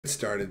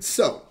Started.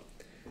 So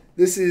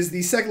this is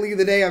the second league of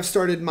the day. I've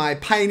started my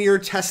Pioneer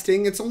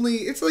testing. It's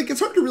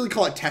hard to really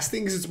call it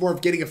testing because it's more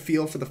of getting a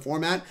feel for the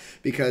format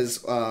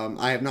because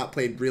I have not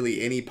played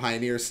really any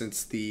Pioneer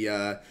since the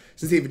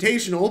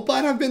Invitational,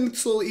 but I've been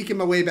slowly eking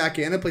my way back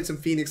in. I played some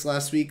Phoenix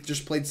last week,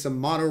 just played some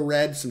Mono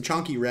Red, some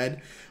Chunky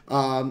Red,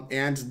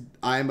 and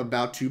I'm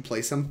about to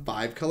play some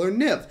 5-color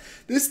Niv.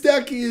 This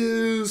deck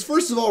is,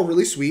 first of all,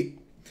 really sweet.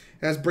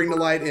 It has Bring to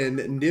Light and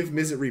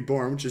Niv-Mizzet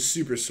Reborn, which is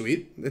super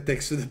sweet.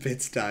 Thanks for the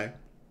bits die.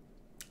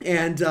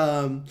 And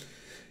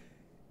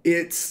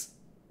it's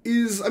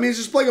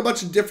just playing a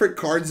bunch of different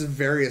cards of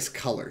various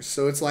colors.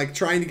 So it's like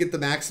trying to get the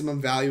maximum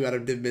value out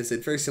of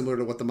Niv-Mizzet, very similar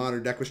to what the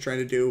modern deck was trying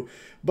to do.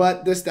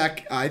 But this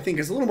deck, I think,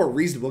 is a little more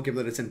reasonable given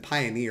that it's in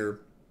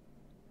Pioneer.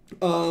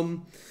 Yeah,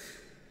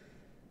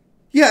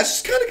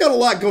 it's just kind of got a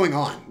lot going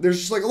on. There's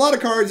just like a lot of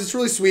cards. It's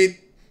really sweet.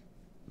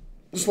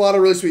 Just a lot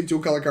of really sweet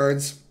dual-color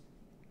cards.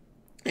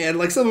 And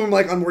like some of them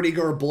like Unmoored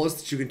Ego or bullets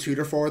that you can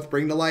tutor for with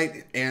Bring to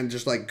Light, and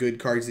just like good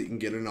cards that you can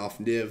get in off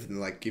Niv and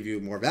like give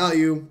you more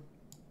value.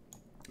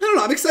 I don't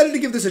know, I'm excited to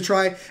give this a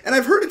try, and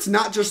I've heard it's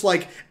not just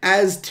like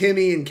as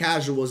Timmy and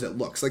casual as it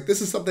looks. Like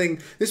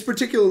this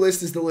particular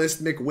list is the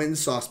list Mick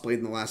Winsauce played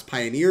in the last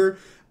Pioneer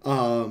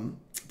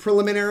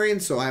preliminary,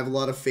 and so I have a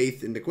lot of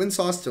faith in Mick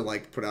Winsauce to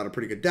like put out a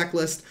pretty good deck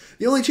list.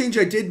 The only change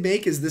I did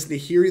make is this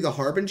Nahiri the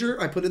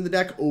Harbinger I put in the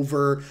deck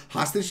over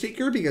Hostage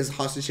Taker because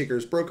Hostage Taker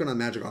is broken on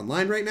Magic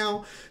Online right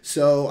now.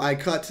 So I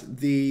cut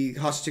the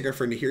Hostage Taker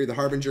for Nahiri the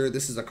Harbinger.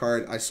 This is a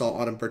card I saw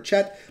Autumn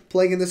Burchett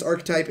playing in this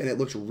archetype, and it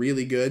looks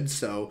really good.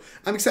 So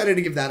I'm excited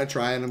to give that a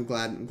try, and I'm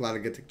glad I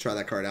get to try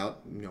that card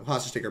out. You know,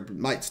 Hostage Taker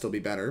might still be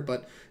better,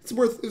 but it's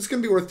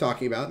going to be worth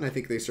talking about, and I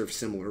think they serve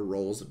similar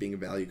roles of being a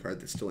value card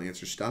that still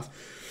answers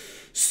stuff.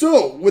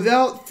 So,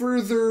 without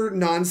further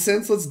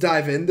nonsense, let's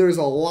dive in. There's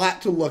a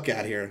lot to look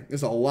at here.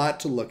 There's a lot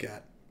to look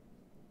at.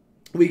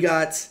 We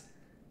got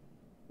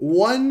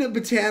 1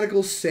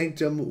 Botanical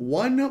Sanctum,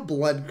 1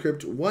 Blood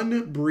Crypt,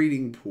 1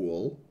 Breeding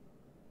Pool,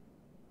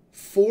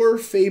 4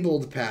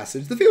 Fabled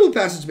Passage. The Fabled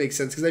Passage makes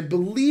sense because I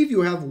believe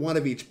you have 1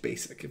 of each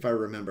basic, if I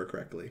remember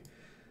correctly.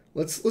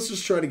 Let's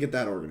just try to get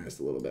that organized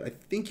a little bit. I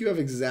think you have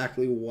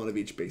exactly 1 of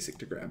each basic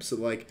to grab. So,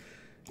 like,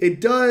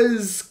 it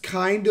does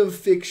kind of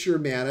fix your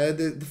mana.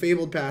 The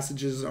Fabled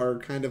Passages are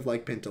kind of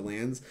like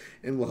Pentalands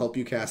and will help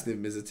you cast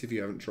Niv-Mizzets if you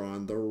haven't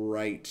drawn the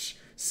right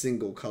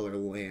single-color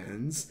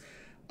lands.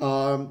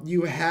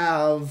 You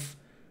have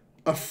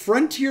a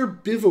Frontier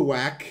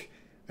Bivouac,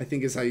 I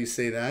think is how you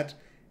say that,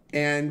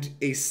 and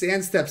a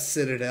Sandsteppe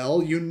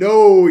Citadel. You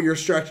know you're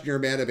stretching your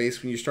mana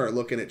base when you start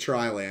looking at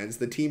Tri-lands,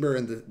 the Temur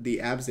and the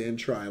Abzan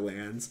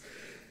Tri-lands.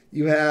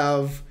 You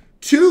have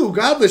 2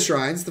 Godless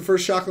Shrines, the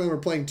first Shockland we're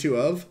playing 2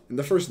 of, and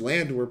the first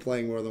land we're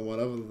playing more than 1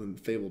 of, other than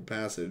Fabled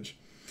Passage.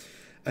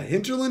 A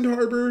Hinterland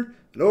Harbor,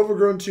 an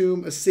Overgrown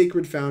Tomb, a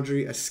Sacred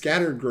Foundry, a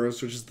Scattered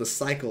Groves, which is the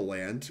cycle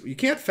land. You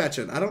can't fetch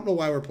it. I don't know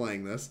why we're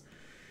playing this.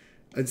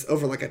 It's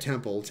over like a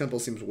temple. Temple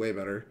seems way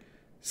better.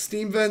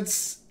 Steam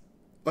Vents,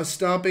 a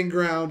Stomping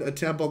Ground, a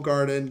Temple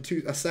Garden,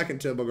 a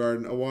second Temple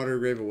Garden, a Watery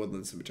Grave, a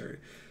Woodland Cemetery.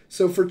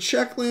 So for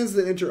check lands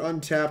that enter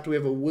untapped, we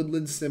have a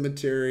Woodland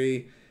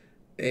Cemetery,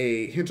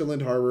 a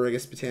Hinterland Harbor, I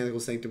guess Botanical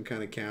Sanctum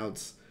kind of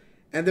counts.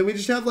 And then we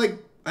just have, like,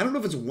 I don't know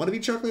if it's 1 of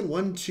each shockland.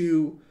 1,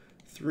 2,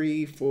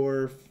 3,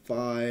 4,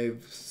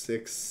 5,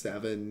 6,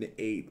 7,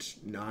 8,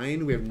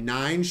 9. We have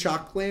 9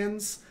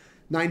 shocklands.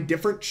 9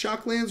 different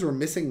shocklands. We're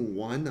missing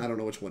 1. I don't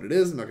know which one it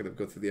is. I'm not going to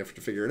go through the effort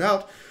to figure it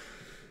out.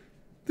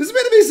 This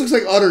mana base looks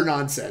like utter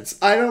nonsense.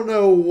 I don't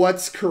know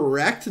what's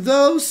correct,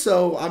 though,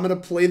 so I'm going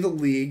to play the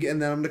league,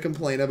 and then I'm going to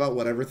complain about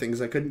whatever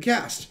things I couldn't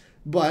cast.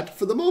 But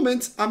for the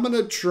moment, I'm going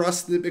to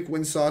trust that Mick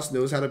Winsauce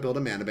knows how to build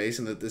a mana base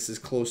and that this is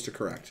close to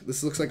correct.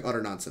 This looks like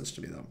utter nonsense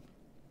to me, though.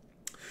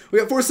 We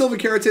got 4 Sylvan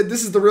Caryatid.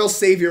 This is the real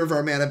savior of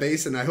our mana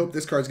base, and I hope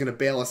this card's going to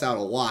bail us out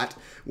a lot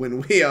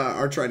when we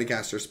are trying to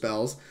cast our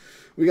spells.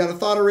 We got a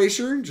Thought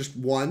Erasure, just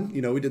 1.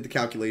 You know, we did the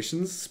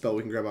calculations. Spell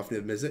we can grab off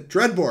Niv-Mizzet.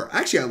 Dreadbore.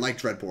 Actually, I like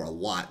Dreadbore a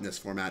lot in this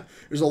format.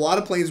 There's a lot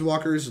of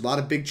Planeswalkers, a lot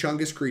of big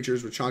chungus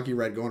creatures with chunky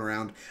red going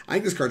around. I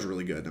think this card's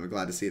really good, and I'm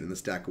glad to see it in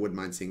this deck. I wouldn't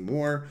mind seeing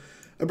more.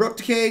 Abrupt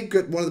Decay,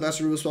 good, one of the best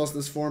removal spells in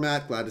this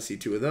format. Glad to see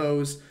 2 of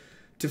those.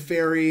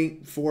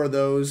 Teferi, 4 of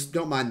those.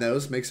 Don't mind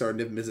those. Makes our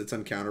Niv-Mizzets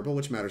uncounterable,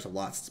 which matters a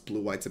lot since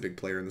blue-white's a big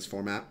player in this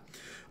format.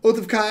 Oath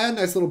of Kaya,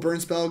 nice little burn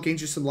spell.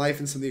 Gains you some life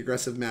in some of the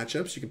aggressive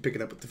matchups. You can pick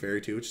it up with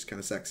Teferi too, which is kind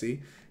of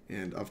sexy.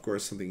 And, of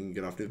course, something you can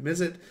get off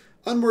Niv-Mizzet.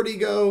 Unmoored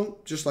Ego,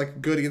 just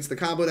like good against the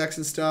combo decks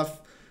and stuff.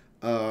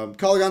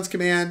 Kolaghan's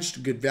Command, just a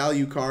good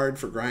value card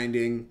for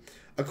grinding.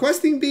 A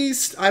Questing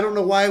Beast, I don't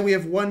know why we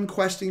have 1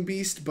 Questing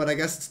Beast, but I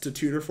guess it's to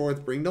tutor for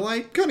with Bring to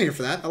Light. Kind of here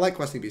for that. I like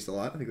Questing Beast a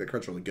lot. I think that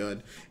card's really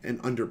good and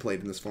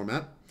underplayed in this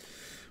format.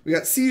 We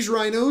got Siege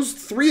Rhinos,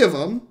 3 of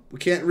them. We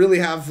can't really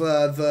have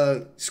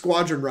the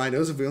Squadron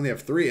Rhinos if we only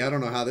have 3. I don't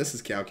know how this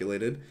is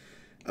calculated.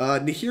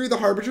 Nahiri the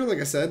Harbinger, like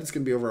I said, it's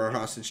going to be over our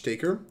Hostage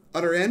Taker.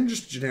 Utter End,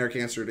 just a generic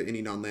answer to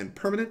any non-land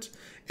permanent.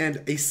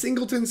 And a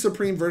Singleton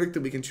Supreme Verdict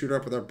that we can tutor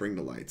up with our Bring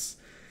to Lights.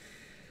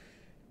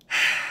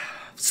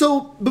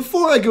 So,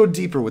 before I go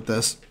deeper with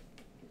this,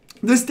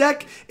 This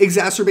deck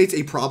exacerbates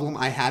a problem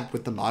I had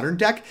with the modern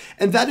deck,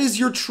 and that is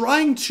you're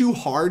trying too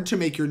hard to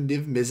make your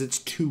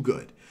Niv-Mizzets too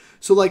good.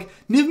 So like,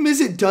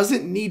 Niv-Mizzet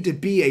doesn't need to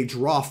be a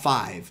draw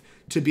 5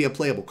 to be a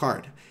playable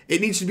card. It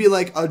needs to be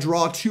like a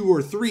draw 2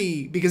 or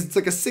 3 because it's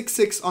like a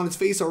 6/6 on its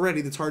face already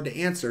that's hard to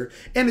answer,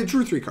 and it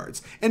drew 3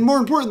 cards. And more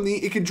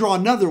importantly, it can draw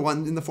another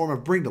one in the form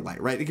of Bring to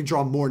Light, right? It can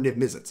draw more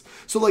Niv-Mizzets.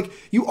 So like,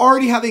 you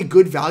already have a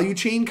good value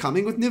chain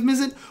coming with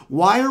Niv-Mizzet.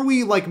 Why are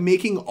we like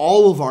making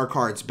all of our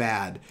cards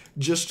bad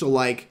just to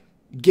like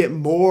get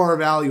more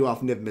value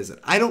off Niv-Mizzet?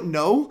 I don't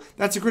know.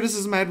 That's a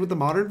criticism I had with the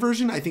modern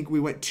version. I think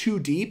we went too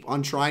deep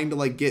on trying to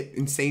like get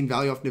insane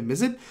value off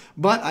Niv-Mizzet,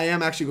 but I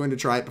am actually going to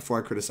try it before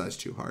I criticize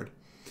too hard.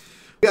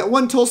 We got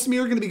 1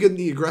 Tolsimir, going to be good in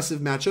the aggressive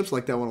matchups,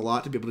 like that one a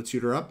lot, to be able to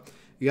tutor up.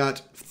 You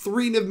got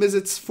 3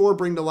 Niv-Mizzets, 4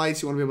 Bring to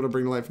Lights. You want to be able to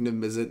Bring to Light from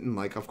Niv-Mizzet, and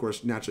like, of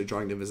course, naturally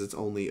drawing Niv-Mizzet's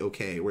only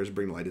okay, whereas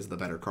Bring to Light is the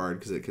better card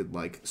because it could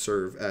like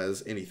serve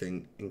as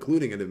anything,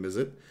 including a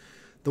Niv-Mizzet.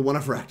 The one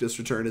of Rakdos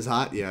Return is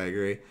hot. Yeah, I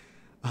agree.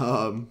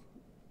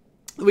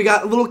 We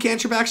got a little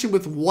cantrip action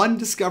with 1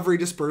 Discovery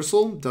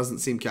Dispersal. Doesn't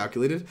seem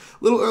calculated.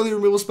 Little early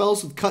removal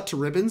spells with Cut to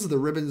Ribbons. The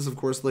Ribbons, of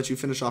course, let you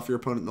finish off your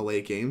opponent in the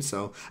late game.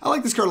 So I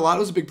like this card a lot.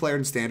 It was a big player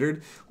in Standard.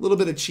 A little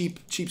bit of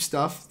cheap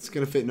stuff. It's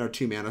going to fit in our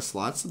 2 mana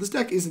slots. So this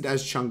deck isn't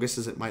as chungus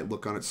as it might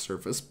look on its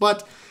surface.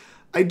 But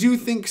I do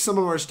think some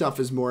of our stuff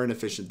is more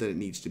inefficient than it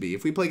needs to be.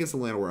 If we play against the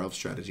Llanowar Elf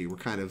strategy, we're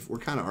kind of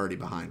already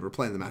behind. We're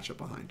playing the matchup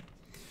behind.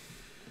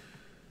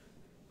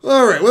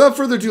 Alright, without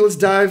further ado, let's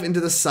dive into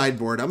the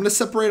sideboard. I'm going to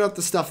separate out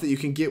the stuff that you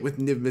can get with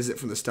Niv-Mizzet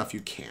from the stuff you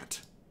can't.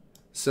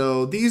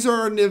 So these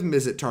are our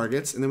Niv-Mizzet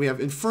targets, and then we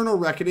have Infernal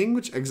Reckoning,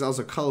 which exiles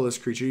a colorless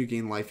creature. You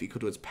gain life equal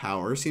to its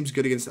power. Seems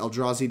good against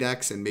Eldrazi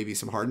decks and maybe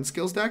some Hardened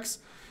Skills decks.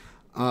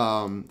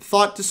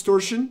 Thought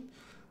Distortion.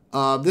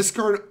 This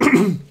card,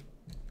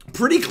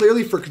 pretty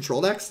clearly for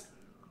control decks.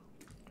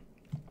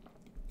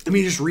 I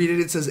mean, you just read it.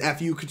 It says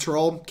FU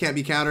control, can't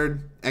be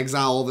countered,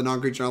 exile all the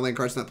non-creature non-land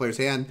cards in that player's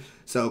hand.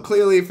 So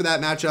clearly for that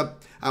matchup,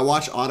 I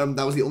watched Autumn.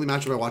 That was the only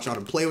matchup I watched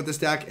Autumn play with this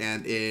deck,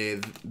 and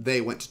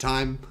they went to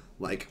time,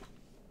 like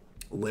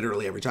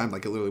literally every time.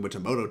 Like it literally went to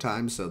Moto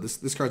time. So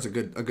this card's a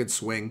good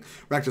swing.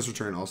 Rakdos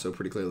Return also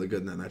pretty clearly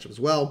good in that matchup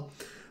as well.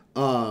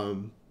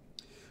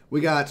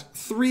 We got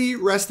 3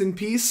 Rest in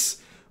Peace.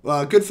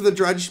 Good for the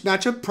Dredge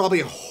matchup. Probably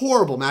a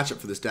horrible matchup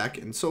for this deck.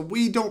 And so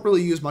we don't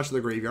really use much of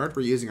the graveyard.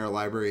 We're using our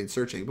library and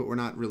searching, but we're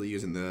not really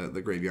using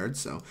the graveyard.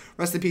 So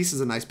Rest in Peace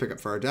is a nice pickup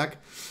for our deck.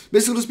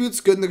 Mystical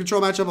Dispute's good in the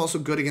control matchup. Also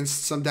good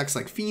against some decks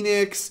like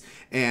Phoenix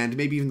and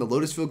maybe even the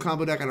Lotus Field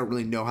combo deck. I don't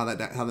really know how that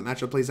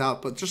matchup plays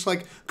out, but just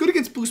like good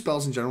against blue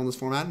spells in general in this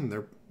format. And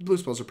their blue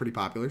spells are pretty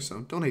popular,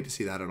 so don't hate to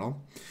see that at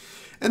all.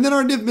 And then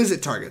our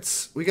Niv-Mizzet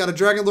targets. We got a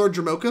Dragonlord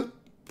Dromoka.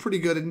 Pretty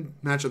good in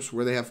matchups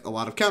where they have a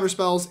lot of counter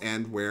spells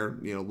and where,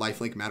 you know,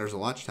 lifelink matters a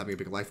lot, just having a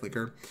big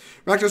lifelinker.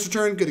 Rakdos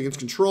Return, good against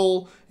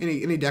control.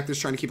 Any deck that's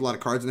trying to keep a lot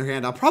of cards in their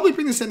hand. I'll probably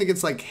bring this in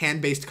against like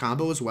hand-based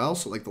combo as well.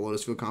 So like the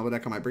Lotus Field combo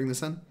deck, I might bring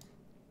this in.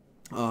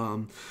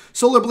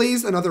 Solar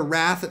Blaze, another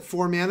Wrath at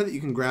 4 mana that you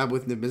can grab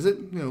with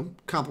Niv-Mizzet. You know,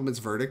 complements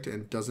Verdict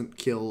and doesn't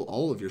kill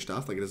all of your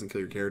stuff. Like it doesn't kill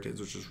your Caryatids,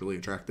 which is really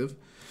attractive.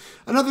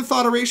 Another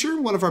Thought Erasure,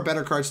 one of our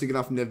better cards to get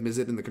off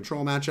Niv-Mizzet in the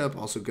control matchup.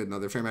 Also good in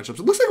other fair matchups.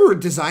 It looks like we were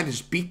designed to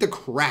just beat the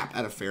crap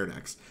out of fair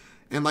decks.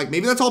 And like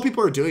maybe that's all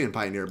people are doing in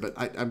Pioneer, but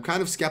I'm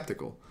kind of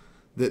skeptical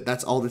that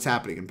that's all that's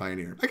happening in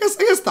Pioneer. I guess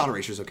Thought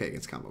Erasure is okay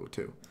against combo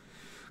too.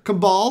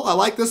 Cabal, I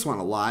like this one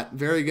a lot.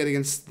 Very good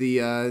against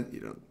the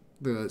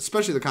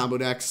especially the combo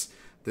decks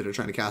that are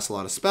trying to cast a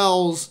lot of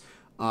spells.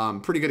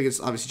 Pretty good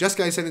against obviously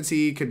Jeskai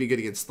Ascendancy. Could be good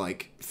against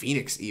like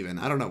Phoenix even.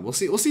 I don't know. We'll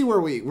see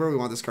where we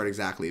want this card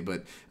exactly.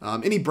 But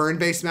any burn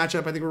based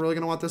matchup, I think we're really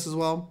gonna want this as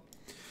well.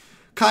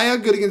 Kaya,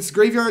 good against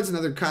graveyards.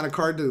 Another kind of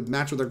card to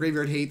match with our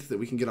graveyard hate that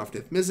we can get off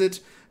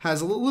Niv-Mizzet.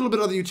 Has a little bit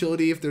of other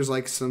utility if there's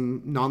like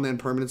some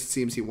non-land permanents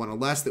at CMC 1 or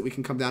less that we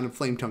can come down and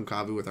Flame Tongue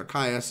Kavu with our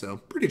Kaya. So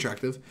pretty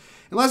attractive.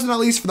 And last but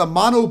not least, for the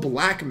mono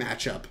black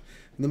matchup.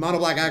 The mono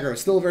black aggro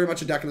is still very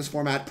much a deck in this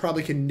format.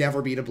 Probably can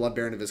never beat a Blood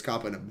Baron of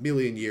Vizkopa in a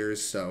million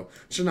years. So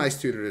it's a nice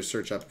tutor to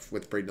search up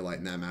with Bring to Light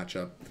in that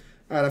matchup.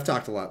 All right, I've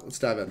talked a lot. Let's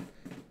dive in.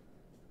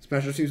 This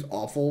matchup seems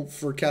awful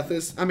for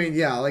Kethis. I mean,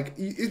 yeah, like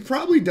it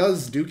probably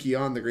does dookie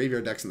on the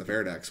graveyard decks and the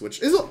fair decks,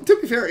 which is, to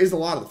be fair, is a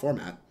lot of the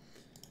format.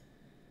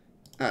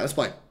 All right, let's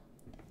play.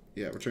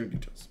 Yeah, return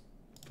details.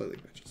 Play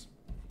league matches.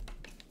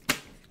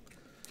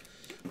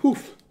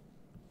 Oof.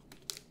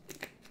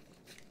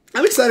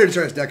 I'm excited to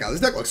try this deck out. This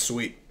deck looks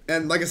sweet.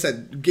 And like I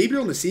said,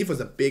 Gabriel Nassif was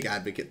a big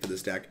advocate for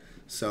this deck.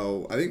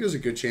 So I think there's a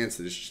good chance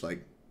that it's just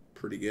like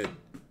pretty good.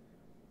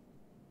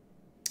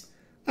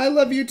 I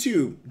love you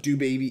too,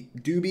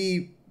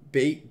 Doobie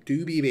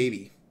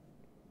baby.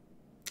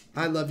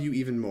 I love you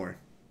even more.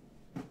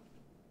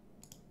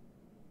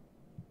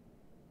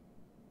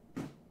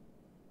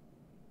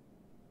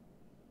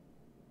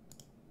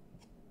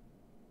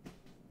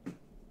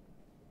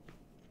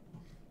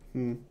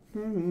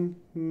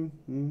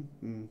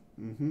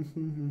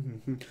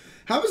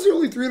 How is there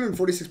only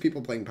 346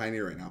 people playing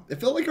Pioneer right now? It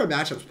felt like our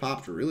matchups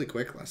popped really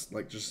quick just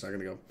a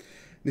second ago.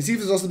 Nassif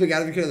is also the big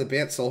advocate of the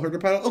Bant Soul Herder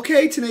pile.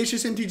 Okay,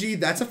 Tenacious MTG,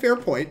 that's a fair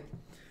point.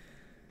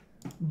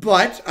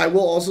 But I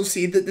will also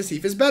see that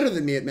Nassif is better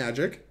than me at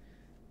Magic.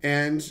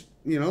 And,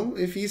 you know,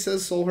 if he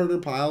says Soul Herder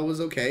pile was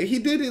okay, he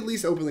did at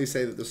least openly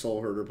say that the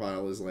Soul Herder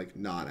pile is, like,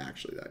 not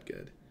actually that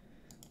good.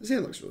 This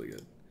hand looks really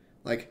good.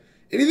 Like,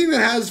 anything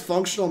that has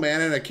functional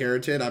mana and a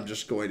Caryatid, I'm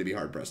just going to be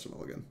hard-pressed to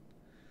mulligan.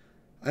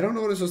 I don't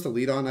know what I'm supposed to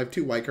lead on. I have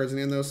 2 white cards in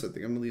the end, though, so I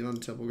think I'm going to lead on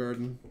Temple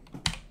Garden.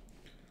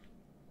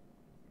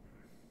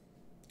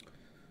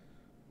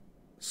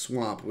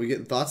 Swamp. Are we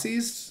getting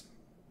Thoughtseize?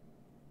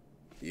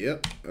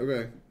 Yep.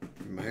 Okay.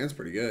 My hand's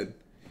pretty good.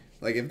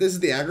 Like, if this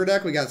is the aggro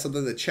deck, we got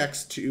something that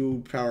checks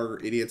 2 power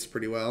idiots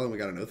pretty well, and we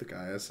got an Oath of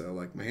Gaia, so,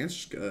 like, my hand's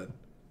just good.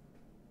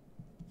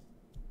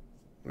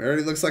 It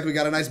already looks like we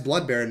got a nice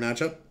Blood Baron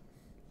matchup.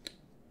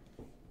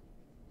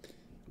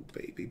 Ooh,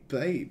 baby,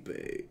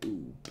 baby.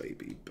 Ooh,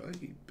 baby,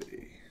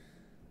 baby.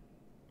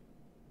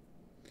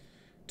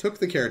 Took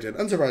the Caryatid.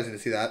 Unsurprising to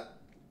see that.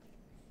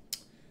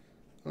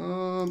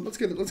 Let's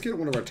get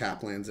one of our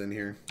tap lands in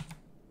here.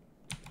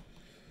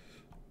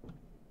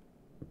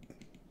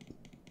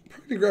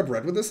 Probably gonna grab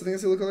red with this. I think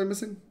that's the only color I'm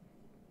missing.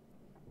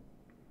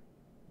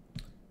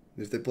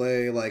 If they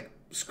play like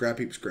Scrap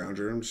Heap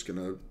Scrounger, I'm just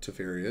gonna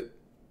Teferi it.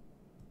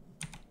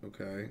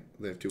 Okay,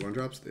 they have 2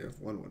 1-drops. They have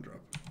 1 1-drop.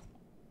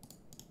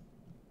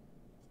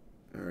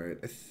 All right,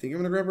 I think I'm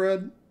gonna grab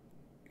red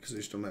because I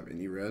just don't have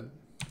any red.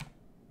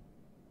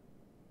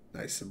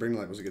 Nice. The Bring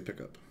Light was a good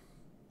pickup.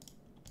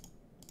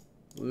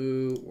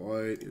 Blue,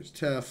 white, here's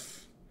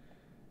Tef.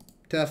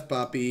 Tef,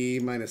 Poppy,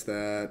 minus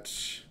that.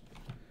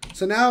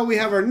 So now we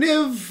have our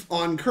Niv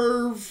on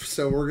curve,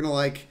 so we're gonna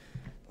like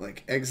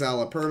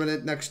exile a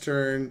permanent next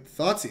turn.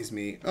 Thoughtseize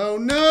me. Oh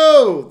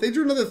no! They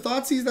drew another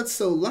Thoughtseize? That's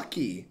so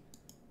lucky.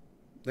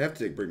 They have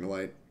to take Bring the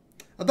Light.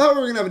 I thought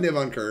we were gonna have a Niv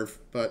on curve,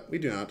 but we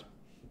do not.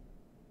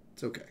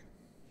 It's okay.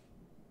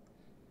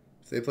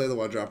 If they play the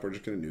 1-drop, we're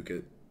just gonna nuke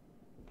it.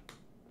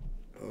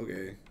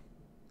 Okay.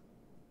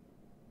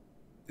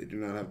 They do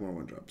not have more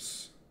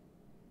 1-drops.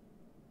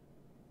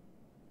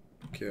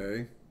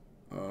 Okay.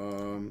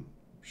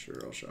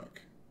 Sure, I'll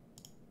shock.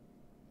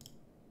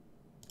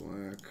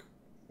 Black,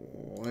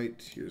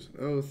 white. Here's an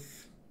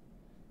Oath.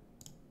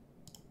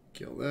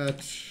 Kill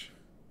that.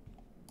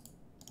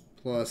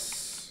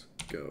 Plus,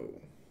 go.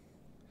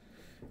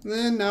 And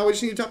then now we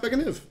just need to top back a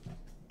Niv.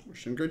 We're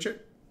just in great shape.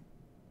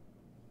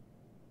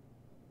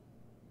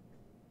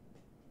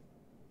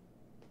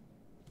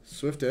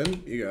 Swift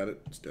End, you got it.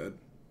 It's dead.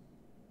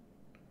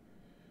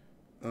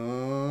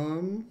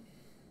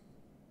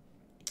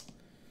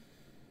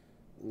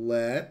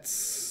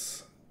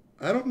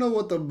 I don't know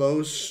what the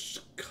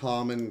most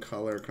common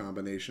color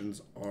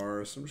combinations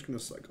are, so I'm just going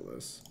to cycle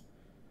this.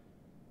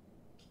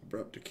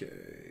 Abrupt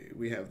Decay.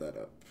 We have that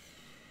up.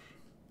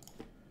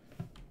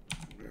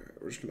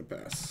 Alright, we're just going to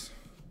pass.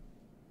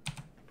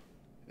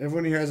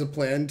 Everyone here has a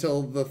plan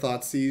until the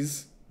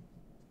Thoughtseize.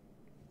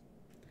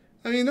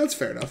 I mean, that's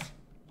fair enough.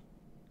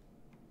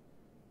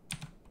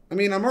 I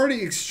mean, I'm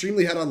already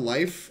extremely head on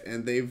life,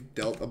 and they've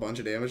dealt a bunch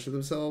of damage to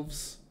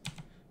themselves.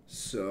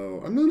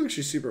 So, I'm not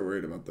actually super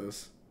worried about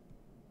this.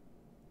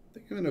 I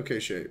think I'm in okay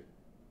shape.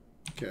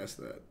 Cast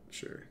that,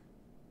 sure.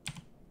 I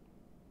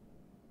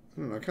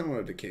don't know, I kind of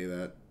want to decay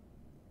that.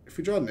 If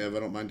we draw Niv, I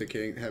don't mind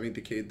having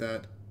decayed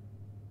that.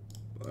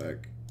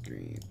 Black,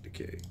 green,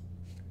 decay.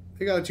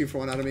 They got a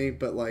 2-for-1 out of me,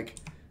 but, like,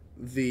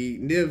 the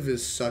Niv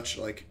is such,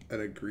 like, an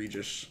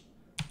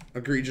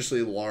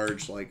egregiously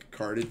large, like,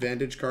 card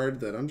advantage card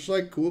that I'm just,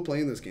 like, cool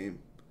playing this game.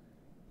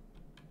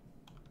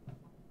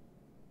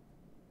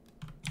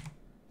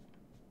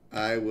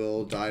 I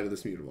will die to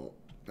this Mutavault.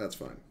 That's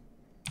fine.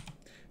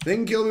 If they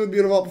can kill me with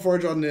Mutavault before I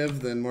draw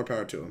Niv, then more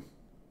power to them.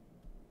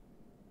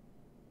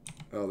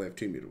 Oh, they have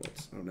 2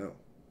 Mutavaults. Oh, no.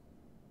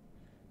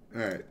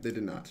 Alright, they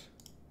did not.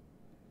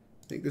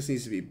 I think this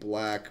needs to be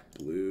black,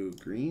 blue,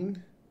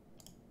 green.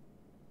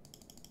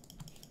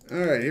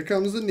 Alright, here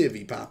comes the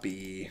Nivy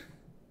Poppy.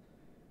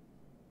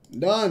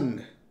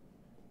 Done.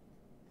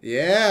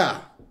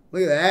 Yeah.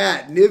 Look at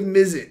that.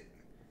 Niv-Mizzet.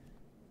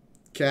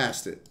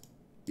 Cast it.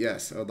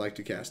 Yes, I would like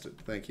to cast it.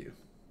 Thank you.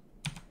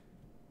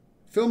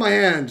 Fill my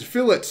hand.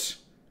 Fill it.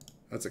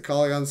 That's a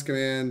Kolaghan's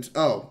Command.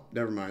 Oh,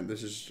 never mind.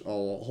 This is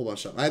all a whole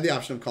bunch of stuff. I had the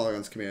option of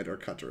Kolaghan's Command or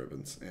Cut to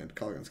Ribbons, and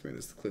Kolaghan's Command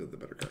is clearly the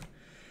better card.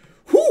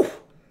 Whew!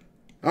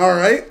 All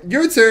right,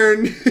 your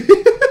turn.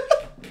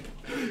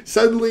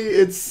 Suddenly,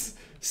 it's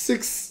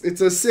 6.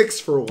 It's a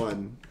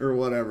 6-for-1 or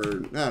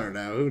whatever. I don't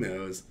know. Who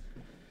knows?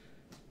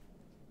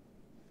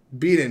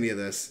 Beat any of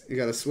this. You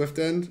got a Swift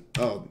End?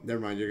 Oh, never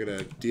mind. You're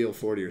gonna deal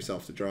 4 to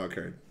yourself to draw a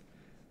card.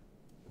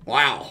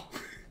 Wow.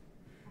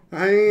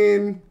 I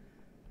mean,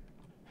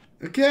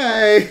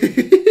 okay.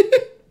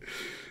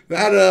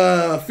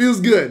 That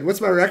feels good.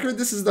 What's my record?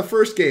 This is the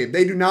first game.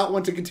 They do not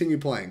want to continue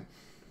playing.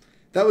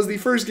 That was the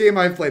first game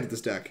I've played with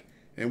this deck,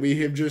 and we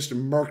have just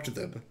marked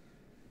them.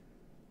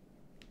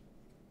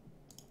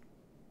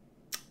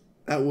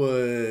 That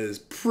was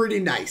pretty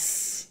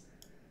nice.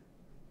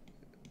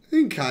 I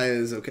think Kaya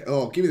is okay.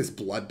 Oh, give me this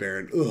Blood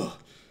Baron. Ugh.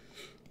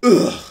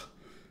 Ugh.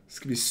 This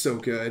could be so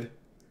good.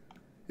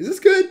 Is this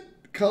good?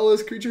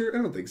 Colorless creature? I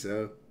don't think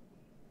so.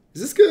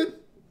 Is this good?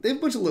 They have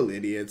a bunch of little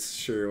idiots.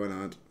 Sure, why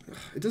not? Ugh,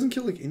 it doesn't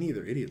kill like any of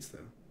their idiots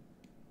though.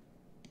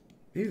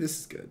 Maybe this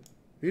is good.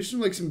 Maybe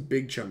some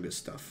big chungus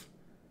stuff.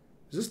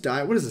 Does this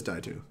die? What does this die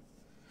to?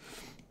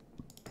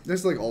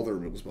 That's like all the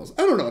removal spells.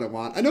 I don't know what I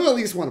want. I know I at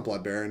least want a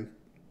Blood Baron.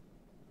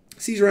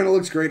 Siege Rhino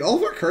looks great. All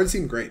of our cards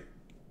seem great.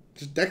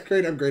 Just deck's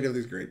great, I'm great,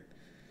 everything's great.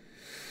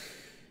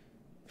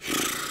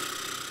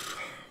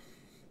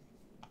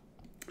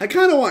 I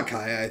kind of want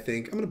Kaya, I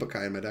think. I'm going to put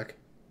Kaya in my deck.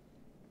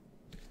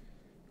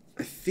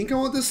 I think I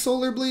want this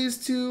Solar Blaze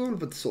too. I'm going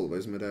to put the Solar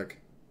Blaze in my deck.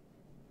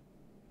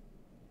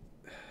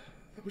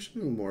 I wish I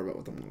knew more about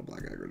what the mono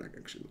black aggro deck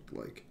actually looked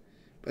like.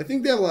 But I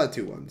think they have a lot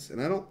of 2/1s.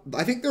 And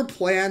I think their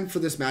plan for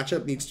this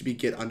matchup needs to be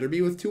get under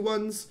me with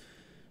 2/1s.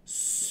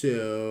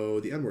 So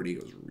the Unmoored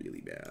Ego is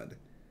really bad.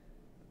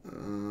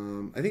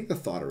 I think the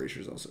Thought Erasure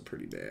is also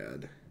pretty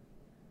bad.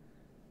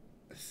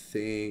 I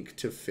think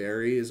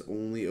Teferi is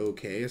only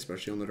okay,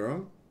 especially on the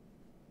draw.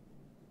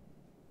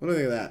 What do I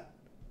think of that?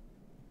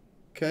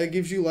 Okay,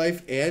 gives you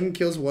life and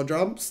kills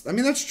 1-drops. I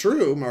mean, that's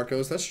true,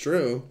 Marcos. That's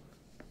true.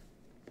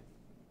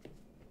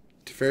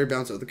 Teferi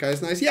bounce out the Kai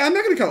is nice. Yeah, I'm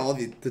not going to cut all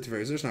the Teferis.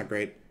 They're just not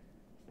great.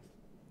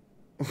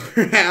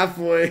 We're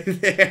halfway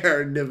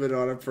there. Nibbing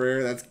on a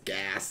prayer. That's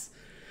gas.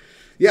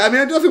 Yeah, I mean,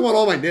 I definitely want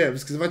all my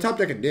Nibs, because if I top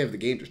deck a Niv, the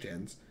game just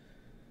ends.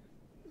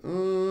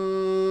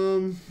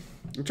 I'm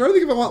trying to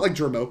think if I want, like,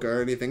 Dromoka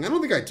or anything. I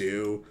don't think I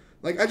do.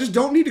 Like, I just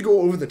don't need to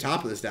go over the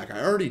top of this deck.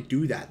 I already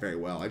do that very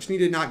well. I just need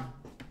to not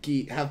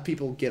have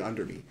people get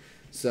under me.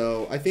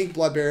 So, I think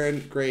Blood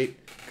Baron, great.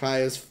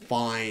 Kaya's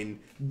fine.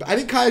 I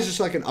think Kaya's just,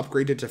 like, an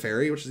upgrade to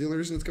Teferi, which is the only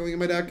reason it's going in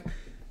my deck.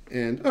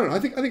 And, I don't know, I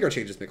think our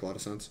changes make a lot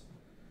of sense.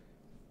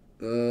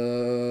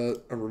 A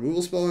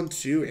removal spell on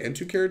 2 and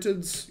 2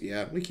 Caryatids?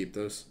 Yeah, we keep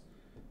those.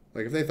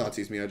 Like, if they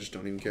Thoughtseize me, I just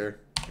don't even care.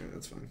 Yeah,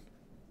 that's fine.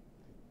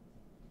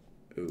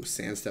 Ooh,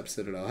 Sandsteppe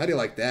Citadel. How do you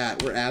like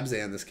that? We're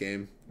Abzan this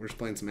game. We're just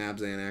playing some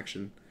Abzan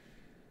action.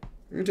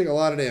 We're going to take a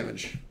lot of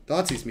damage.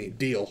 Thoughtseize me.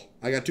 Deal.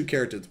 I got 2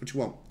 Caryatids. What you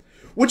want?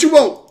 What you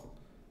want?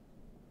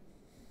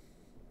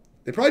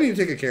 They probably need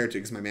to take a Caryatid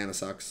because my mana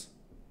sucks.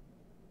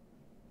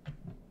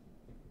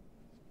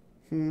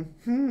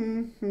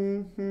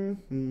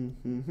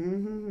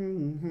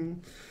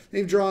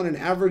 They've drawn an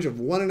average of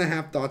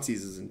 1.5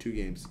 Thoughtseizes in 2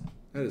 games.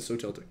 That is so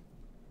tilting.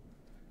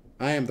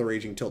 I am the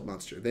raging tilt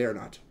monster. They are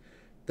not.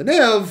 The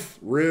Niv!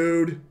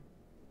 Rude.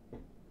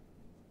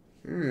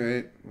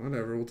 Alright.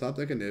 Whatever. We'll top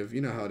deck a Niv.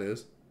 You know how it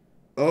is.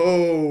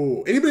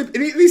 Oh.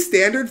 Any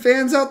Standard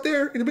fans out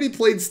there? Anybody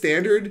played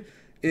Standard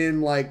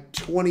in like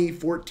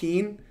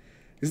 2014?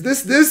 Is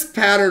this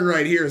pattern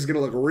right here is going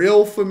to look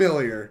real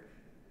familiar.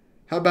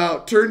 How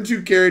about turn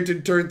 2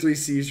 Caryatid, turn 3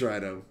 Siege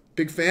Rhino?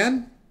 Big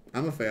fan?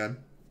 I'm a fan.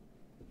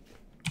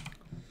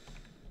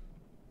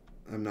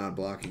 I'm not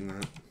blocking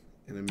that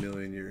in a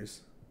million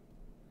years.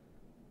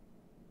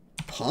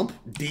 Pump?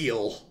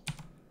 Deal.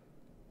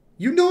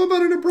 You know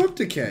about an Abrupt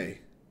Decay.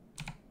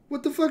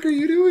 What the fuck are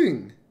you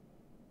doing?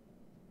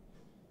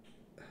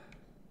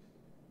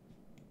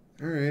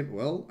 Alright,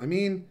 well, I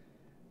mean,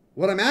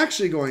 what I'm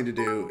actually going to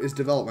do is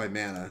develop my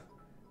mana.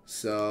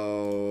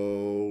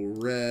 So,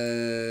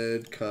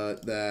 red,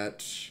 cut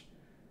that.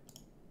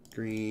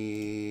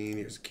 Green,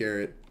 here's a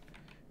carrot.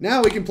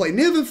 Now we can play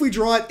Niv if we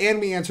draw it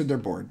and we answered their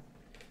board.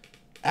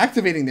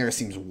 Activating there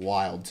seems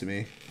wild to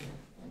me.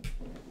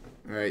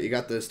 Alright, you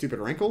got the stupid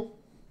rankle?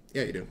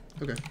 Yeah, you do.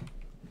 Okay.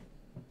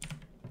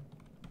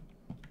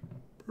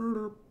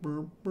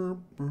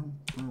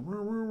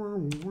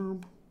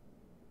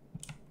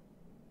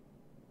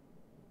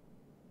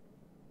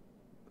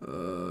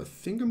 I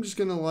think I'm just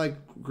gonna, like,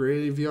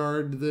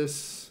 graveyard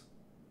this.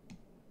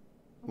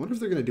 I wonder if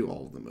they're gonna do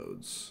all of the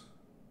modes.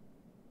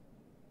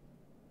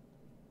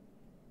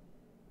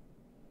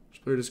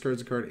 Each player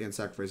discards a card and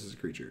sacrifices a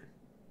creature.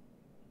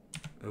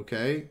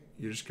 Okay,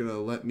 you're just gonna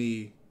let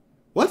me...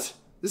 What?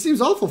 This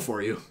seems awful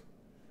for you.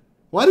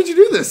 Why did you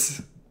do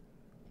this?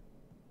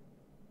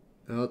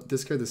 I'll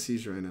discard the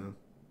Siege Rhino.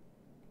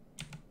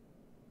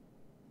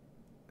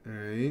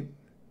 Alright.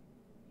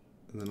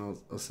 And then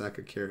I'll sack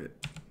a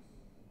carrot.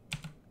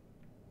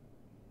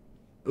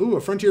 Ooh,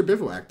 a Frontier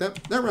Bivouac. That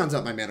rounds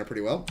out my mana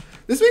pretty well.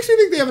 This makes me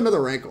think they have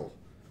another rankle.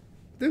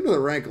 If they have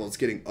another rankle, it's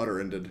getting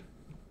utter-ended.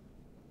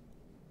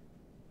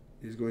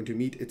 He's going to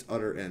meet its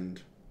utter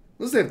end.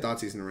 Unless they have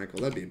Thoughtseize in a rankle.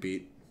 That'd be a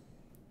beat.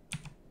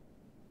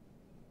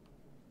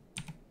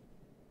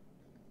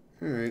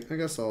 Alright, I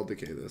guess I'll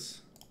decay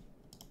this.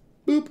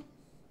 Boop.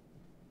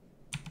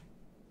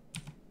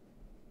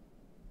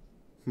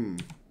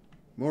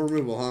 More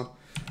removal, huh?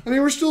 I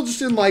mean, we're still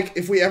just in, like,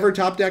 if we ever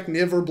top deck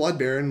Niv or Blood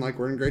Baron, like,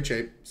 we're in great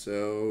shape.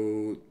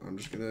 So, I'm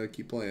just gonna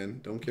keep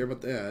playing. Don't care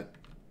about that.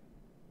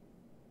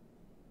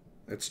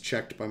 That's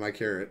checked by my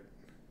carrot.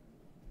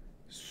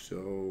 So,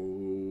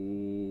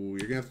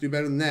 you're gonna have to do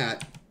better than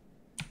that.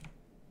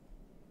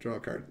 Draw a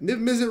card.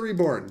 Niv-Mizzet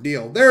Reborn.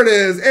 Deal. There it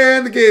is.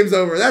 And the game's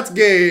over. That's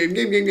game.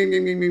 Game.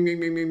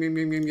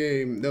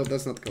 No,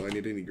 that's not the color. I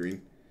need any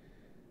green.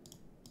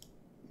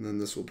 And then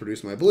this will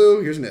produce my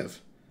blue. Here's Niv.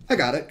 I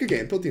got it. Good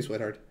game. Both teams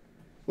played hard.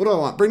 What do I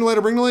want? Bring the light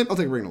or bring the light? I'll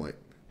take bring the light.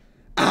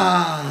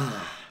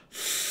 Ah.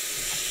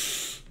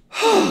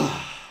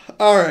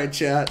 All right,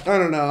 chat. I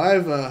don't know. I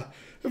have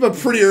a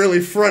pretty early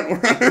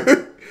front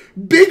runner.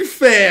 Big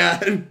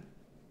fan.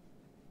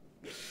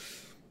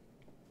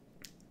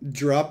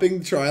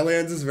 Dropping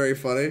Tri-Lands is very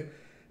funny.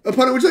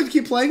 Opponent, would you like to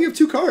keep playing? You have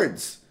 2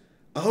 cards.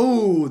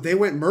 Oh, they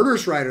went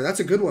Murderous Rider.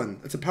 That's a good one.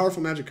 That's a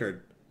powerful magic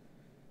card.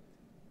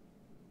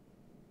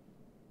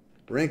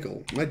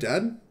 Rankle. Am I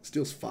dead?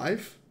 Steals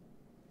 5?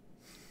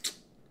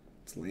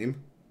 It's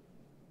lame.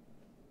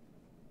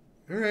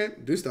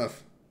 Alright, do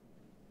stuff.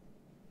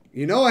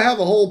 You know I have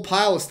a whole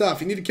pile of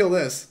stuff. You need to kill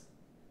this.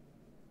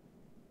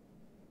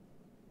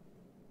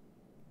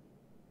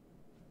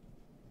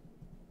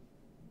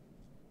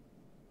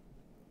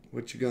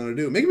 What you gonna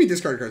do? Making me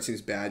discard a card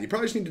seems bad. You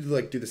probably just need to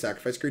like do the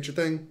sacrifice creature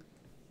thing.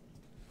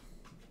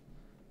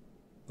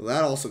 Well,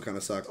 that also kind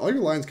of sucks. All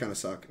your lines kind of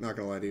suck. Not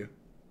gonna lie to you.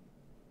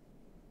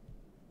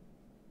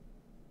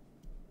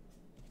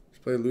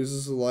 Each player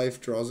loses a life,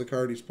 draws a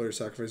card. Each player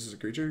sacrifices a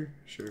creature.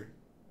 Sure.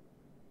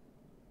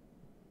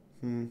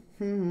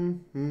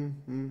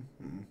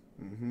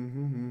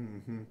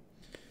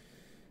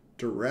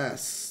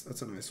 Duress.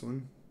 That's a nice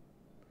one.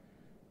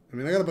 I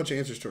mean, I got a bunch of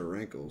answers to our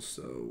rankles,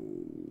 so...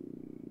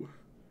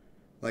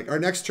 Like, our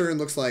next turn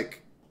looks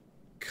like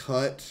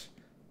Cut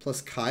plus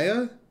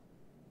Kaya.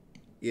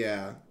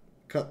 Yeah,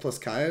 Cut plus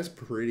Kaya is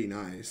pretty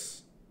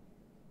nice.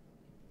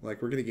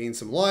 Like, we're going to gain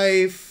some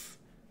life.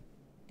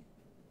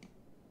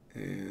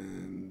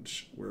 And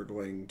we're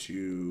going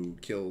to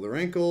kill the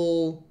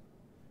Rankle.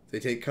 If they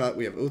take Cut,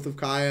 we have Oath of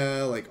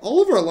Kaya. Like,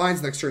 all of our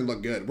lines next turn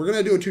look good. We're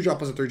going to do a 2-drop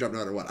plus a 3-drop no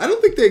matter what. I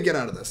don't think they'd get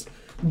out of this.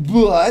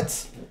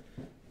 But,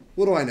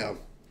 what do I know?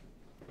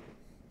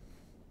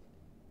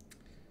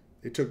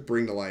 They took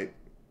Bring to Light.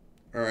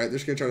 Alright, they're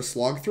just going to try to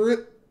slog through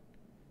it.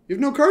 You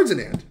have no cards in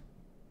hand.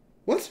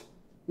 What?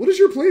 What is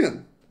your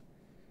plan?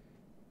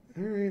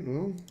 Alright,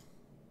 well.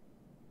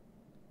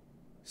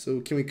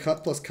 So, can we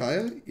cut plus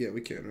Kaya? Yeah,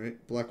 we can,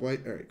 right? Black,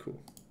 white? Alright, cool.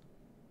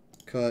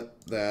 Cut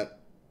that.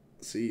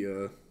 See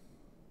ya.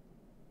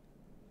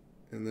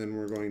 And then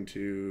we're going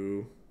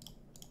to...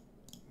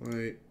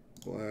 White,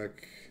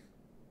 black.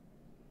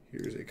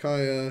 Here's a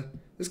Kaya.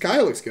 This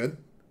Kaya looks good.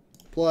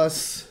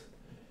 Plus...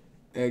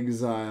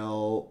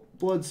 Exile,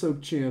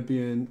 Blood-Soaked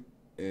Champion,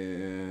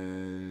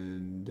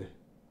 and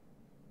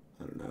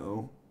I don't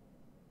know.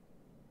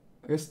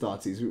 I guess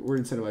Thoughtseize. We're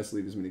incentivized to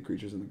leave as many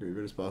creatures in the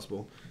graveyard as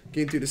possible.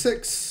 Gain 2 to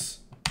 6.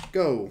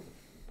 Go.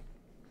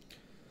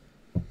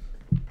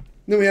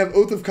 Then we have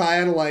Oath of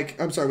Kaya to like,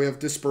 I'm sorry, we have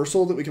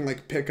Dispersal that we can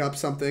like pick up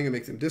something and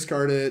make them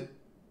discard it.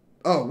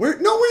 Oh, where are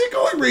you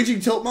going, Raging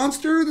Tilt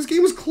Monster? This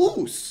game was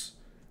close.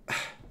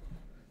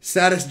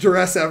 Saddest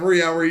duress ever,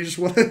 yeah, where you just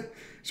want to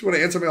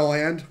answer my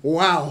land.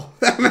 Wow,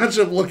 that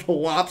matchup looked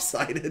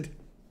lopsided.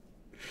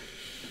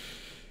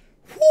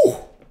 Whew.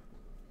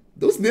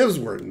 Those nibs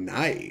were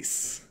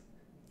nice.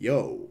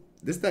 Yo,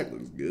 this deck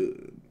looks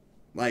good.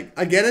 Like,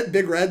 I get it,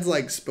 Big Red's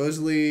like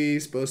supposedly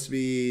supposed to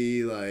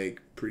be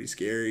like pretty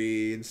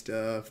scary and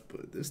stuff,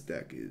 but this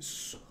deck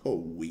is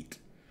sweet.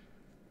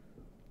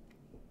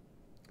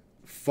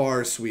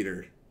 Far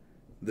sweeter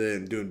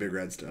than doing Big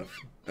Red stuff.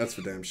 That's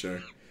for damn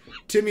sure.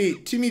 Timmy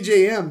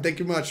JM, thank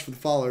you much for the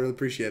follow. I really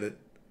appreciate it.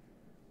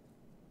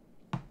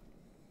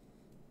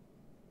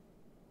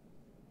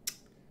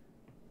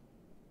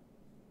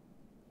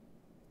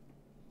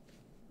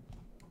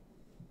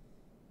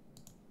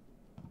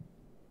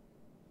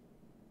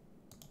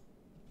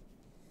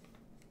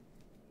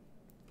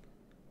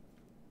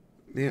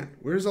 Man,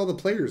 where's all the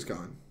players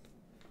gone?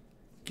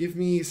 Give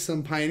me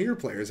some Pioneer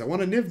players. I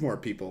want to Niv more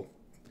people.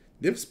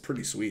 Niv's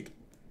pretty sweet.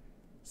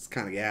 It's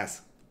kind of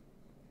gas.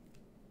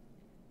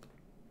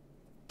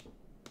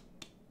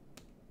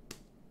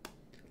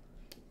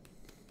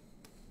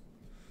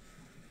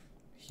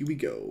 Here we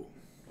go.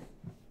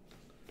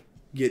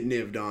 Get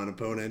Niv'd on,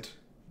 opponent.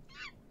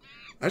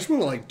 I just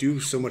want to like do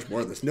so much more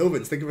of this.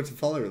 Novins, thank you much for the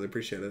follow. I really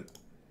appreciate it.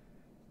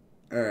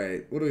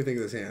 Alright, what do we think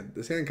of this hand?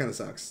 This hand kind of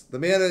sucks. The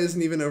mana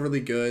isn't even overly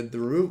good.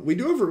 We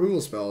do have removal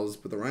spells,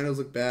 but the rhinos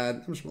look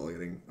bad. I'm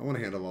mulliganing. I want a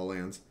hand of all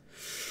lands.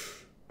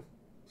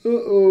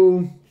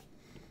 Uh-oh.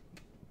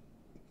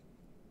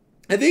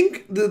 I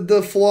think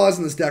the flaws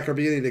in this deck are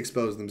beginning to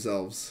expose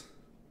themselves.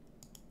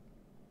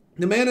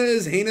 The mana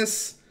is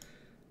heinous.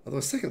 Although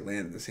a second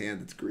land in this hand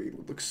that's green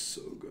would look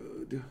so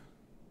good.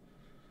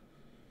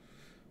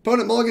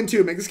 Opponent mulligan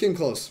 2. Make this game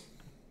close.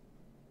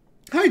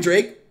 Hi,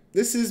 Drake.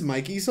 This is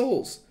Mikey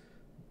Souls.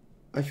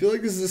 I feel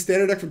like this is a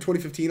standard deck from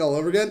 2015 all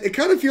over again. It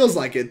kind of feels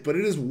like it, but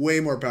it is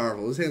way more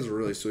powerful. This hand's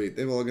really sweet.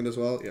 They mulligan as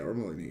well? Yeah, we're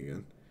mulliganing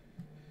again.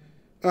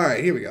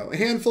 Alright, here we go. A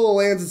handful of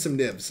lands and some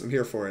nibs. I'm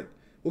here for it.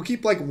 We'll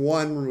keep like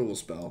one removal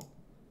spell.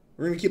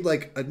 We're going to keep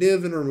like a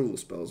niv and a removal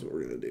spell is what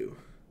we're going to do.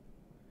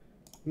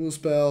 Removal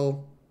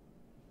spell.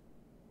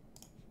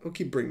 We'll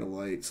keep Bring to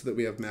Light so that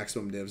we have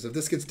maximum nibs. If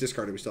this gets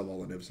discarded, we still have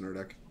all the nibs in our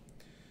deck.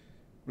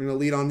 We're going to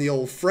lead on the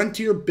old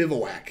Frontier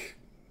Bivouac.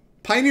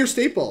 Pioneer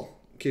staple,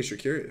 in case you're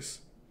curious.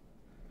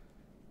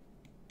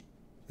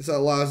 This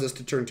allows us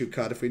to turn 2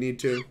 cut if we need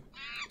to.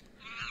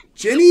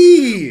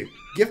 Jenny!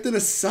 Gifting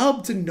a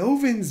sub to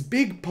Novin's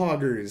Big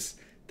Poggers.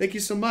 Thank you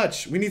so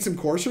much. We need some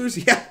coursers?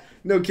 Yeah,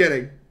 no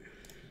kidding.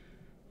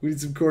 We need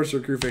some courser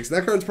crew fix.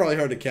 That card's probably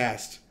hard to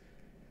cast.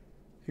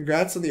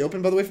 Congrats on the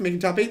open, by the way, for making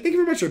top 8. Thank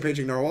you very much for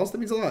paging Narwhals. That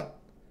means a lot.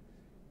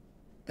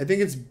 I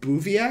think it's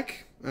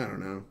Bivouac. I don't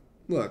know.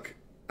 Look,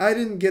 I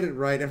didn't get it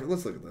right.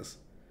 Let's look at this.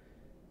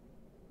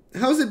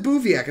 How is it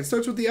Bivouac? It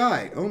starts with the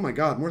I. Oh my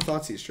god, more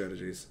Thoughtseize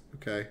strategies.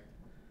 Okay.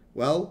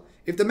 Well,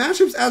 if the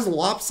matchup's as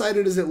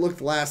lopsided as it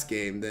looked last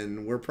game,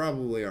 then we're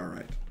probably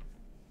alright.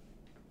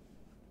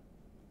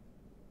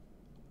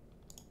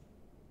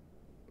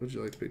 Would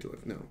you like to pay to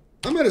live? No.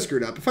 I might have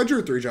screwed up. If I drew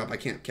a 3-drop, I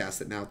can't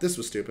cast it now. This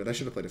was stupid. I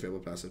should have played a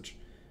Fabled Passage.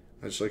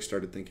 I just like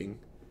started thinking.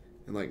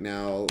 And like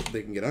now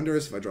they can get under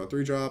us if I draw a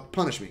 3-drop.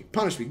 Punish me.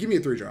 Punish me. Give me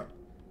a 3-drop.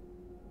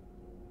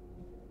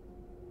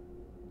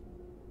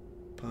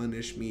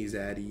 Punish me,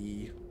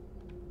 Zaddy.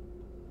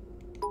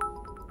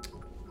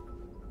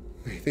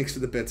 Hey, thanks for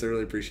the bits. I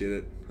really appreciate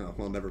it. Oh,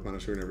 well, never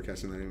punish her. Never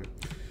casting that anyway.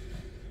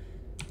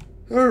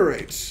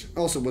 Alright.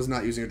 Also was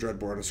not using a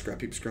Dreadbore on a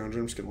Scrap Heap Scrounger.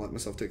 I'm just going to let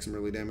myself take some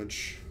early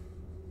damage.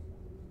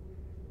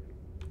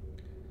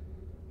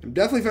 I'm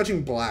definitely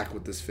fetching black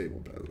with this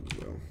Fabled Passage,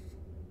 though.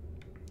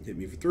 Hit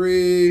me for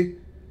 3.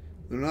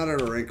 They're not at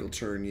a Rankle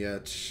turn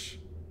yet.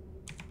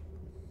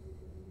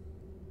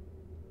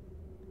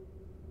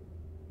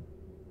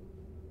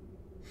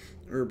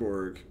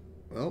 Urborg.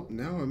 Well,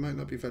 now I might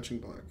not be fetching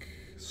black.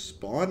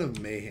 Spawn of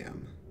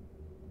Mayhem.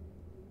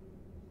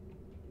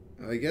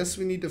 I guess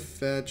we need to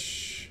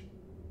fetch...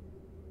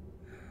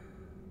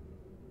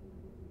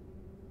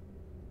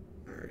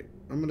 Alright,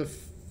 I'm gonna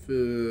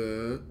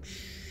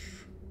fetch...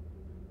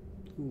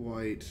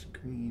 White,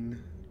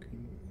 green,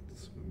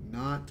 so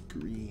not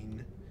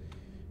green.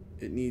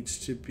 It needs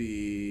to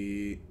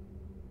be,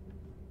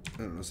 I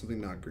don't know,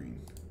 something not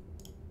green.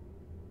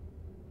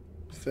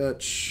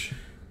 Fetch.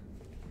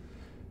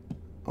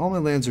 All my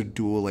lands are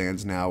dual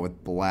lands now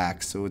with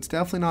black, so it's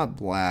definitely not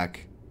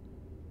black.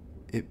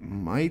 It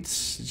might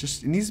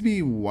just, it needs to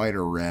be white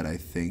or red, I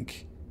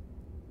think.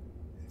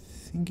 I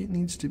think it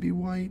needs to be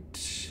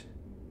white.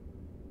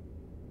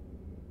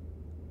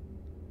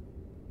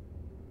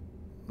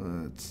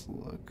 Let's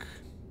look.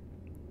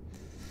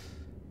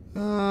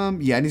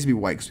 Yeah, it needs to be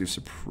white because we have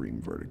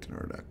Supreme Verdict in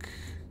our deck.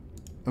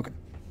 Okay.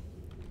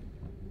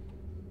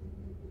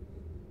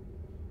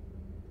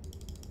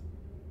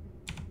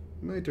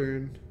 My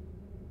turn.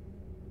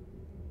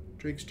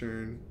 Drake's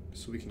turn.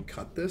 So we can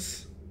cut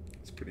this.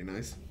 It's pretty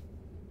nice.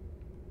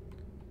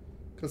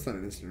 Cut's not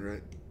an instant,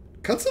 right?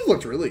 Cuts have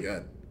looked really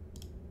good.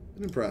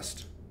 I'm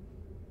impressed.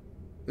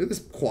 Look at this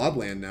quad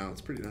land now.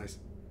 It's pretty nice.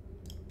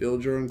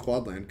 Build your own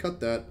quad land. Cut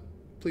that.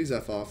 Please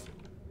F off.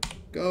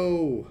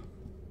 Go.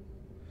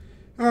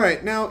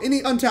 Alright, now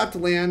any untapped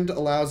land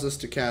allows us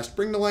to cast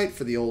Bring to Light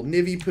for the old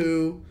Nivy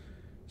Poo.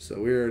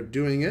 So we're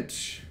doing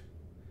it.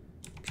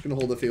 I'm just going to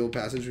hold the Fabled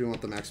Passage. We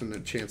want the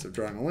maximum chance of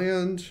drawing a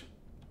land.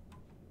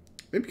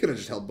 Maybe could have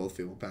just held both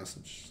Fabled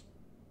Passages.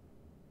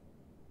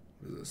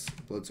 What is this?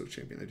 Bloodsoaked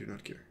Champion. I do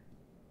not care.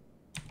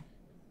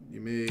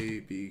 You may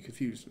be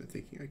confused into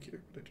thinking I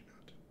care, but I do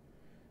not.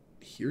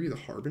 Nahiri the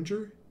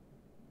Harbinger?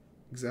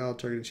 Exile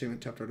target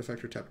enchantment, tapped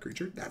artifact, or tapped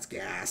creature. That's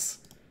gas.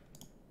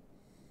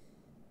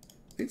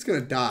 I think it's going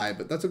to die,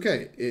 but that's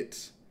okay.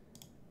 It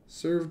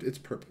served its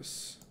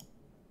purpose.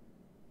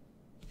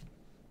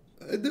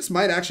 This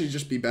might actually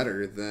just be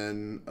better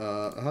than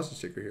a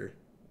hostage taker here.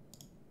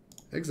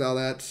 Exile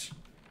that.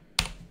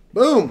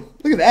 Boom!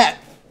 Look at that!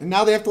 And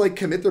now they have to like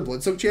commit their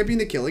Bloodsoaked Champion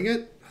to killing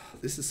it? Oh,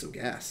 this is so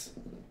gas.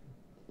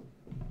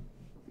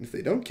 And if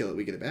they don't kill it,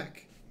 we get it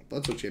back.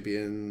 Bloodsoaked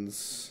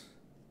Champions...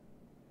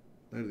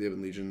 Knight of the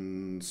Ebon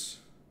Legions.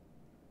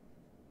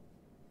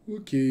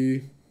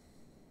 Okay.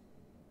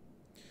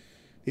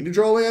 Need to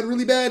draw land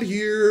really bad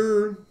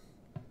here.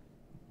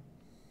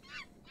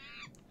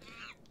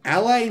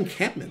 Ally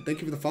Encampment. Thank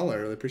you for the follow. I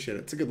really appreciate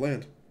it. It's a good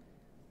land.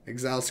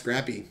 Exile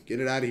Scrappy.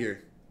 Get it out of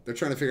here. They're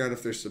trying to figure out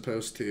if they're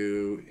supposed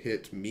to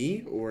hit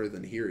me or the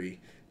Nahiri.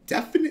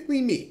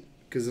 Definitely me.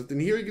 Because if the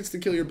Nahiri gets to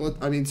kill your blood...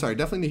 I mean, sorry,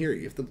 definitely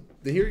Nahiri. If the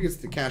Nahiri gets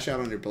to cash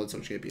out on your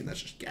Bloodsoaked Champion,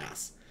 that's just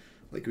gas.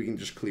 Like, we can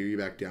just clear you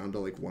back down to,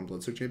 like, 1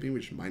 Bloodsoaked Champion,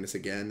 which minus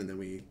again, and then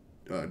we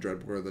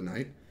Dreadbore the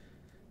Knight.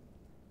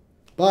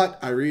 But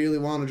I really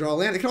want to draw a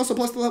land. It can also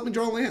plus to help me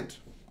draw a land.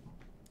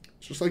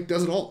 It's just, like,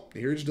 does it all.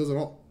 Nahiri just does it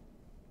all.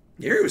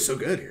 Nahiri was so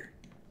good here.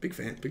 Big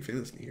fan. Big fan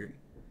of this Nahiri.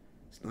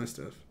 It's nice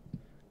stuff.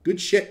 Good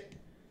shit.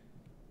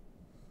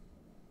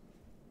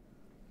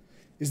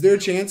 Is there a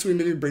chance we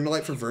maybe Bring to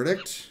Light for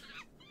Verdict?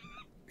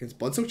 Against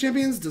Bloodsoaked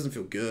Champions? Doesn't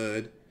feel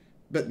good.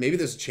 But maybe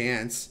there's a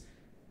chance.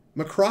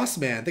 Macross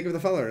Man, thank you for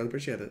the follow. I really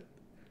appreciate it.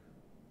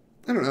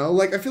 I don't know.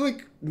 Like, I feel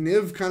like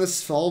Niv kind of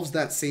solves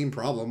that same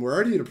problem. We're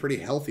already at a pretty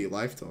healthy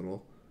life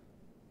total.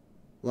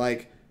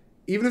 Like,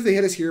 even if they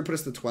hit us here and put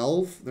us to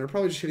 12, they're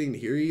probably just hitting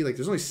Nahiri. Like,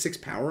 there's only 6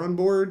 power on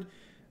board.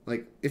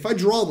 Like, if I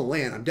draw the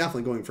land, I'm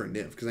definitely going for a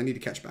Niv because I need to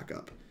catch back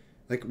up.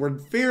 Like, we're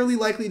fairly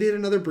likely to hit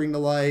another Bring to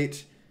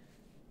Light.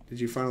 Did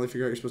you finally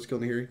figure out you're supposed to kill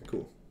Nahiri?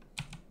 Cool.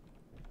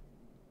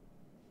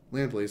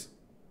 Land, please.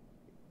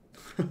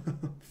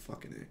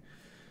 Fucking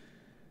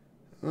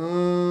A.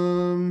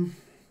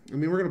 I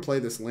mean, we're going to play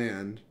this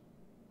land.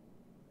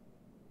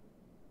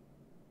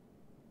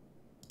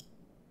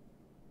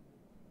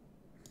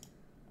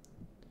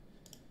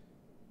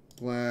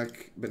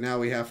 Black, but now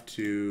we have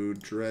to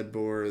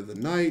Dreadbore the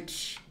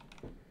Knight.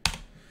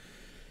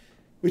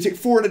 We take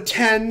 4 to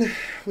 10.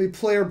 We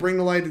play or bring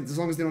to light as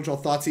long as they don't draw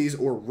Thoughtseize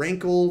or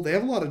Rankle. They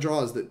have a lot of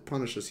draws that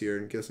punish us here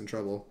and get us in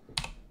trouble.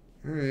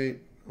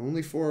 Alright.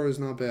 Only 4 is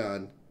not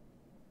bad.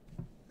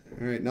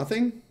 Alright,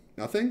 nothing?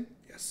 Nothing?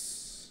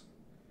 Yes.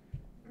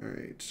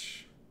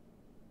 Alright.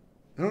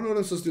 I don't know what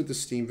I'm supposed to do with the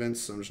Steam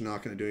Vents, so I'm just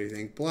not going to do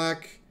anything.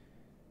 Black.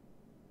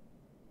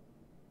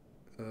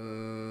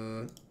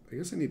 I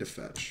guess I need to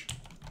fetch.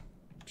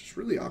 Just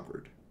really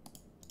awkward.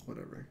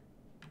 Whatever.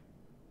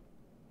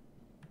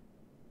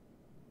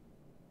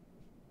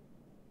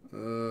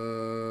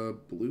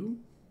 Blue?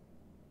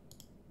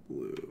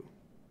 Blue.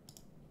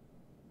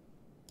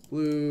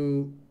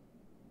 Blue.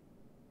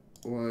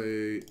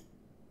 White.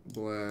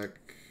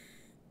 Black.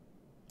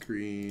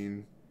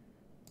 Green.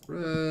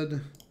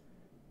 Red.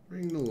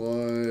 Bring the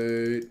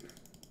light.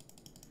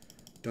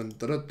 Dun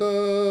da da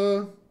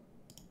da.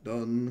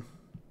 Done.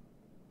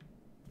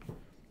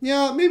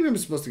 Yeah, maybe I'm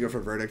supposed to go for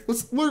verdict.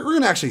 We're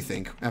gonna actually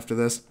think after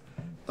this.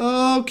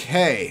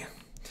 Okay.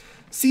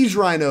 Siege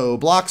Rhino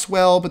blocks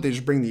well, but they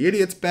just bring the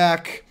idiots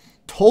back.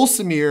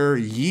 Tolsimir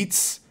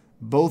yeets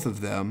both of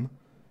them.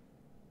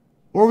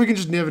 Or we can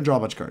just Niv and draw a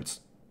bunch of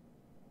cards.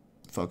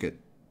 Fuck it.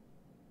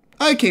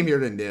 I came here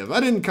to Niv. I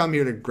didn't come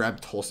here to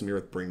grab Tolsimir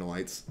with Bring the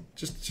Lights.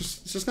 It's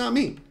just not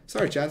me.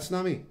 Sorry, Chad. It's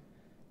not me.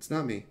 It's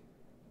not me.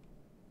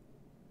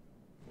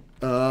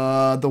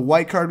 The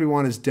white card we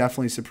want is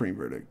definitely Supreme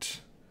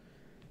Verdict.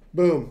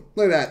 Boom.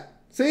 Look at that.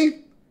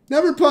 See?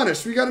 Never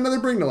punished. We got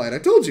another Bring to Light. I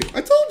told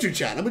you,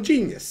 Chad. I'm a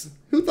genius.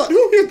 Who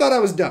here thought I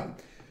was dumb?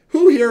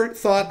 Who here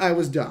thought I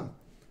was dumb?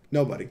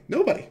 Nobody.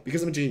 Nobody.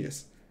 Because I'm a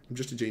genius. I'm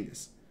just a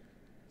genius.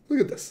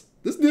 Look at this.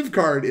 This Niv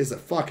card is a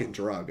fucking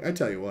drug. I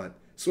tell you what.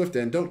 Swift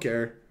End. Don't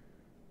care.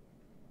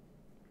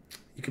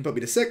 You can put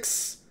me to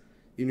 6.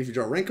 Even if you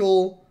draw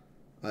Rankle.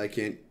 I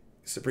can't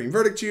Supreme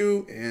Verdict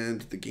you.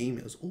 And the game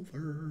is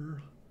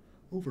over.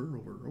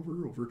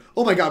 Over.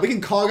 Oh my god, we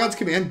can Kolaghan's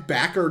Command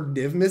back our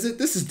Niv-Mizzet?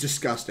 This is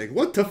disgusting.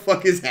 What the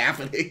fuck is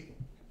happening?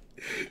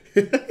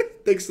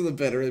 Thanks for the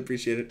bet, I really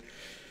appreciate it.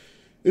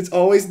 It's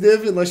always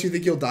Niv unless you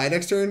think you'll die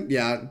next turn?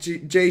 Yeah,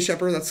 Jay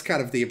Shepard, that's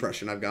kind of the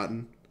impression I've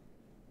gotten.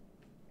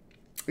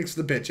 Thanks for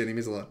the bit, Jenny,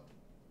 means a lot.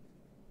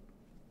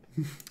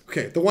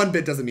 Okay, the 1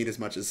 bit doesn't mean as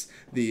much as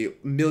the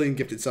million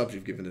gifted subs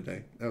you've given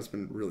today. That's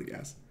been really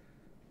gas.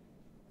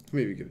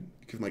 Maybe give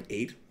them like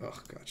 8? Oh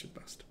god, shit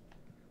best.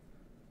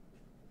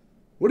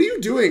 What are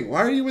you doing? Why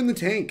are you in the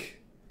tank?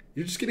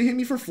 You're just going to hit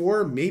me for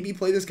 4, maybe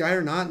play this guy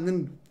or not, and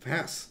then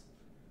pass.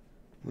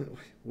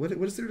 What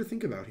is there to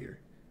think about here?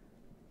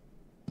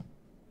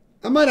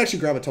 I might actually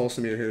grab a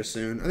Tolsimir here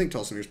soon. I think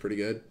Tolsimir's pretty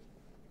good.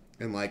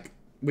 And, like,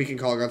 we can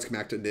Kolaghan's come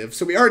back to Niv.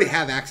 So we already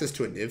have access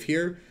to a Niv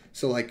here.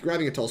 So, like,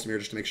 grabbing a Tolsimir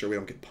just to make sure we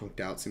don't get punked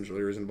out seems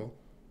really reasonable.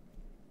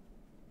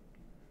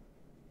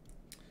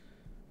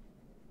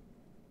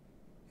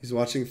 He's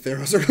watching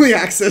Theros early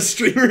access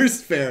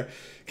streamers. Fair.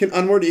 Can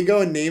Unmoored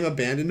Ego and name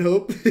Abandoned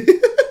Hope?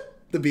 The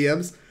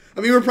BMs.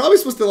 I mean, we're probably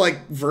supposed to,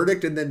 like,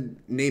 Verdict and then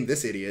name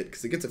this idiot,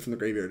 because it gets it from the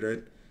graveyard,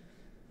 right?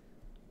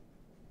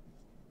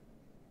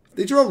 If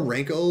they draw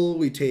Rankle,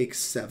 we take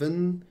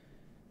 7.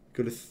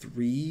 Go to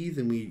 3,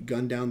 then we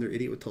gun down their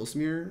idiot with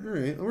Tolsimir.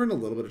 Alright, we're in a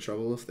little bit of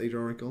trouble if they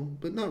draw Rankle,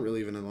 but not really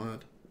even a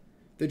lot.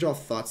 If they draw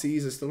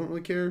Thoughtseize, I still don't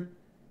really care.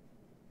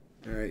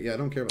 Alright, yeah, I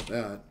don't care about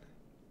that.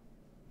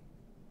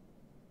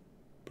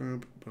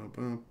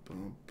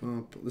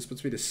 This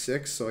puts me to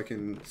 6, so I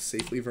can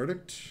safely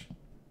Verdict.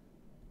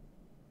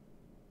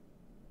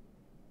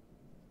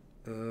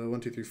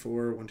 1, 2, 3,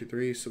 4. 1, 2,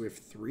 3. So we have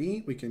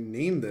 3. We can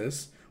name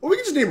this. Or we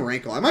can just name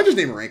Rankle. I might just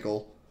name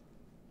Rankle.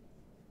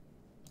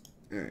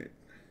 Alright.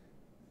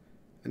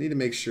 I need to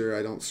make sure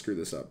I don't screw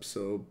this up.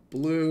 So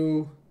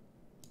blue,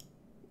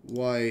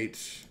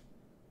 white,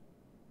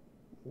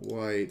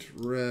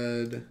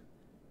 red,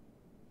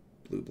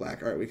 blue,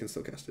 black. Alright, we can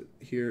still cast it.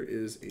 Here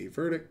is a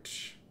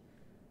Verdict.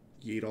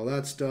 Yeet all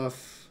that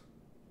stuff.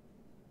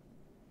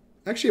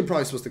 Actually, I'm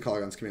probably supposed to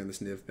Kolaghan's Command this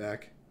Niv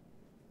back.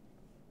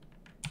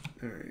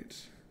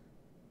 Alright.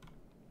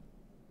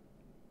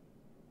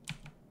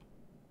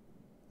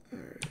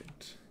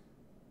 Alright.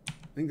 I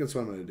think that's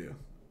what I'm going to do.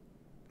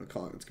 I'm going to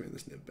Kolaghan's Command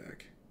this Niv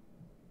back.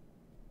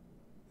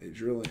 A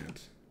drill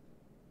ant.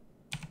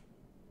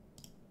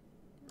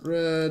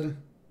 Red.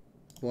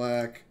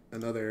 Black.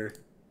 Another.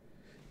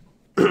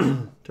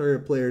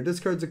 Target player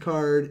discards a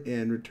card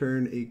and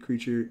return a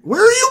creature.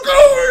 Where are you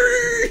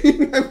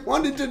going? I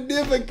wanted to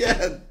Niv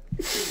again.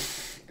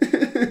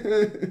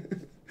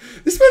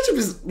 This matchup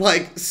is,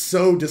 like,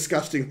 so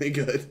disgustingly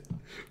good.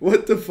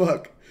 What the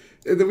fuck?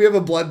 And then we have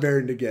a Blood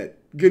Baron to get.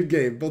 Good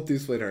game. Both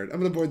teams played hard. I'm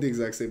going to board the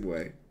exact same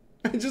way.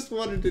 I just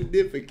wanted to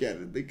Niv again,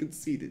 and they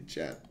conceded,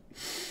 chat.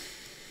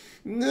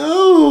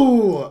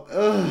 No!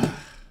 Ugh.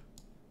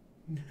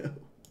 No.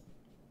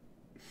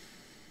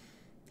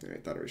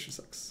 Alright, Thought Erasure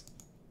sucks.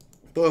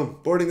 Boom.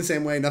 Boarding the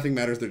same way. Nothing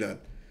matters. They're dead.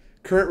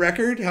 Current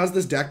record. How's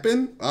this deck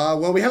been?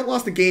 Well, we haven't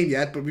lost a game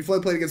yet, but we've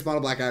only played against Mono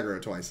Black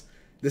Aggro twice.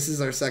 This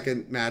is our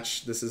second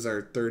match. This is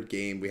our third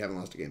game. We haven't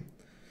lost a game.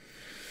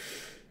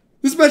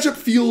 This matchup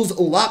feels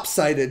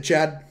lopsided,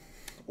 Chad.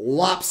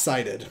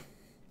 Lopsided.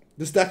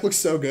 This deck looks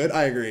so good.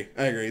 I agree.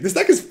 I agree. This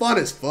deck is fun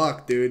as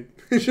fuck, dude.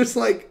 It's just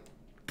like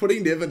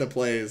putting Niv into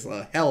play is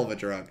a hell of a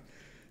drug.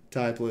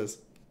 Ty, please.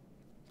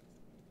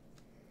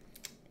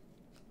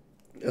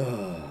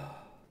 Man.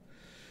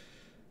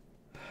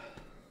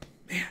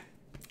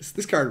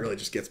 This card really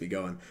just gets me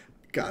going.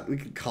 God, we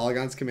could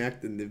Kolaghan's Command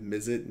and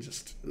Niv-Mizzet and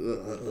just...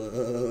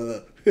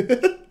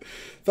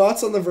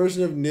 Thoughts on the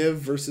version of Niv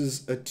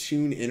versus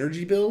Attune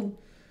Energy build?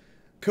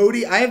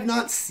 Cody, I have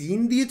not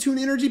seen the Attune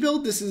Energy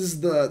build. This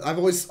is the... I've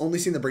always only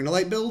seen the Bring to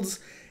Light builds.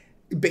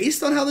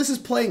 Based on how this is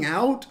playing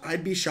out,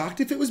 I'd be shocked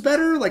if it was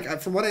better.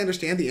 Like, from what I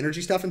understand, the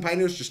energy stuff in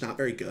Pioneer is just not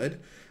very good.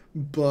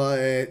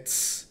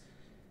 But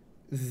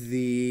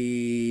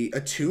the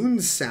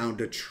Attunes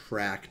sound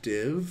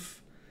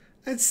attractive.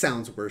 It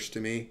sounds worse to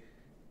me.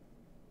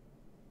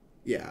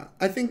 Yeah,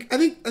 I think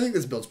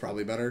this build's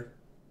probably better.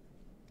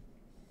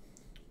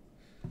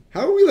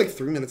 How are we like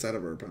 3 minutes out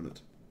of our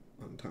opponent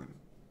on time?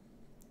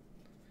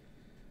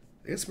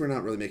 I guess we're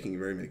not really making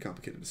very many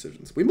complicated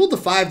decisions. We mulled to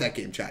 5 that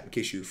game, chat, in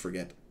case you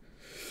forget.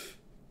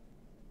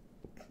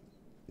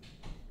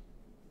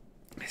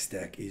 This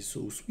deck is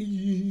so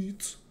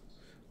sweet.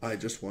 I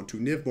just want to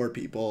Niv more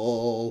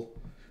people.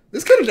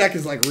 This kind of deck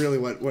is like really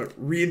what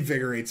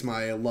reinvigorates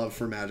my love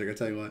for Magic, I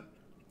tell you what.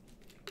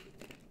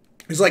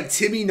 It's like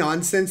Timmy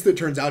nonsense that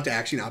turns out to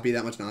actually not be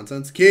that much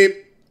nonsense. Keep.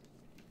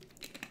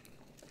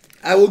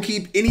 I will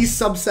keep any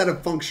subset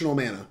of functional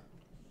mana.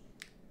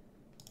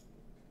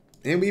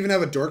 And we even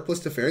have a Dork plus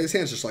Teferi. This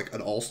hand's just like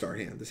an all-star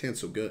hand. This hand's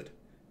so good.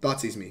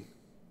 Thoughtseize me.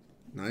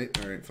 Night?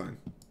 Alright, fine.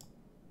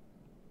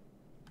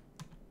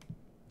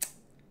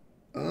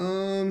 How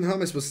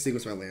am I supposed to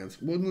sequence my lands?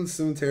 Woodland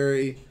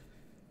Cemetery.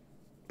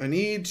 I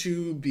need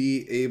to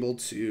be able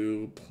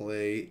to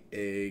play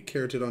a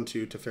Caryatid on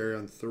 2, Teferi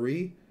on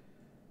 3.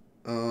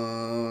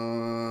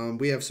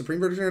 We have Supreme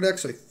Verdict in our deck,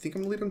 so I think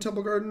I'm going to lead on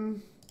Temple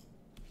Garden.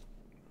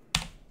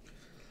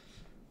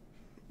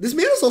 This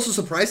mana is also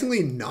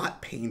surprisingly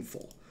not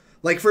painful.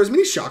 Like, for as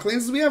many shock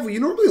lands as we have, you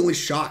normally only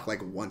shock,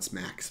 like, once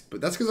max.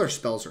 But that's because our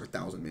spells are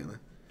 1,000 mana.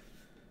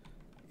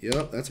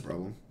 Yep, that's a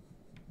problem.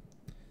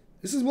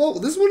 This is one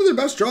of their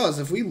best draws.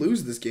 If we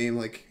lose this game,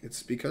 like,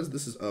 it's because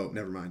this is... Oh,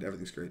 never mind.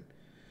 Everything's great.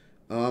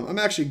 I'm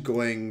actually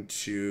going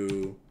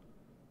to...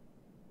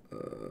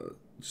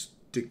 just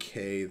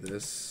decay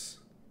this.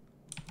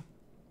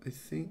 I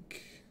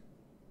think...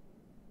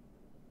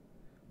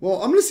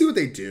 Well, I'm going to see what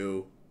they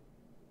do.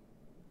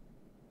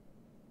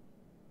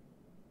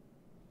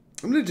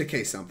 I'm going to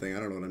decay something. I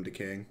don't know what I'm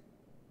decaying.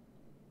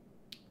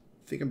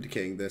 I think I'm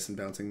decaying this and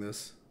bouncing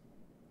this.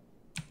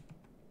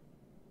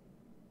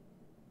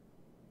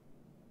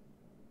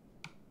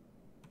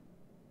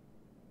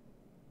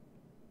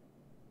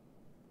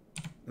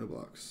 No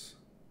blocks.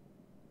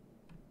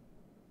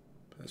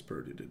 Pass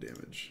priority to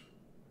damage.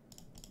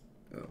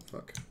 Oh,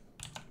 fuck.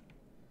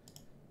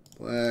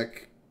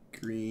 Black,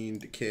 green,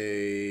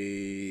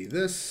 decay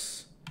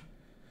this.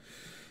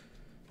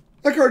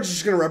 That card's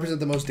just going to represent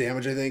the most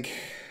damage, I think.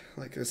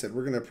 Like I said,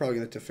 we're probably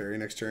going to Teferi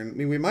next turn. I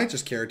mean, we might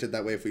just Caryatid.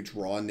 That way, if we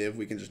draw a Niv,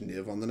 we can just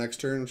Niv on the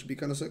next turn, which would be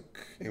kind of sick.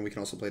 And we can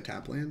also play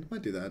tap land.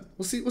 Might do that.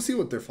 We'll see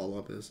what their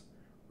follow-up is.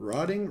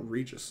 Rotting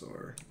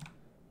Regisaur.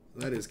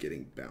 That is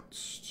getting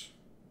bounced.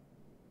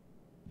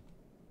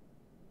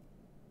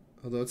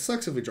 Although it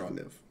sucks if we draw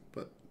Niv,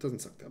 but it doesn't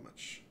suck that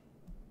much.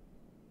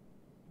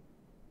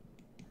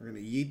 We're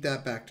going to yeet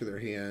that back to their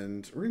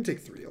hand. We're going to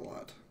take 3 a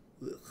lot.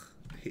 Ugh,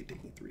 I hate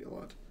taking 3 a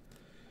lot.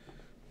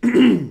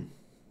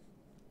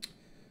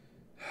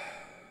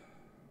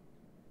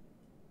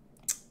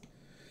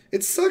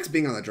 It sucks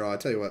being on the draw, I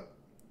tell you what.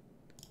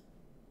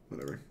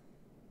 Whatever.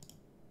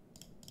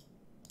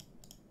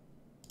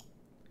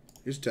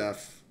 Here's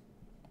Tef.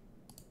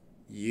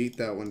 Yeet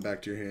that one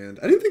back to your hand.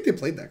 I didn't think they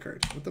played that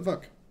card. What the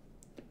fuck?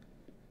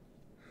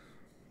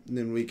 And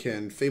then we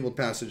can Fabled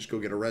Passage, go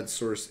get a red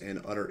source,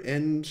 and Utter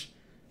End.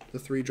 The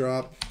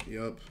 3-drop.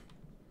 Yup.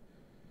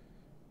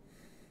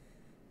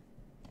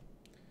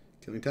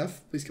 Killing Tef?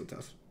 Please kill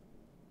Tef.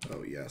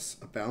 Oh, yes.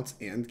 A bounce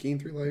and gain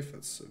 3 life?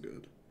 That's so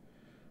good.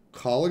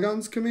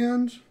 Kolaghan's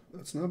Command?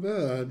 That's not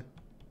bad.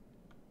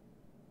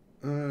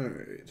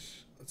 Alright.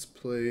 Let's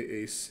play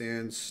a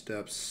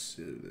Sandsteppe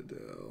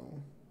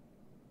Citadel.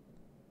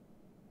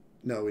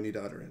 No, we need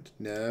Utter End.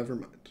 Never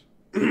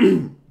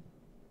mind.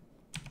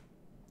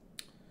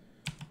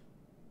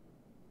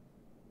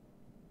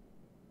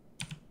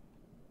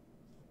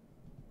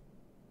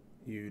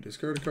 You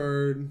discard a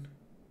card.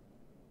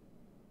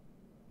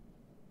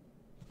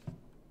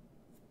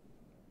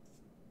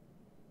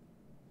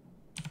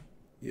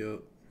 Yep.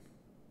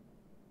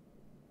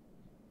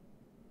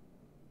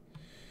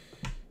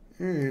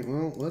 Alright,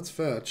 well, let's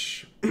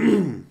fetch.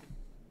 Go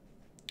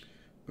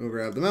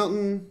grab the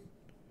mountain.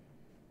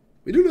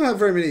 We do not have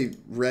very many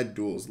red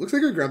duels. Looks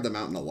like I grabbed the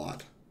mountain a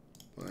lot.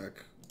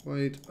 Black,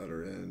 white,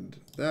 other end,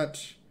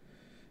 that.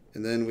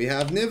 And then we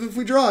have Niv if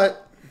we draw it.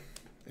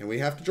 And we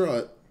have to draw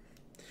it.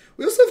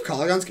 We also have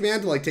Kolaghan's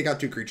command to like take out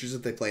 2 creatures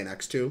if they play an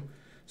X2.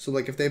 So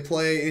like if they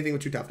play anything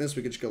with 2 toughness,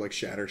 we could just go like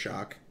Shatter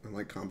Shock and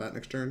like combat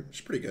next turn. Which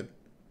is pretty good.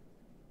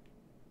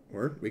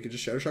 Or we could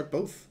just Shatter Shock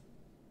both.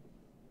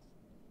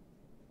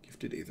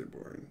 Gifted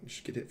Aetherborn. You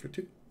should get hit for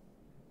 2.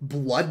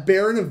 Blood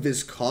Baron of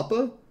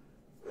Vizkopa?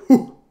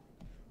 Whew,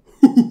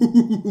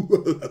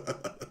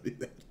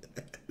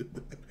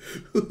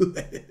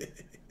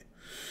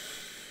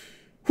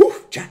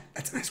 chat,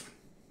 that's a nice one.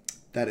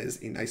 That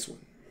is a nice one.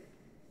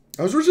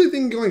 I was originally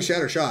thinking going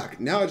Shatter Shock.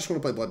 Now I just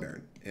want to play Blood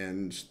Baron.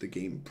 And the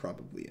game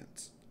probably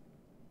ends.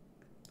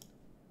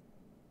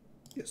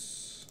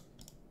 Yes.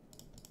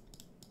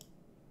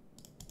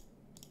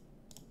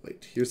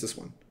 Wait, here's this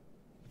one.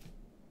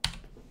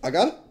 I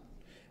got it.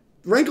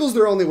 Rankle's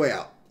their only way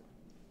out.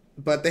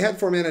 But they had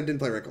 4 mana, didn't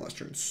play Rankle last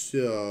turn.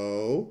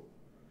 So,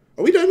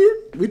 are we done here?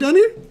 Are we done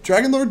here?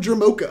 Dragonlord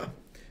Dromoka.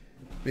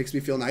 Makes me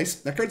feel nice.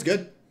 That card's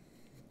good.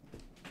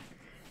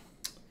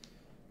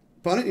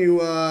 Opponent, you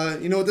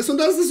know what this one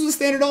does? This was a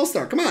standard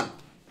all-star. Come on.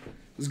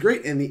 It was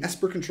great in the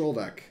Esper control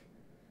deck.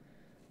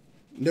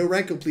 No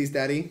Rankle, please,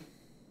 daddy.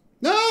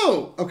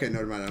 No! Okay, no,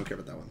 never mind. I don't care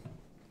about that one.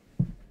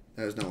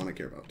 That is not one I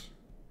care about.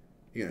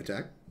 You gonna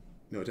attack?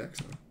 No attacks,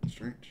 huh?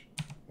 Strange.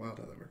 Wild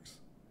how that works.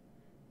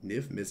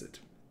 Niv-Mizzet.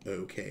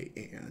 Okay,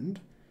 and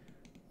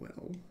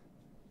well,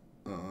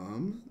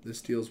 this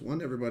deals 1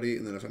 to everybody,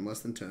 and then if I'm less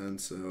than 10,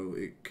 so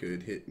it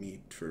could hit me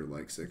for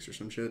like 6 or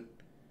some shit.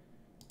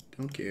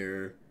 Don't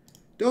care.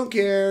 Don't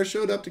care.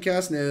 Showed up to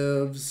cast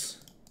Nivs.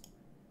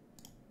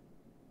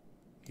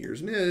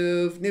 Here's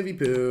Niv. Nivy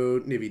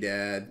poo. Nivy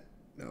dad.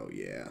 Oh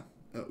yeah.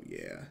 Oh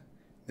yeah.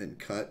 Then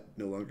cut.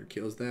 No longer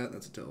kills that.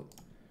 That's a tilt.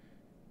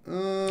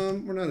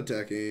 We're not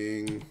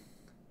attacking.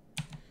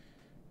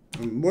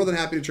 I'm more than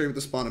happy to trade with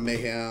the Spawn of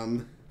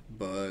Mayhem,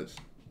 but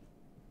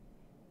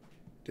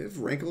do I have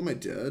Rankle? Am I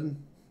dead?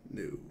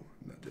 No,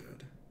 I'm not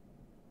dead.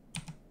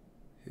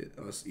 Hit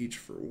us each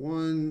for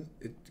 1.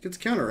 It gets a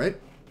counter, right?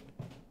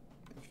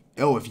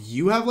 Oh, if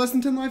you have less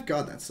than 10 life?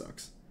 God, that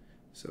sucks.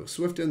 So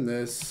Swift in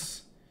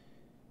this.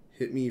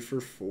 Hit me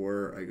for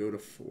 4. I go to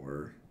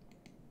 4.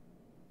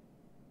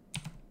 I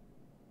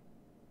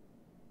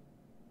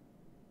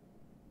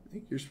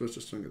think you're supposed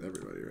to swing with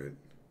everybody, right?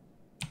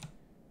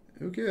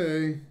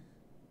 Okay.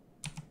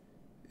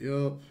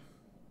 Yup.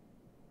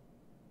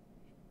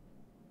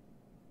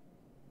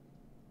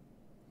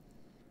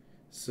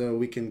 So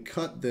we can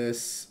cut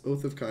this.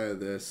 Oath of Kaya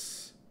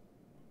this.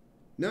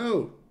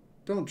 No!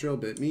 Don't drill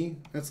bit me.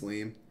 That's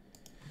lame.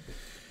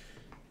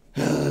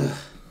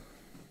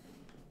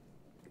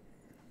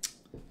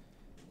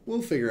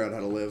 We'll figure out how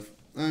to live.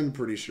 I'm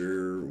pretty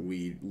sure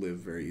we live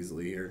very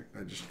easily here.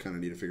 I just kind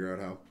of need to figure out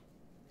how.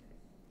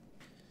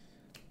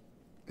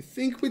 I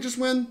think we just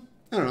win.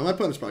 I don't know. My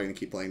opponent's probably going to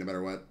keep playing no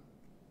matter what,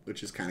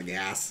 which is kind of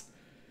gas.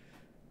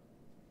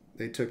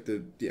 They took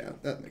the... Yeah,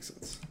 that makes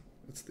sense.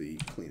 That's the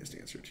cleanest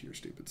answer to your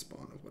stupid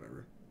spawn of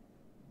whatever.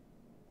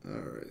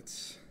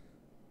 Alright.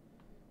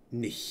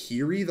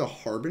 Nahiri the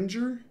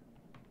Harbinger?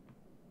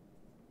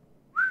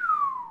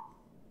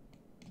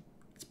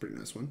 That's a pretty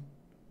nice one.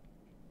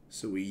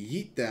 So we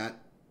yeet that.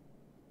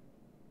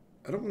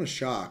 I don't want to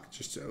shock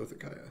just to Oath of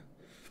Kaya.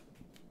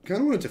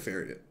 Kind of want to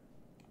Teferi it.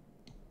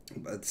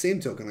 But at the same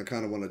token, I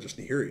kind of want to just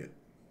Nahiri it.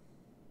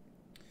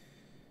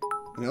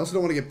 And I also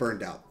don't want to get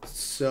burned out.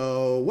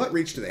 So what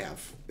reach do they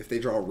have? If they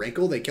draw a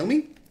Rankle, they kill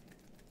me?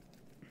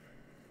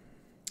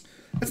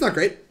 That's not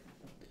great.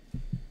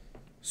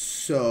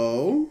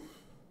 So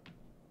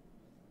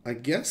I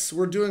guess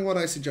we're doing what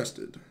I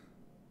suggested,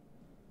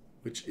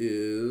 which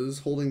is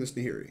holding this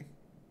Nahiri.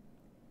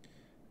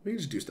 We can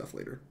just do stuff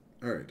later.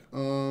 All right.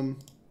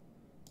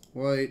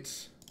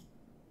 White,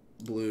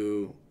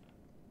 blue,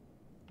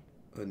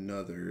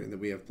 another, and then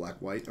we have black,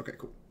 white. Okay,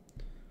 cool.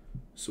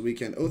 So we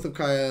can Oath of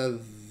Kaya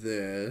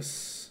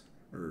this,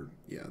 or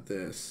yeah,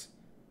 this,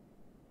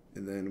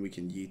 and then we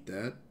can yeet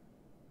that.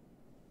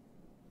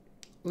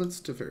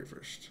 Let's Teferi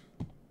first.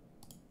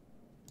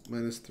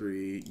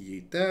 -3,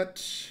 yeet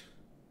that.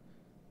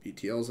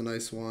 BTL's a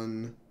nice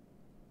one.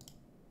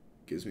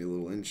 Gives me a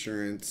little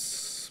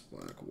insurance.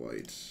 Black,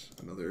 white,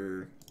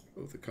 another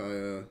Oath of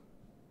Kaya.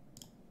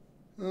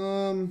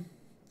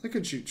 I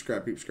could shoot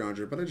Scrap Heap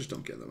Scrounger, but I just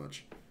don't get that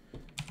much.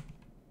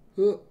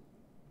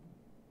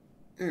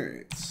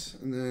 Alright,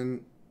 and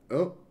then,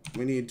 oh,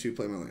 we need to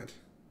play my land.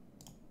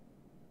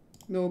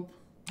 Nope.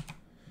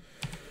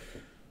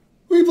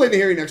 We can play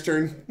Nahiri next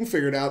turn. We'll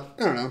figure it out.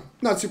 I don't know.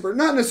 Not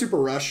in a super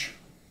rush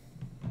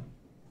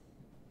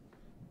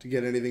to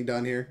get anything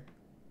done here.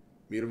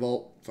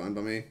 Mutavault, fine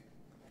by me.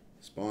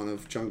 Spawn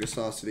of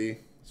Chungusosity,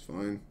 it's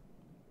fine.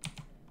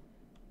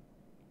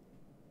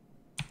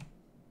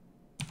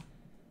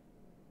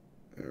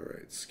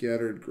 Alright,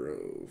 Scattered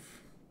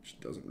Grove, which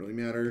doesn't really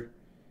matter.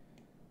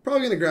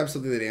 Probably going to grab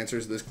something that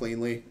answers this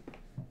cleanly.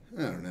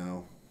 I don't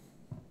know.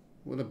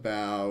 What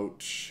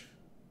about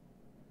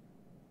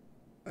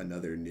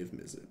another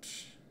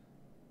Niv-Mizzet?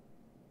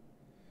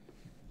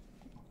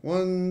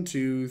 1,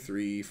 2,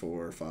 3,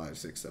 4, 5,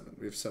 6, 7.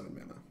 We have 7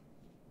 mana.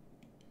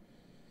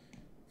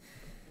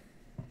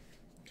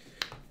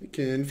 We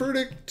can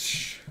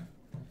Verdict,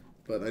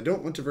 but I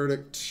don't want to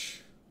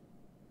Verdict.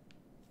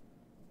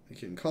 We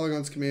can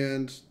Kolaghan's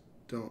Command.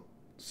 Don't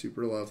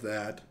super love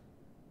that.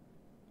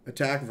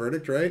 Attack,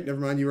 Verdict, right? Never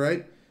mind, you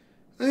right?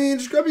 I mean,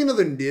 just grabbing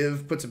another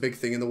Niv puts a big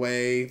thing in the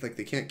way. Like,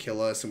 they can't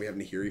kill us, and we have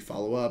Nahiri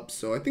follow up.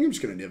 So I think I'm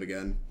just going to Niv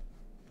again.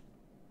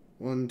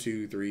 1,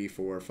 2, 3,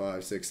 4,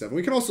 5, 6, 7.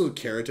 We can also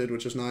Caryatid,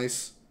 which is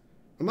nice.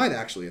 I might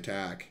actually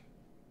attack.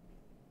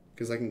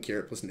 Because I can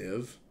Carrot plus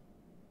Niv.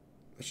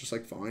 That's just,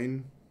 like,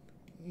 fine.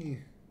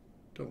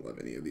 Don't love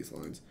any of these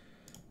lines.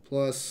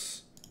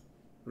 Plus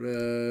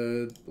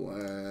red,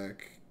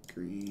 black,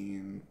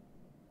 green,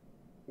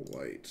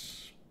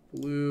 white,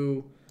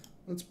 blue.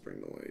 Let's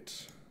bring the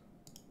white.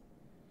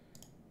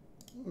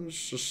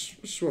 That's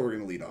just what we're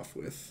going to lead off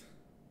with.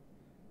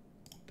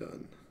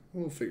 Done.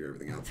 We'll figure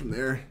everything out from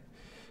there.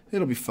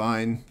 It'll be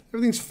fine.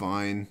 Everything's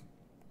fine.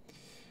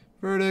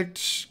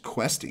 Verdict.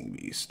 Questing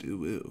Beast.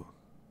 Ooh.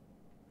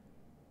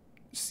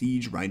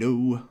 Siege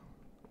Rhino.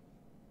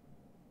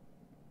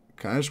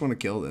 Okay, I just want to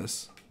kill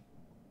this.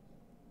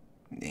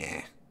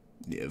 Nah.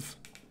 Niv.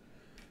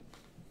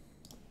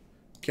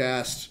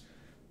 Cast.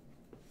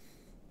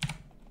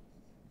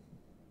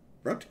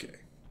 Abrupt Decay.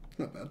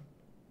 Not bad.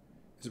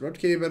 Is Abrupt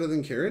Decay better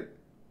than Carrot?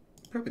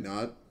 Probably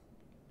not.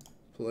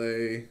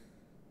 Play.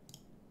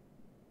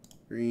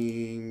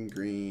 Green,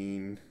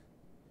 green.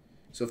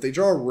 So if they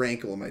draw a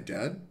Rankle, am I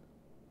dead?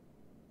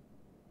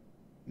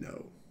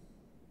 No.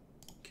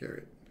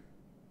 Carrot.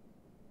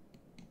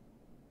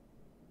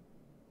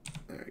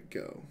 Alright,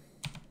 go.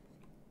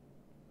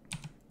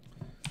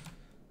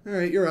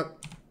 Alright, you're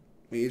up.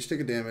 We each take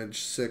a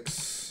damage.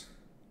 6.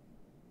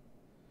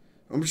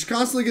 I'm just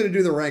constantly going to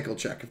do the Rankle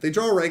check. If they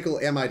draw a Rankle,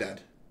 am I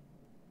dead?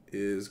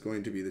 Is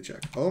going to be the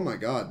check. Oh my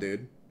god,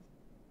 dude.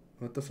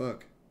 What the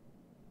fuck?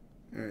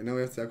 Alright, now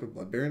we have to attack with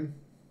Blood Baron.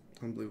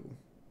 Unbelievable.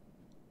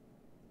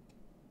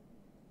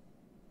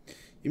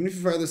 Even if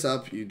you fire this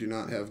up, you do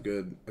not have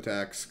good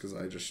attacks, because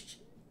I just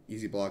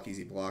easy block,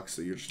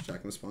 so you're just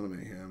attacking the Spawn of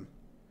Mayhem.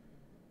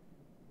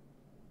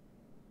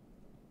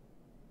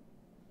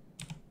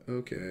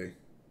 Okay.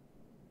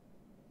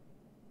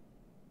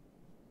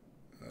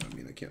 I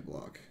mean, I can't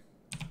block.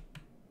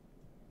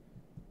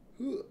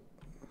 Ooh.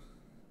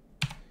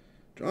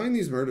 Drawing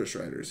these Murder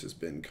Striders has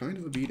been kind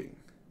of a beating.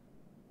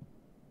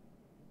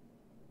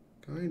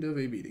 Kind of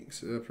a beating.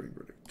 Supreme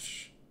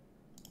Verdict.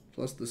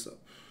 Plus this up.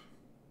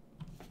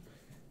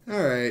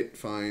 Alright,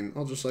 fine.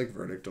 I'll just like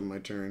Verdict on my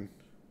turn.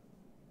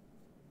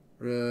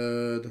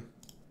 Red.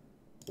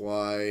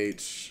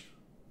 White.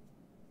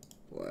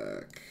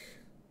 Black.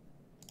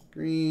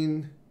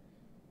 Green.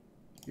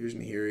 Here's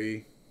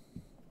Nahiri.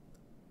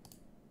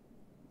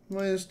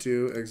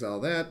 -2. Exile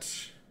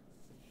that.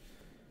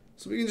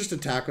 So we can just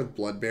attack with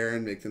Blood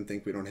Baron, make them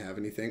think we don't have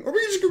anything. Or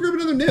we can just go grab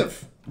another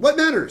Niv. What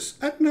matters?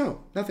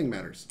 No, nothing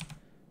matters.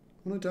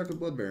 I want to attack with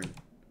Blood Baron.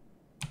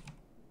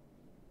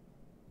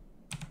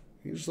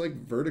 You can just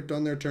like Verdict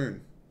on their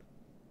turn.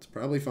 It's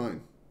probably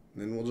fine.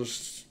 And then we'll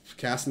just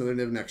cast another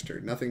Niv next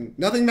turn.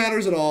 Nothing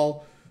matters at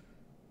all.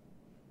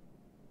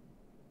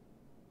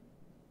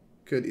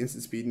 Could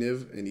instant speed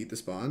Niv and eat the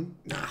spawn?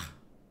 Nah.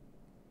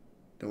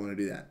 Don't want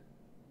to do that.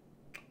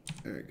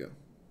 Alright, go.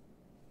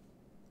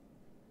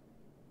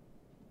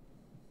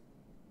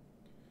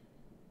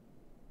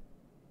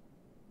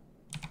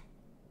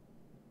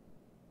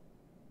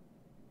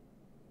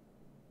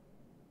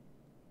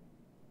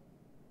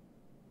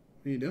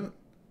 What are you doing?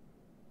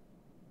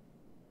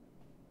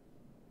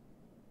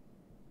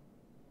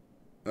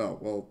 Oh,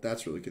 well,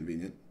 that's really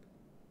convenient.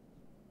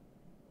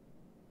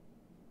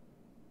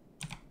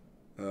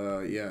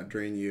 Yeah,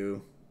 drain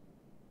you.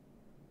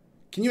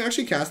 Can you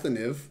actually cast the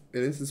Niv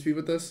at instant speed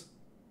with this?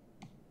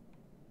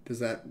 Does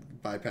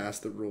that bypass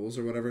the rules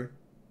or whatever?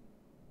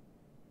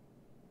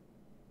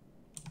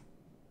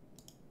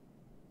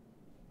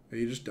 Are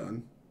you just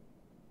done?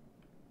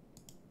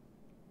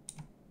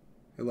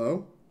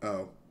 Hello?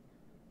 Oh.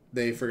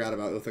 They forgot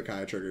about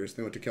Uthakaya triggers.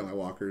 They went to kill my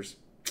walkers.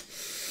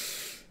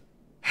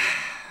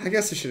 I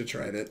guess I should have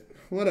tried it.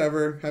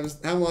 Whatever.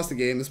 Haven't lost the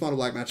game. This mono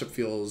black matchup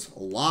feels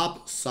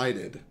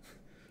lopsided.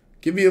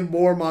 Give me a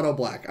more mono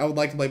black. I would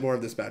like to play more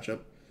of this matchup.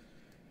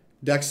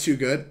 Deck's too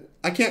good.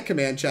 I can't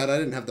command chat. I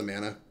didn't have the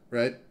mana,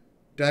 right?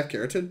 Did I have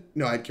Caryatid?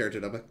 No, I had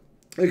Caryatid up.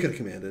 I could have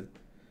commanded.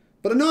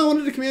 But no, I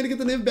wanted to command to get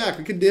the Niv back.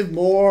 We could Niv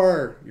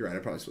more. You're right. I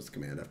probably supposed to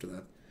command after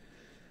that.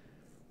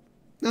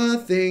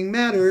 Nothing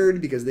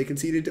mattered because they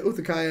conceded to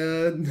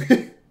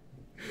Uthakaya.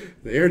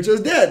 They are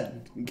just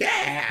dead.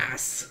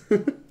 Gas.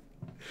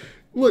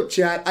 Look,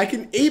 chat. I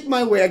can ape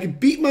my way. I can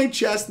beat my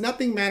chest.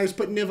 Nothing matters.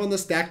 Put Niv on the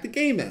stack. The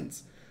game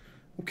ends.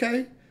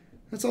 Okay?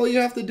 That's all you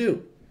have to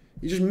do.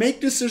 You just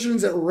make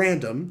decisions at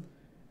random,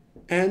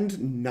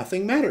 and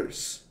nothing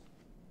matters.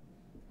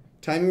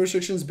 Timing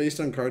restrictions based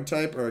on card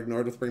type are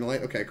ignored with Bring to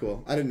Light. Okay,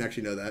 cool. I didn't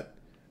actually know that.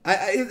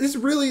 It's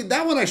really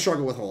that one I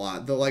struggle with a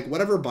lot. The like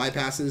whatever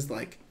bypasses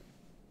like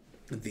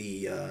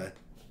the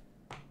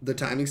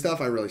timing stuff.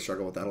 I really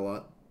struggle with that a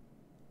lot.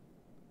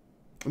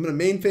 I'm going to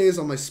main phase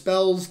on my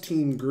spells.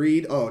 Team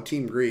Greed. Oh,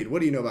 Team Greed. What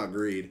do you know about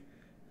Greed?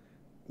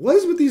 What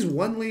is with these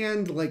one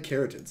land, like,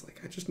 Caryatids? Like,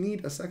 I just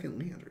need a second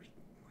land. Or,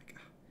 like,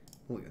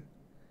 mulligan.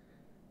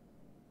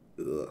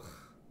 Ugh.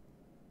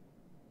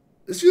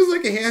 This feels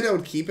like a hand I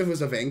would keep if it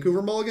was a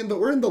Vancouver mulligan, but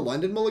we're in the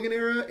London mulligan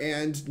era,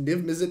 and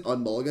Niv-Mizzet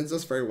unmulligans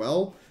us very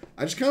well.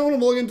 I just kind of want to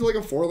mulligan to, like, a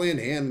 4-land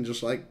hand and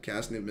just, like,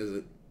 cast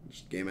Niv-Mizzet.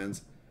 Just game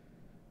ends.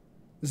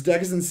 This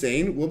deck is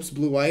insane. Whoops,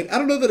 blue-white. I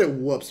don't know that it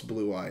whoops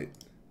blue-white.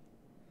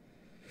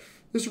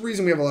 There's a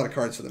reason we have a lot of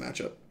cards for the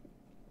matchup.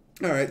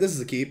 Alright, this is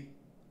a keep.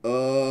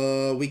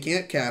 We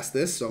can't cast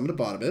this, so I'm going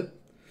to bottom it.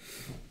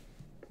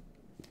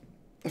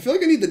 I feel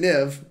like I need the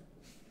Niv.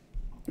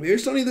 Maybe I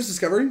just don't need this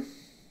Discovery.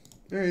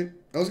 Alright.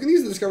 I was going to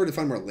use the Discovery to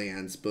find more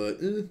lands,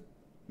 but,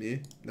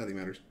 nothing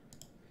matters.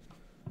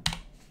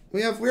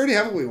 We already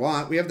have what we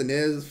want. We have the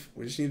Niv.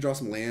 We just need to draw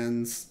some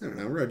lands. I don't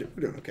know. We're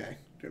doing okay.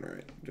 Doing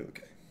alright. Doing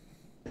okay.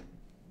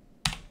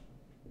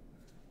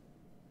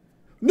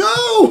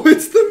 No!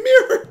 It's the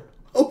mirror!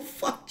 Oh,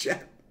 fuck,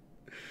 Jet.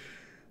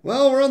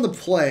 Well, we're on the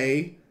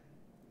play.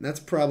 That's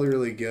probably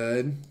really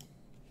good.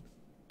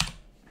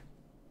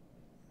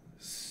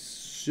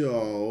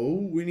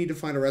 So, we need to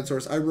find a red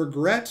source. I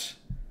regret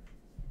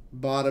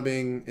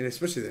bottoming, and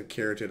especially the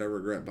Caryatid, I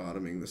regret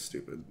bottoming the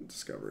stupid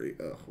Discovery.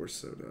 Ugh, we're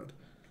so dead.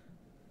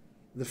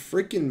 The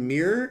freaking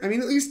mirror? I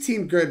mean, at least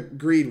Team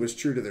Greed was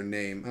true to their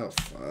name. Oh,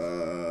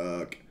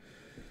 fuck.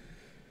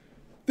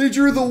 They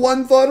drew the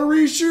one Thought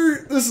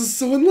Erasure. This is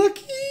so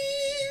unlucky.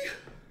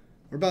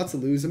 We're about to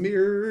lose a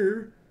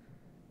mirror.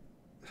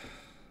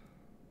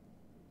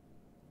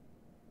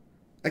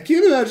 I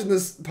can't imagine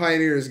this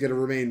Pioneer is going to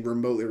remain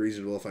remotely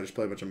reasonable if I just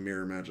play a bunch of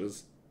mirror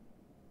matches.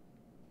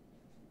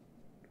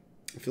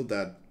 I feel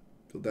dead.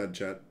 I feel dead,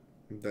 chat.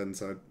 I'm dead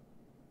inside.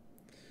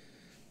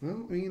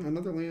 Well, I mean,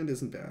 another land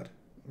isn't bad.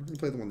 We're going to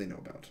play the one they know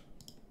about.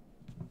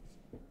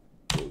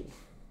 Oh.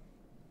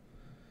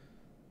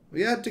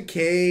 We got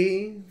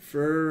Decay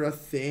for a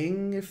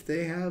thing, if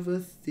they have a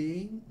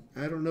thing.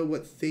 I don't know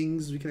what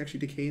things we can actually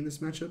decay in this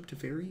matchup.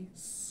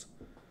 Teferis.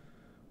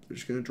 We're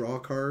just going to draw a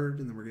card,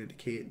 and then we're going to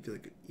decay it and feel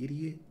like an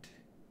idiot.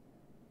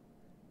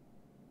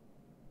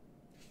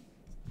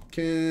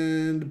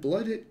 Can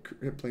Blood hit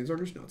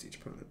Planeswalkers? No, it's each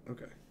opponent.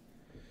 Okay.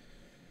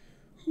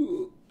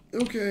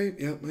 Okay,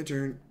 yeah, my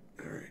turn.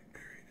 Alright.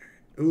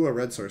 Ooh, a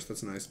red source.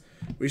 That's nice.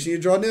 We just need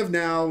to draw Niv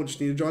now. We just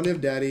need to draw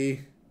Niv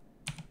Daddy.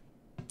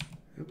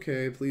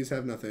 Okay, please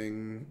have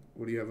nothing.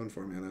 What do you have on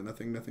 4 mana?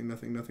 Nothing.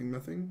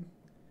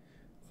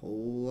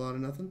 Whole lot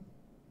of nothing?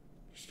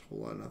 Just a whole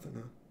lot of nothing,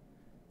 huh?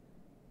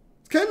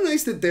 It's kind of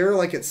nice that they're,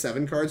 like, at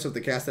 7 cards, so if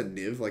they cast a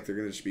Niv, like, they're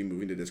going to just be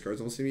moving to discards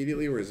almost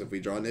immediately, whereas if we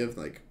draw Niv,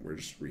 like, we're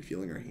just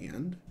refilling our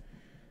hand.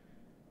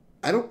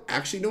 I don't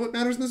actually know what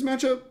matters in this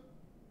matchup.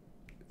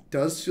 It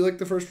does feel like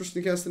the first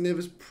person to cast the Niv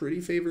is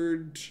pretty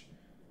favored,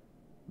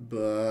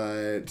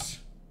 but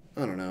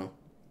I don't know.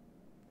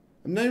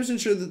 I'm not even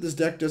sure that this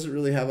deck doesn't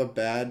really have a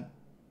bad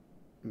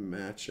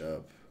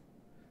matchup.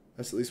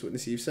 That's at least what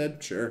Nassif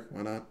said. Sure,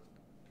 why not?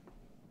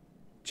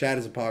 Chad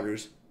is a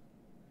poggers.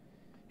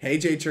 Hey,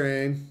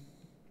 J-Train.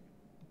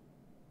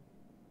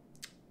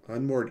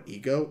 Unmoored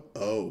Ego?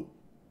 Oh.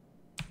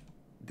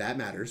 That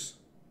matters.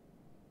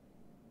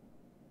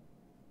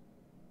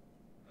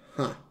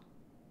 Huh.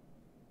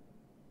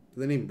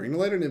 Do they name Bring to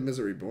Light or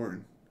Niv-Mizzet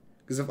Reborn?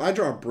 Because if I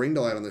draw a Bring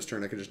to Light on this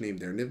turn, I could just name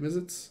their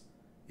Niv-Mizzets.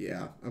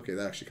 Yeah, okay,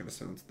 that actually kind of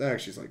sounds... That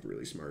actually is, like,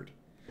 really smart.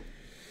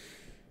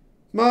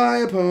 My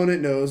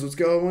opponent knows what's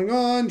going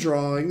on.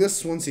 Drawing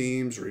this one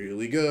seems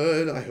really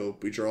good. I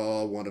hope we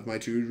draw one of my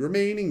 2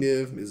 remaining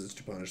Niv-Mizzets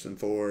to punish them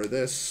for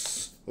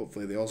this.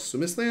 Hopefully they also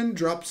miss land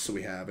drops, so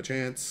we have a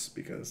chance,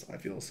 because I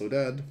feel so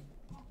dead.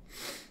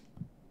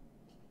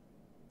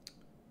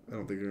 I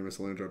don't think you're going to miss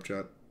a land drop,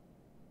 chat.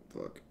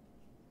 Fuck.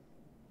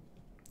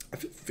 I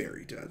feel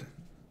very dead.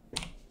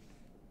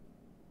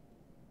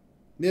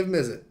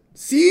 Niv-Mizzet.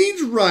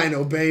 Siege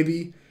Rhino,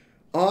 baby.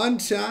 On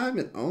time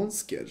and on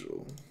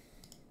schedule.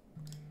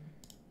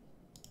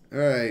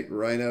 Alright,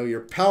 Rhino,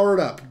 you're powered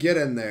up. Get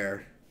in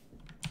there.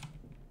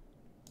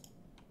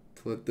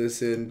 Put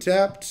this in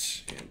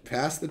tapped and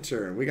pass the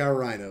turn. We got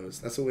Rhinos.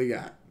 That's what we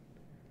got.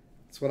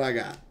 That's what I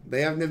got.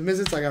 They have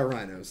Niv-Mizzets, I got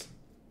Rhinos.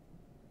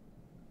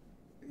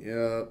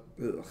 Yep.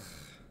 Ugh.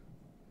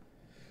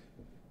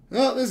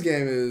 Well, this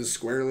game is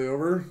squarely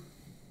over.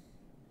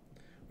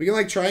 We can,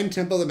 like, try and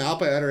tempo them out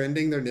by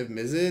utter-ending their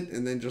Niv-Mizzet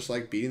and then just,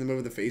 like, beating them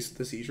over the face with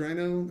the Siege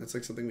Rhino. That's,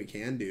 like, something we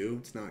can do.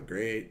 It's not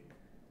great.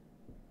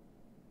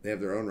 They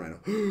have their own Rhino.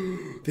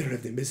 They don't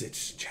have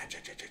Niv-Mizzet. Chat.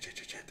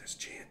 There's a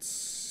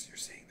chance. You're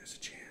saying there's a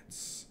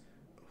chance.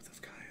 Oath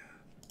of Gaia.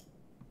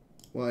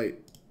 White.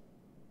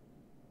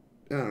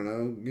 I don't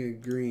know.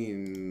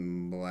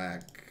 Green,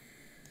 black,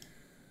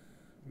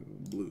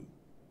 blue.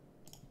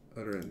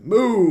 Utter end.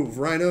 Move,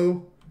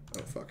 Rhino.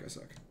 Oh, fuck, I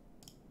suck.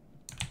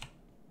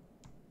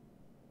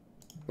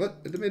 What?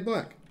 It made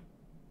black.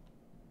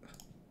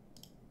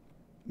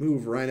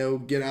 Move, Rhino.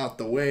 Get out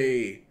the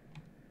way.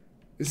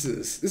 This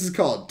is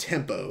called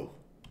tempo.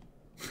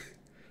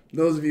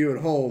 Those of you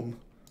at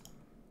home,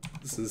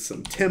 this is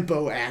some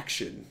tempo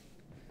action.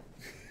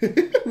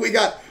 we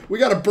got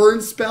a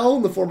burn spell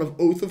in the form of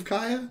Oath of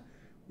Kaya.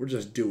 We're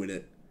just doing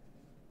it.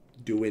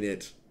 Doing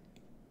it.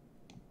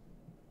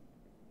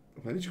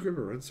 Why did you grab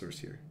a red source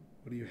here?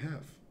 What do you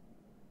have?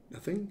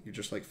 Nothing? You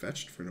just like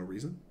fetched for no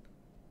reason?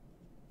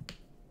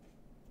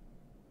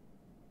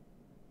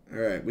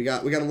 Alright, we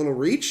got a little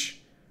reach.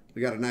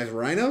 We got a nice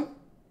Rhino.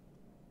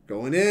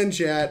 Going in,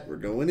 chat. We're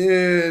going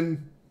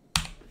in.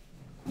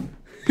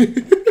 3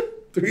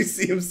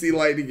 CMC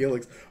Lightning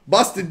Helix.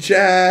 Busted,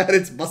 chat.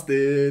 It's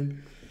busted.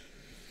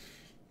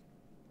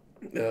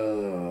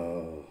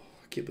 Oh,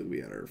 I can't believe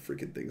we had our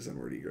freaking things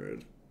Unmoored Ego.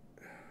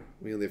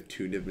 We only have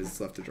 2 Niv-Mizzets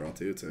left to draw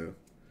too. This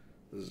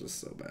is just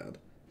so bad.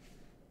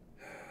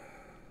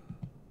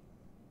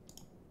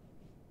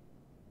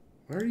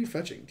 Why are you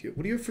fetching?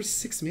 What do you have for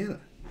 6 mana?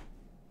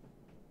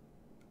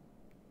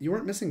 You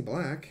aren't missing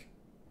black.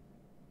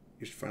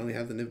 You should finally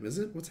have the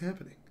Niv-Mizzet? What's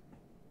happening?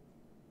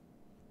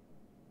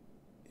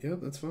 Yep,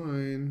 that's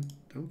fine.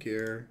 Don't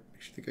care.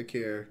 Makes you think I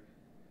care.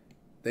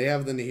 They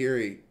have the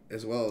Nahiri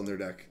as well in their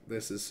deck.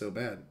 This is so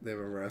bad. They have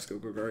a Rascal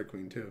Golgari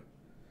Queen too.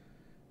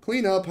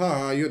 Clean up,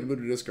 haha, you had to move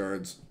to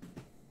discards.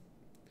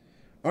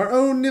 Our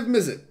own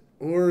Niv-Mizzet,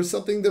 or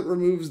something that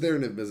removes their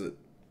Niv-Mizzet.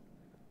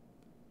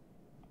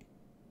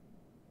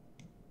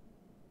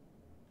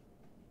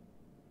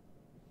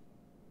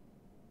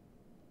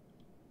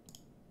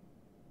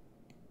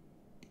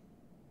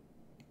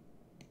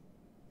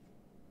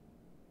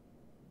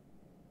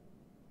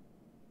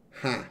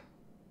 Huh.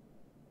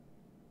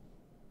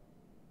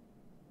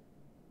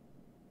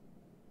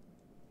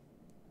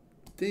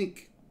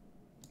 Think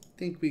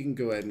we can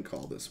go ahead and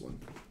call this one.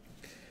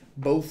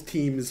 Both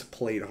teams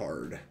played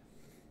hard.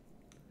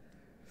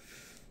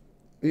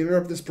 We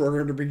interrupt this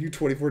program to bring you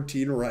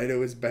 2014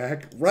 Rhino is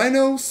back.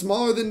 Rhino,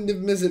 smaller than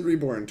Niv-Mizzet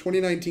Reborn.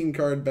 2019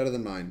 card, better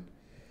than mine.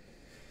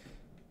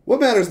 What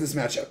matters in this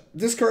matchup?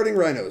 Discarding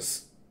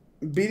Rhinos.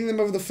 Beating them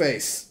over the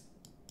face.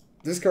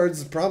 This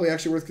card's probably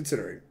actually worth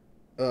considering.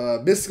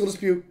 Mystical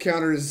Dispute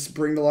counters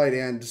Bring to Light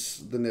and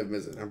the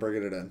Niv-Mizzet. I'm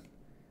bringing it in.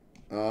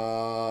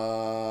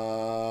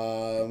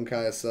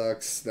 Kaya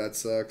sucks. That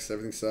sucks.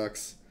 Everything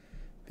sucks.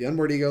 The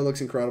Unmoored Ego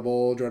looks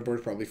incredible.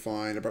 Dreadbore's probably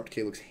fine. Abrupt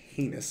Decay looks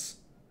heinous.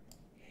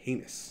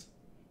 Heinous.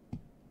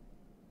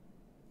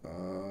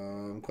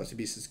 Questy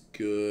Beast is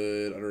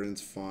good.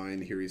 Utterance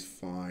fine. Nahiri's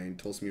fine.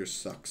 Tolsimir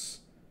sucks.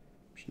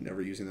 Just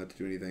never using that to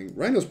do anything.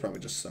 Rhinos probably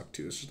just suck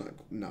too. It's just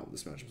not what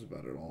this matchup's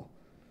about at all.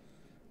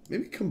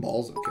 Maybe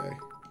Kambal's okay.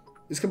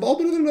 Is Kambal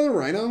better than another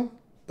Rhino?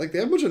 Like, they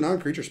have a bunch of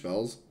non-creature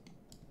spells.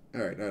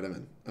 Alright, I'm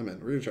in. We're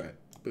gonna try it.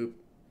 Boop.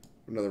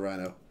 Another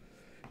Rhino.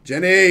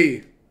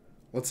 Jenny!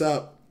 What's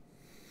up?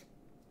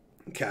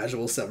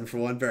 Casual, 7 for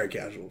 1. Very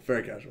casual.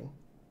 Very casual.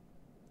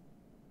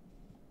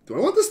 Do I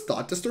want this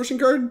Thought Distortion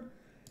card?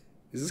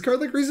 Is this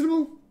card, like,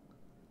 reasonable?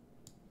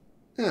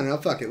 I don't know.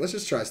 Fuck it. Let's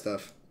just try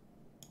stuff.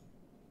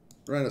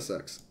 Rhino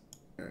sucks.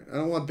 Alright, I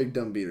don't want big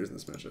dumb beaters in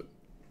this matchup.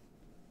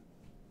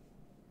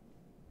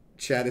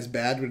 Chat is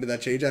bad. When did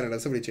that change? I don't know.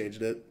 Somebody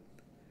changed it.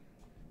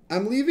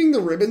 I'm leaving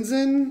the ribbons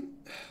in.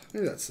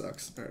 Maybe that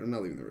sucks. Alright, I'm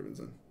not leaving the ribbons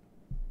in.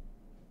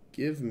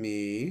 Give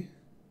me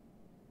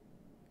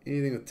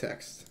anything with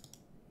text.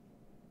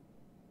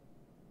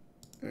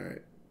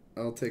 Alright.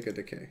 I'll take a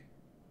Decay.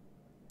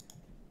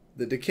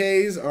 The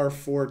Decays are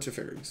for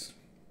Teferis.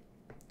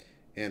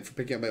 And for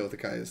picking up my Oath of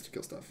Kayas to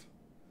kill stuff.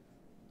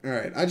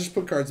 Alright, I just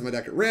put cards in my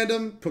deck at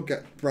random.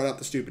 Brought out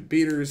the stupid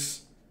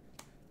beaters.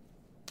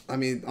 I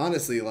mean,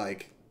 honestly,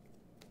 like...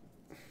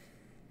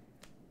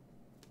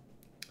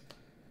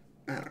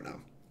 I don't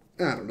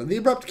know. The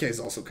Abrupt Decay is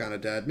also kind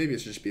of dead. Maybe it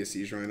should just be a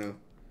Siege Rhino.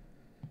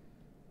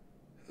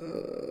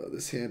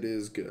 This hand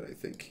is good, I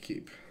think.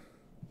 Keep.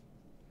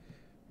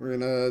 We're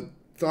going to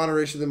Thought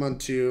Erasure them on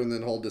 2 and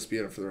then hold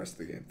Dispute for the rest of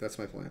the game. That's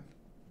my plan.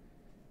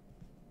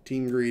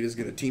 Team Greed is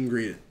going to Team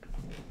Greed it.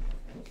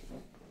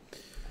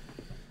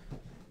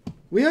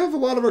 We have a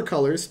lot of our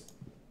colors,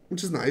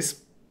 which is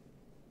nice.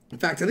 In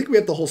fact, I think we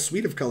have the whole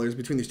suite of colors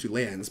between these 2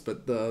 lands,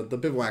 but the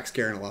Bivouac's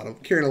carrying a lot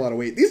of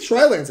weight. These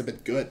tri-lands have been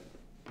good.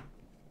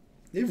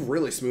 They've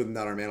really smoothened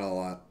out our mana a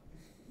lot.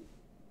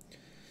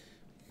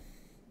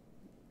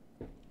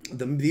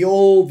 The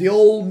old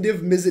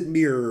Niv-Mizzet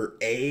Mirror,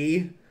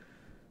 eh?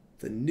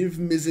 The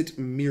Niv-Mizzet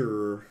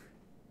Mirror,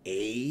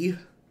 eh?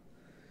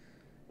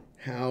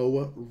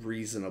 How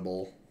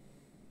reasonable.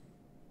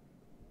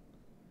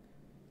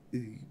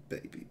 Ooh,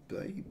 baby.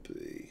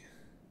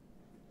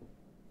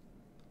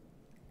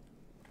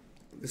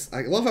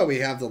 I love how we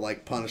have the,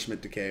 like,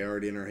 Punishment Decay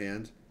already in our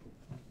hand.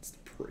 It's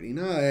pretty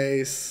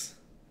nice.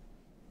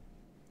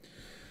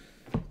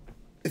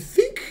 I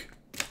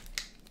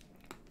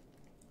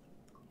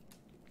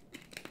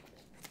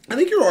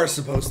think you are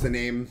supposed to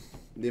name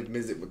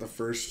Niv-Mizzet with the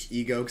first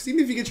ego, because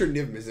even if you get your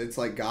Niv-Mizzets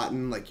like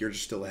gotten, like you're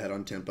just still ahead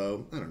on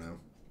tempo. I don't know.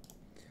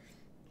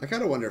 I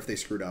kind of wonder if they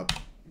screwed up,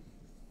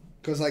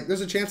 because like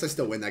there's a chance I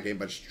still win that game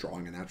by just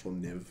drawing a natural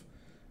Niv.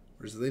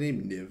 Whereas if they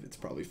name Niv, it's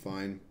probably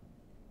fine.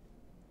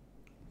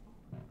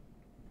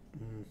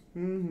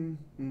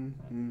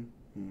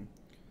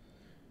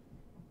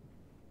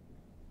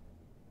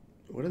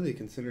 What are they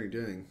considering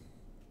doing?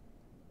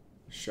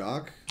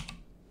 Shock.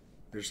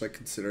 They're just like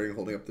considering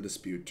holding up the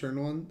Dispute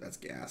turn 1. That's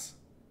gas.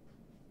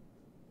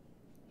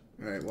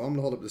 Alright, well I'm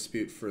gonna hold up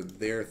Dispute for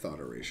their Thought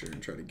Erasure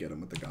and try to get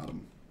them with the got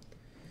 'em.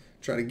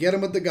 Try to get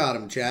them with the got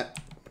 'em,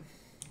 chat.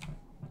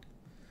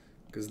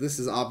 Because this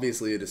is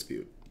obviously a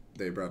dispute.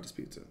 They brought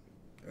disputes in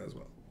as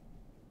well.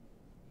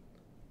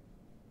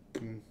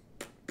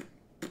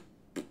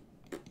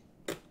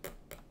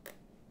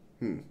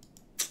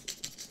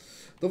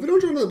 Though if we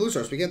don't draw another blue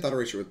stars, we can't Thought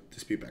Erasure with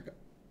Dispute backup,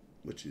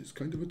 which is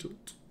kind of a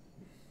tilt.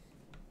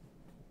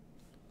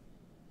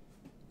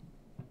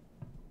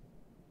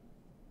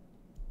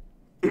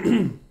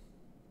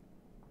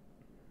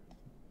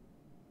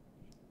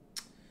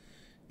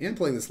 And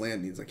playing this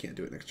land means I can't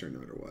do it next turn no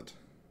matter what.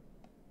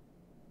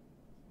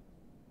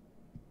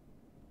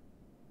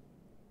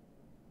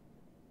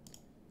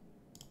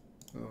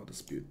 I'll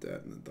dispute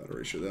that and then Thought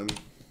Erasure them.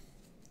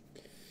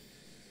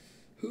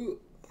 Who?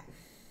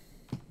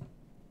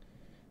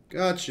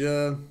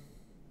 Gotcha.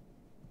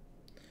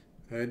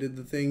 I did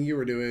the thing you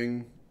were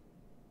doing.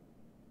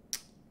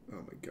 Oh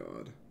my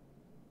god.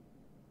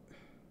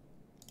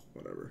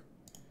 Whatever.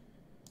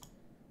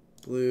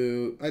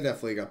 Blue. I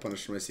definitely got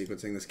punished for my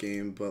sequencing this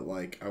game, but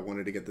like I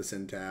wanted to get this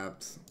in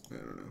tapped. I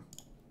don't know.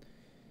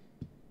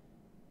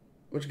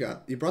 What you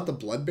got? You brought the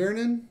Blood Baron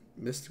in?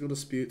 Mystical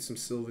Dispute, some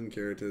Sylvan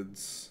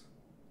Caryatids.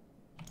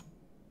 I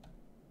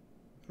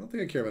don't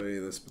think I care about any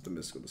of this but the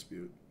Mystical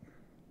Dispute.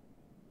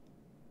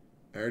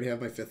 I already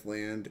have my 5th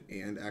land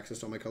and access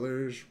to all my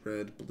colors.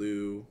 Red,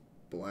 blue,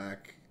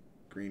 black,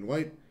 green,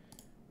 white.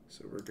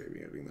 So we're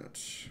graveyarding that.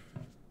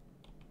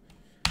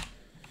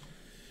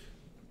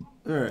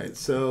 Alright,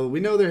 so we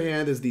know their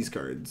hand is these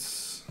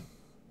cards.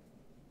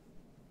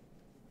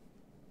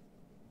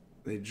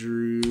 They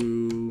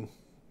drew...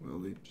 Well,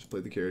 they just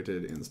played the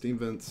Caryatid and Steam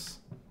Vents.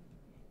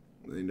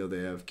 They know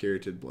they have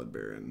Caryatid, Blood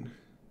Baron.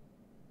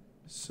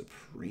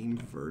 Supreme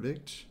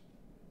Verdict?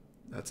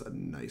 That's a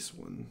nice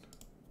one.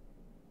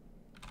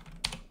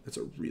 That's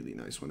a really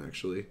nice one,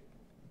 actually.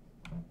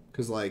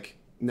 Because, like,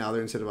 now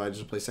they're incentivized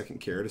to play second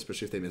Carrot,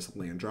 especially if they miss a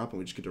land drop, and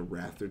we just get to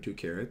wrath their 2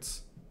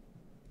 carrots.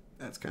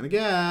 That's kind of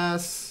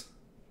gas.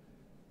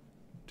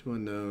 2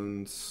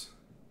 unknowns.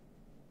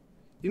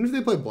 Even if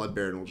they play Blood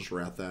Baron, we'll just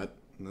wrath that,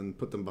 and then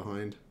put them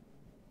behind.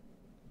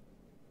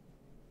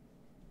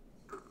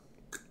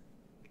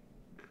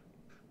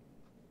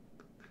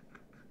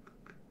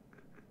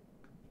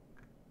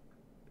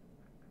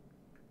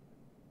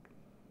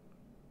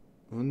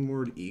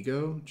 Unmoored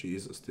Ego?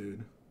 Jesus,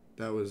 dude.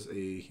 That was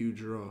a huge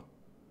draw.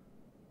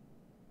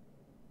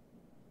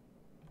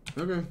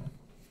 Okay.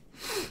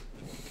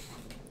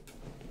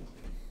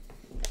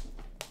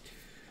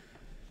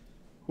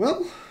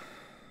 Well.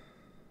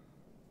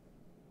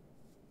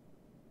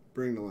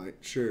 Bring the light.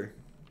 Sure.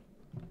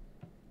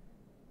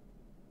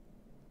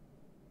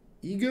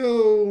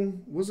 Ego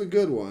was a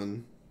good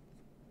one.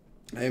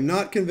 I am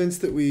not convinced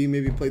that we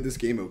maybe played this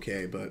game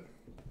okay, but...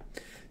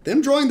 Them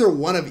drawing their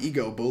 1 of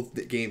Ego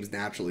both games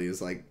naturally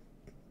is, like,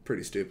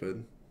 pretty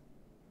stupid.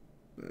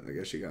 But I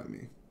guess you got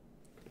me.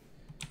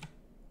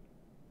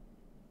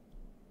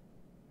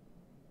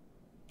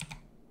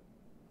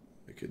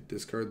 I could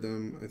discard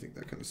them. I think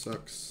that kind of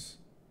sucks.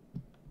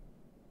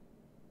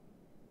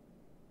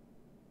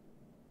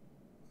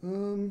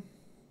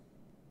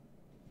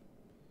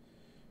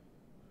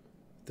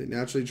 They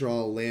naturally draw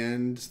a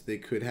land. They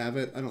could have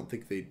it. I don't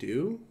think they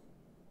do.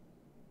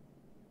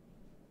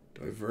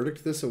 Do I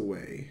verdict this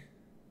away?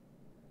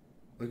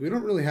 Like, we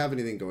don't really have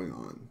anything going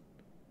on.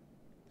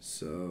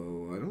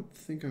 So, I don't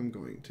think I'm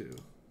going to.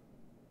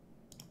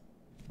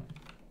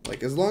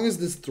 Like, as long as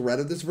this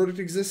threat of this verdict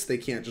exists, they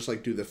can't just,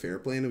 like, do the fair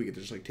play, and we get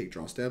to just, like, take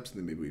draw steps, and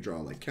then maybe we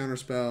draw, like, counter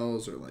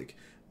spells, or, like,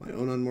 my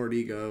own Unmoored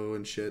Ego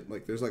and shit.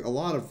 Like, there's, like, a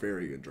lot of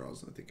very good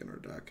draws, I think, in our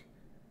deck.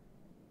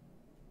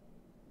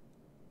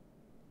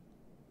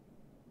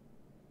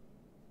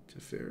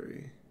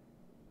 Teferi.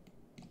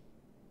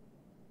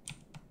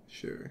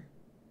 Sure.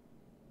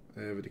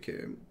 I have a decay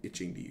I'm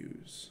itching to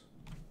use.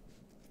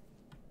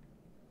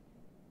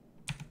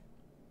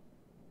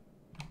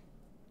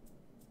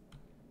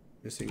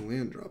 Missing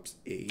land drops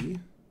A.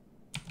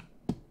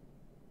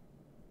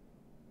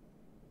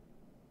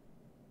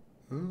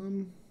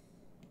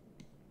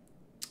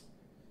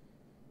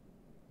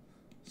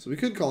 So we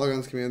could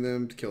Kolaghan's command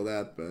them to kill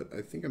that, but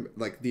I think I'm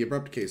like the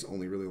Abrupt Decay is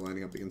only really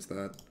lining up against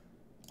that.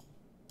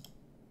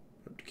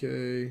 Abrupt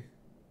Decay.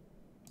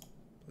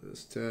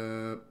 This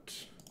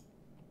tapped.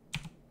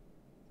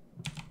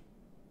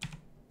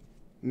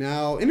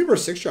 Now, any of our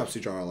 6 drops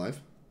we draw are alive,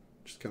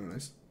 which is kind of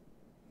nice.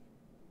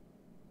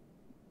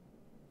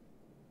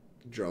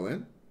 Draw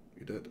land?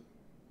 You did.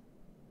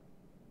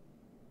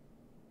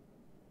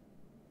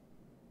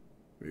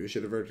 Maybe we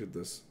should have verdicted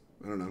this.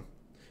 I don't know.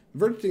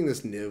 Verdicting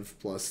this Niv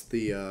plus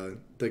the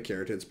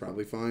Caryatid's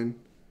probably fine,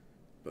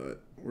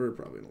 but we're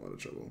probably in a lot of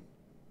trouble.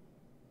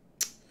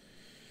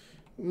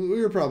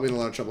 We were probably in a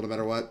lot of trouble no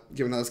matter what,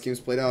 given how this game's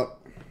played out.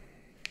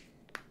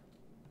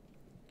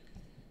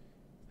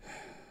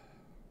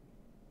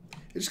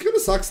 It just kind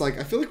of sucks. Like,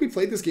 I feel like we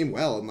played this game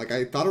well, and like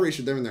I Thought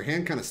Erasure there, and their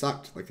hand kind of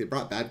sucked. Like, they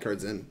brought bad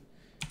cards in.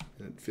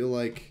 And I feel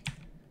like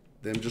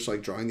them just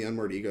like drawing the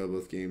Unmoored Ego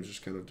both games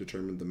just kind of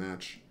determined the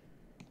match.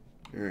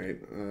 All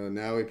right,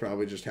 now we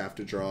probably just have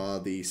to draw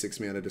the 6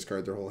 mana,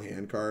 discard their whole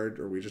hand card,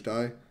 or we just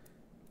die.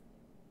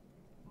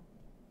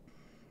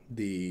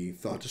 The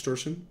Thought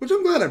Distortion, which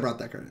I'm glad I brought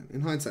that card in.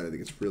 In hindsight, I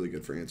think it's really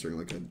good for answering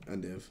like a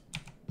Niv.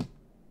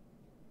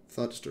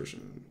 Thought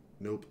Distortion.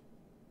 Nope.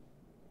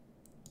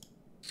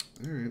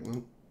 Alright,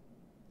 well.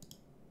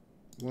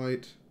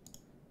 White.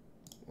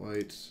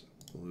 White.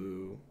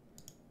 Blue.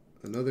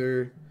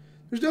 Another.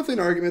 There's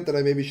definitely an argument that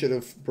I maybe should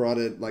have brought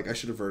it, like, I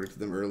should have verdicted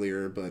them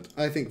earlier, but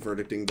I think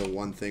verdicting the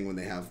one thing when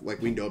they have,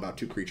 like, we know about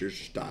 2 creatures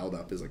just dialed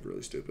up is, like,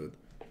 really stupid.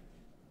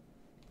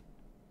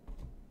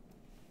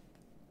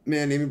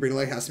 Man, naming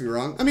Brindley has to be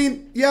wrong. I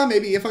mean, yeah,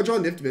 maybe. If I draw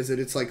Niv-Mizzet,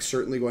 it's, like,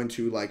 certainly going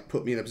to, like,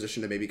 put me in a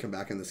position to maybe come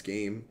back in this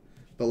game.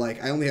 But,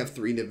 like, I only have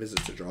 3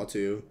 Niv-Mizzets to draw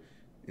to.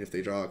 If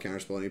they draw a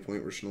counterspell at any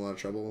point, we're just in a lot of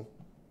trouble.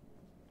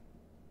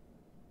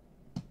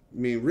 I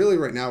mean, really,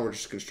 right now, we're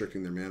just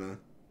constricting their mana.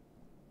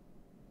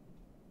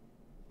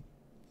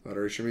 Thought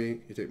Erasure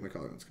me, you take my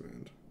Kolaghan's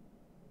command.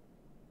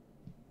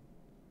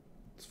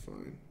 It's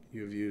fine.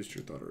 You have used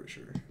your Thought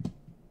Erasure. You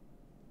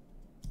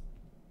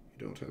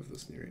don't have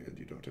this in your hand,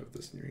 you don't have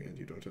this in your hand,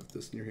 you don't have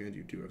this in your hand,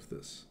 you do have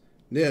this.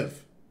 Niv!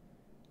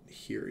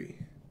 Nahiri.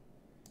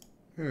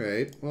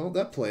 Alright, well,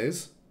 that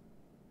plays.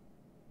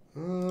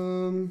 I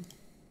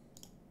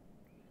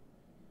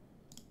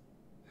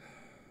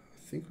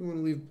think we want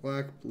to leave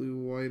black, blue,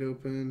 white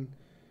open.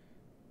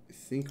 I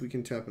think we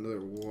can tap another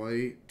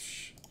white.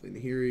 Play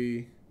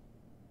Nahiri.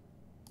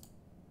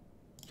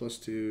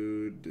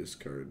 +2,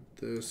 discard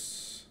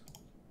this.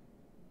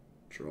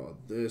 Draw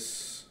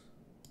this.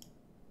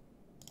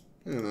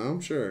 I don't know,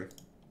 sure.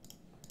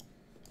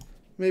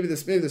 Maybe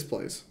this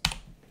plays.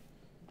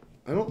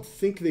 I don't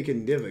think they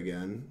can Niv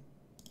again.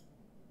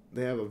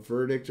 They have a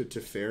Verdict to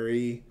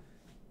Teferi.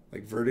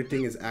 Like,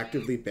 verdicting is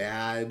actively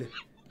bad.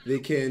 They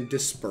can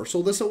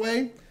Dispersal this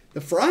away. The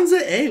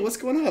Franza, hey, what's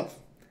going up?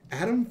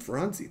 Adam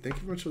Franzi, thank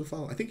you very much for the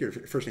follow. I think your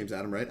first name's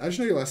Adam, right? I just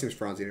know your last name's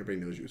Franzi, and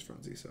everybody knows you as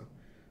Franzi, so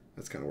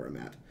that's kind of where I'm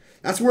at.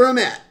 That's where I'm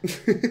at.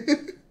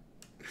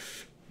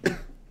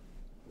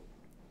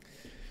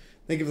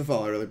 Thank you for the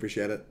follow. I really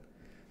appreciate it.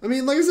 I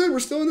mean, like I said, we're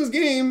still in this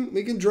game.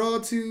 We can draw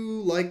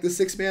to, like, the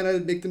 6 mana to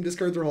make them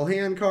discard their whole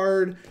hand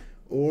card,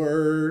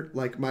 or,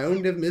 like, my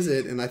own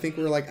Niv-Mizzet, and I think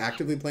we're, like,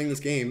 actively playing this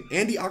game.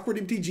 Andy Awkward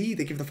MTG,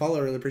 thank you for the follow.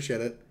 I really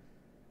appreciate it.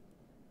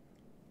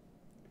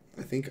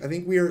 I think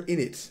we are in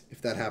it,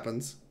 if that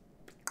happens.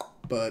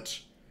 But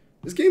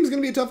this game is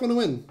going to be a tough one to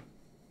win.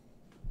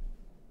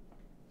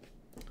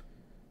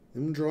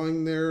 Them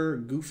drawing their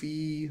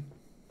goofy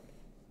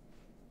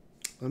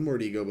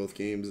Unmoored Ego both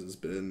games has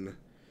been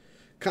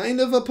kind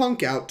of a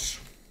punk out.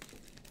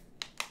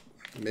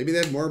 Maybe they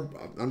have more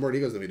Unmoored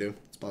Egos than we do.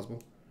 It's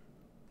possible.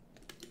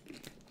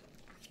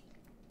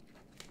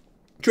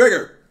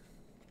 Trigger!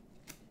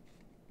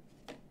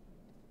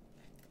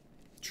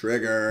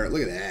 Trigger!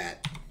 Look at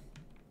that.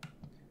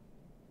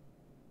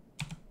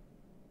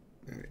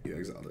 Alright, you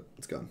exiled it.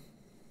 It's gone.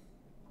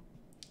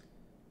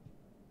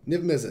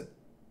 Niv-Mizzet.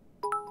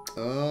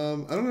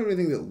 I don't have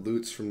anything that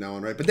loots from now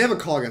on, right? But they have a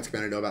Kolaghan's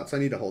command I know about, so I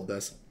need to hold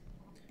this.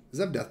 Does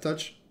that have Death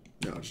Touch?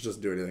 No, it just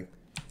doesn't do anything.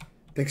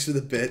 Thanks for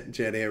the bit,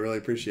 Jenny. I really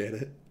appreciate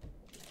it.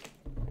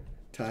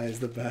 Ty is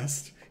the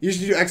best. You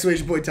should do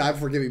exclamation point Ty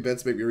before giving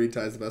bits. Make me read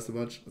Ty is the best a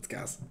bunch. Let's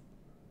gas.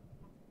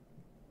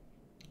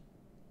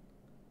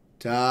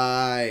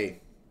 Ty.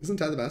 Isn't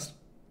Ty the best?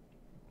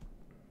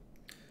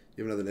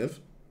 You have another Niv?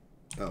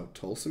 Oh,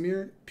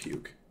 Tolsimir?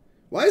 Puke.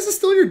 Why is this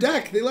still in your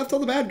deck? They left all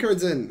the bad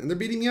cards in, and they're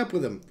beating me up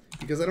with them.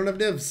 Because I don't have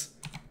Nivs.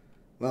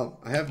 Well,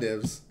 I have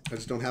Nivs. I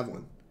just don't have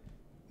one.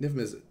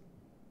 Niv-Mizzet.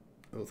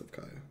 Oath of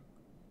Kaya.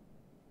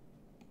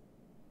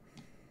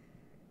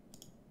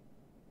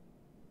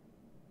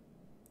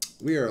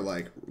 We are,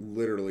 like,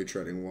 literally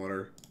treading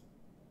water.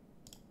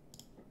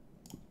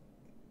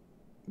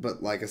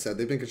 But, like I said,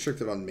 they've been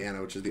constricted on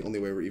mana, which is the only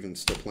way we're even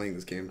still playing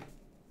this game.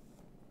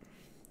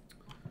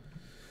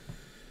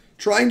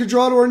 Trying to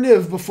draw to our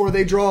Niv before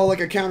they draw, like,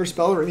 a counter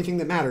spell or anything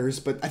that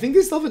matters. But I think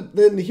they still have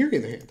the Nahiri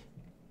in their hand.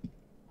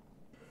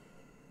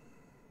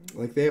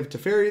 Like, they have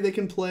Teferi they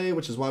can play,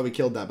 which is why we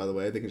killed that, by the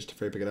way. They can just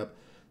Teferi pick it up.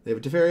 They have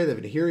a Teferi, they have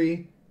a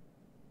Nahiri.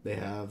 They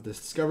have this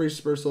Discovery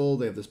Dispersal.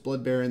 They have this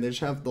Blood Baron. They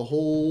just have the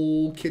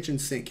whole kitchen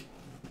sink.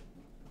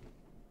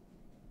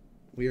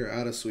 We are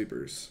out of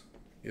sweepers.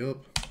 Yep.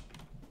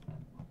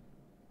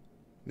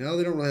 Now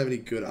they don't really have any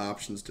good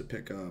options to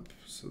pick up,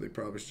 so they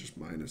probably should just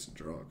minus and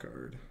draw a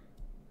card.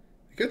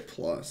 They get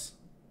plus.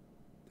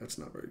 That's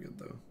not very good,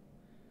 though.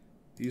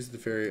 Use the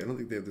Teferi. I don't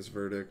think they have this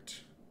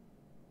Verdict.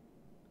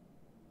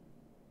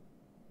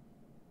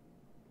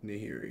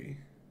 Nahiri.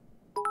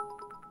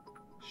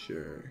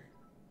 Sure.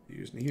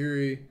 Use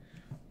Nahiri.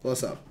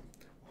 Plus up.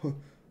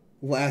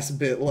 Last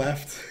bit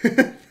left.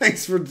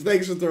 thanks for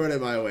throwing it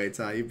my way,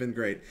 Ty. You've been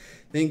great.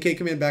 Then K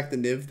command back the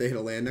Niv. They hit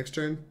a land next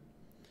turn.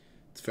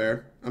 It's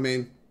fair. I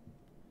mean,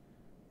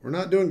 we're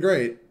not doing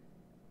great.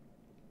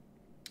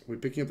 we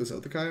picking up this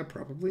Othakaya?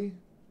 Probably.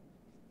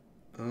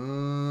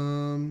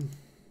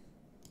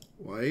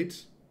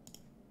 White.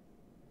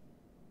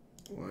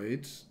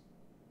 White.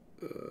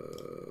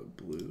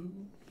 Blue.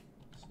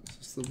 Is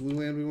this the blue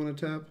land we want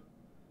to tap?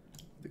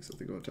 I think so. I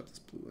think I want to tap this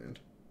blue land.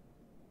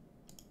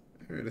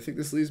 Alright, I think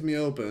this leaves me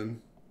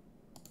open.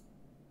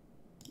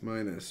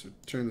 Minus.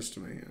 Return this to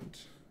my hand.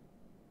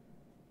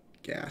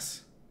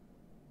 Gas.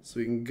 So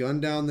we can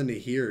gun down the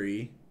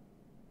Nahiri.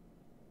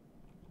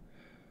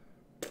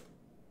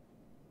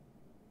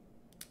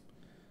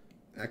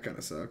 That kind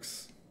of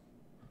sucks.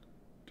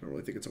 Don't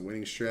really think it's a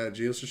winning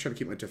strategy. Let's just try to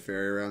keep my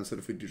Teferi around so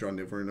that if we do draw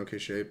Niv, we're in okay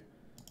shape.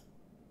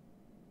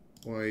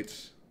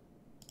 White.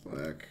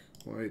 Black.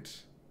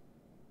 White.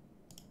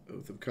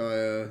 Oath of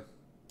Kaya.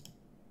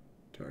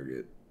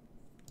 Target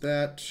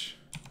that.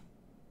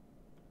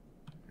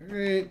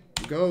 Alright,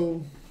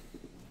 go.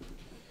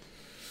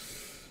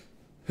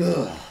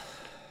 So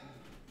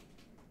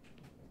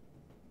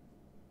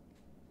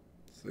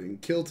you can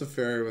kill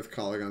Teferi with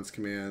Kolaghan's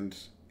command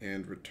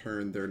and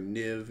return their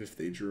Niv if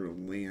they drew a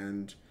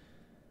land.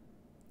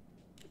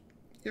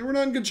 Yeah, we're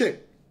not in good shape.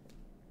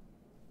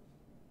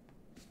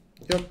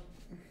 Yep.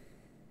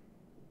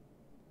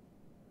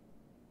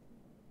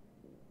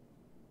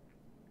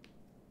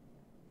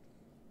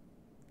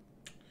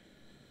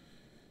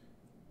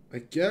 I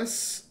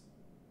guess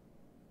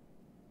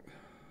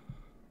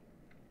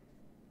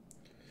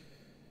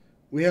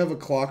we have a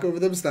clock over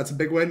them, so that's a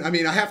big win. I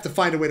mean, I have to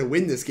find a way to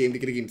win this game to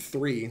get a game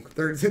 3.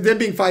 Them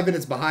being 5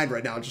 minutes behind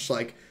right now just,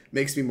 like,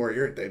 makes me more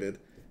irritated.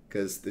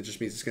 Because it just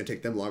means it's going to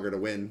take them longer to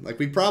win. Like,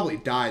 we probably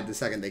died the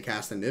second they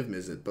cast a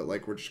Niv-Mizzet, but,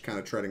 like, we're just kind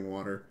of treading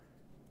water.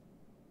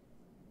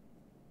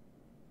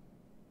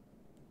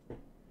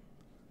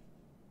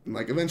 And,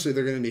 like, eventually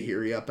they're going to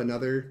Nahiri up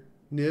another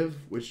Niv,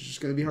 which is just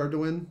going to be hard to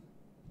win.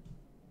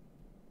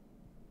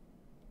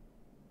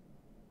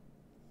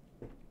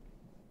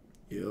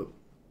 Yep.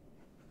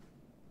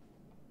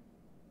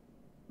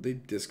 They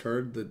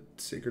discard the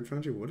Sacred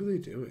Foundry? What are they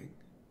doing?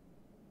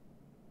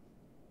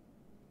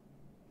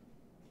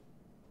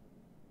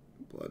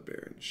 Blood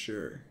Baron,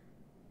 sure.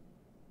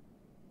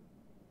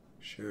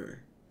 Sure.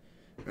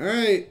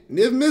 Alright,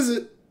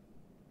 Niv-Mizzet.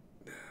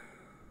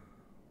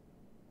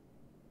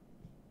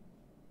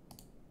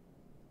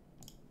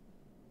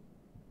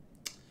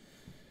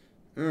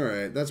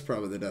 Alright, that's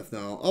probably the death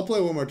knell. I'll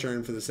play one more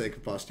turn for the sake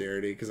of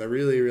posterity, because I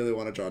really, really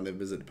want to draw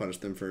Niv-Mizzet to punish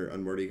them for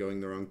Unmoored Egoing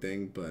the wrong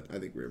thing, but I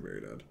think we're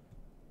very dead.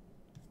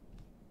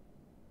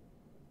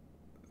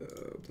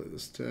 Play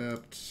this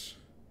tapped.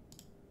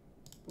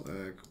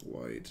 Black,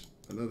 white,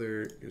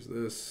 another. Here's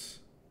this.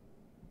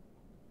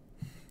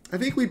 I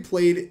think we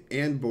played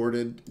and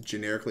boarded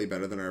generically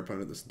better than our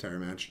opponent this entire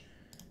match,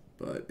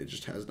 but it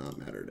just has not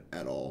mattered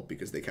at all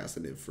because they cast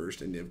the Niv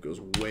first, and Niv goes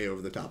way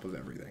over the top of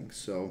everything.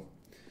 So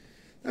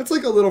that's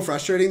like a little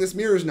frustrating. This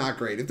mirror is not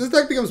great. If this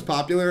deck becomes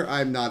popular,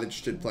 I'm not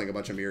interested in playing a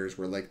bunch of mirrors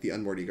where like the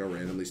Unmoored Ego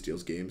randomly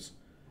steals games.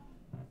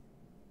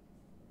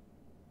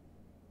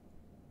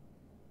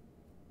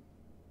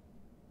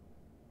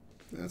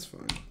 That's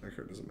fine. That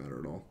card doesn't matter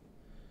at all.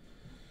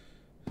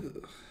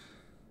 Ugh.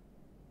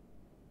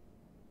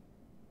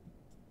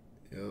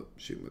 Yep,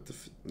 shooting with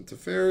the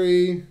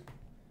Teferi.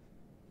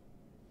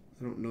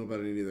 I don't know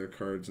about any of their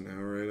cards now,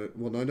 right?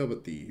 Well, no, I know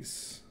about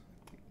these.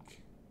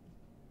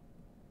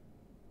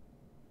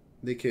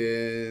 They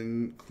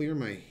can clear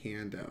my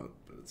hand out,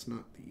 but it's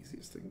not the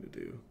easiest thing to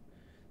do.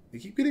 They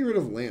keep getting rid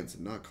of lands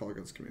and not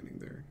Kolaghan's commanding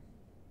their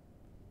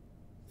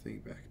thing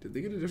back. Did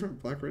they get a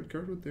different black-red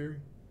card with their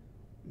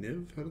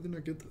Niv? How did they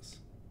not get this?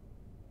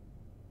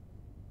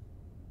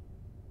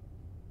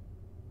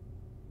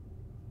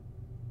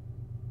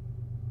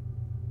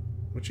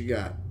 What you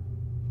got?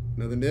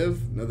 Another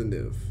Niv? Another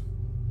Niv.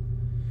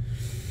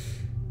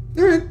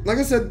 Alright, like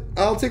I said,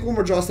 I'll take one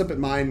more draw step at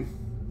mine.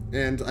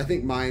 And I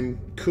think mine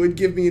could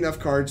give me enough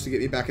cards to get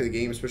me back in the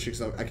game, especially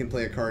because I can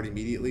play a card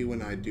immediately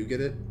when I do get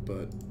it.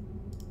 But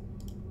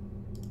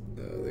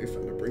they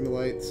found a Bring the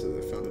Light, so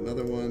they found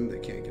another one. They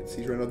can't get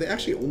Siege Rhino. They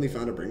actually only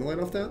found a Bring the Light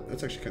off that?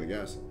 That's actually kind of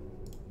gas.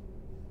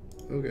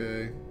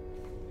 Okay.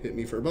 Hit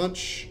me for a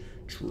bunch.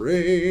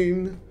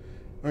 Train.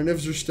 Our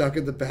Nivs are stuck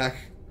at the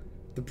back.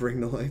 The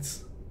Bring the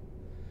Lights.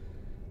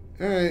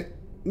 Alright.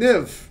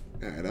 Niv.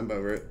 Alright, I'm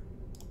over it.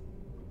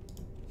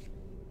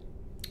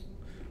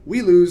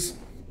 We lose.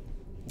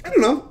 I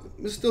don't know.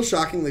 It's still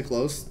shockingly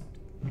close.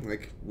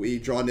 Like, we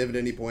draw Niv at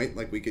any point.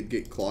 Like, we could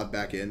get clawed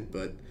back in,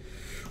 but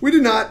we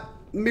did not.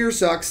 Mirror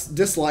sucks.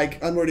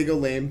 Dislike. Unmoored Ego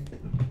lame.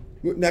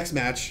 Next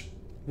match,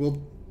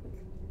 we'll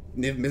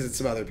Niv-Mizzet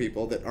some other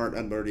people that aren't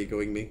Unmoored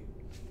Egoing me.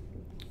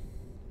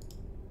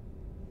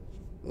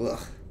 Ugh.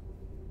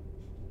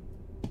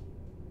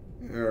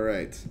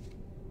 Alright.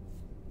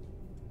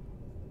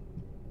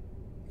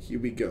 Here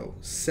we go.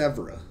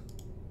 Severa.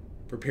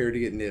 Prepare to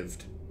get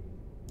Niv'd.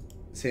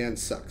 His hand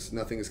sucks.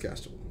 Nothing is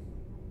castable.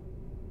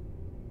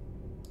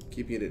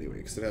 Keeping it anyway,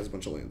 because it has a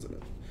bunch of lands in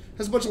it.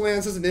 Has a bunch of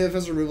lands, has a Niv,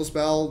 has a removal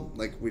spell.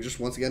 Like, we just,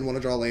 once again, want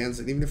to draw lands.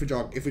 And even if we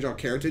draw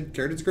Caryatid,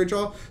 Caryatid's a great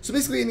draw. So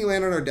basically any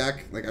land on our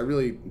deck, like, I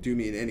really do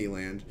mean any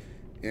land.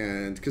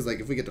 And because like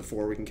if we get to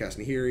 4, we can cast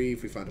Nahiri.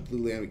 If we find a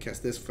blue land, we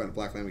cast this. If we find a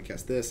black land, we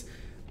cast this.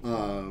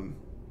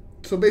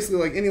 So basically,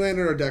 like any land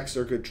in our decks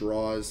are good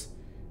draws,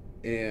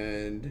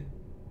 and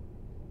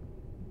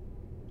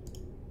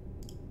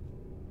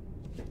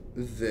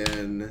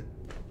then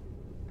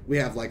we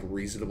have like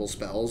reasonable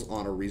spells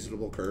on a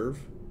reasonable curve.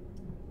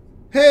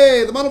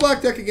 Hey, the mono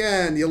black deck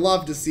again. You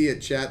love to see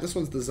it, chat. This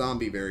one's the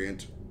zombie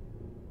variant.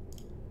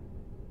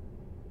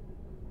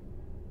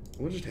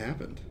 What just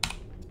happened?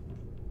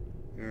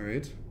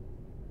 Alright.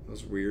 That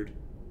was weird.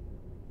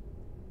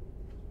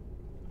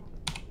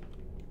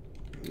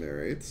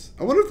 Alright.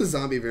 I wonder if the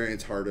zombie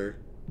variant's harder.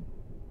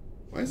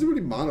 Why is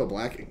everybody mono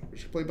blacking? We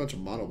should play a bunch of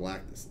mono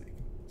black this thing.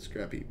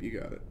 Scrap heap, you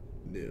got it.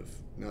 Niv.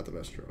 Not the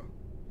best draw.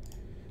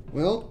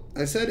 Well,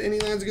 I said any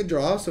land's a good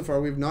draw. So far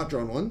we've not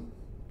drawn one.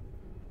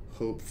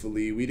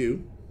 Hopefully we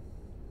do.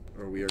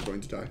 Or we are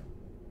going to die.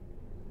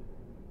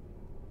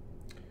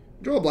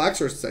 Draw a black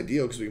source is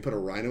ideal because we can put a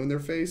Rhino in their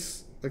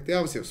face. Like, they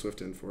obviously have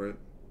Swift in for it.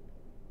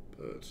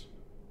 But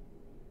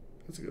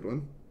that's a good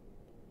one.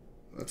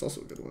 That's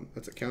also a good one.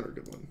 That's a counter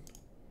good one.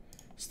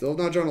 Still have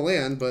not drawn a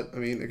land, but, I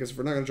mean, I guess if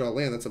we're not going to draw a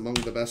land, that's among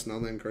the best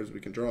non-land cards we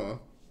can draw.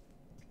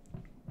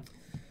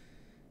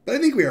 But I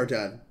think we are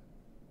dead.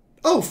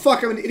 Oh,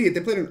 fuck, I'm an idiot.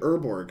 They played an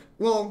Urborg.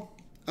 Well,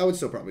 I would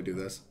still probably do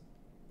this.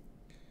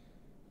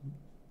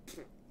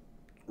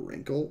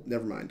 Wrinkle?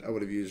 Never mind. I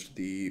would have used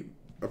the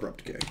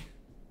Abrupt Decay.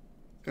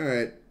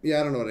 Alright. Yeah,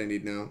 I don't know what I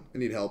need now. I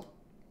need help.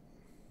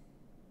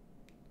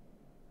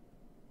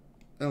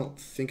 I don't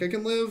think I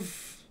can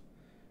live.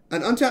 A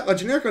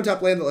generic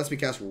untapped land that lets me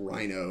cast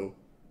Rhino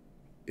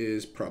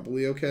is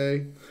probably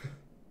okay.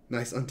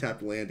 Nice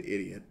untapped land,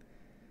 idiot.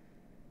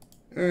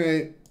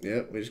 Alright.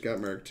 Yep, we just got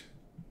murked.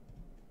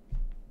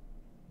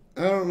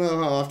 I don't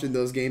know how often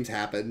those games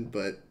happen,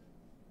 but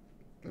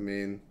I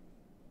mean,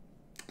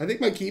 I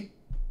think my keep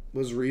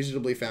was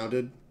reasonably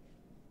founded.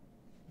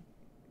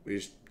 We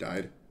just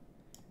died.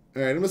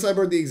 Alright, I'm going to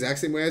sideboard the exact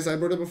same way I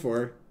sideboarded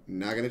before.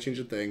 Not going to change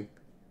a thing.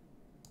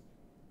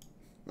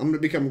 I'm going to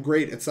become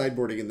great at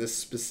sideboarding in this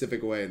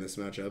specific way in this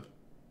matchup.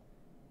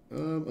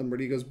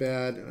 Unmoored Ego's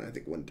bad, and I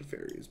think one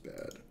Teferi is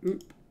bad.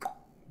 Oop.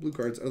 Blue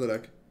cards out of the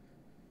deck.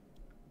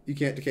 You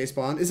can't decay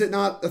spawn. Is it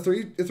not a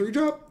 3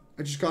 drop?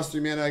 It just costs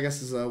 3 mana, I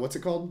guess is, what's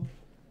it called?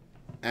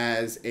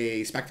 As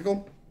a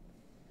spectacle?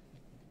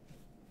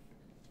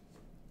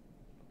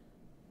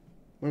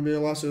 Want to be a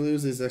loss or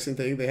lose is the same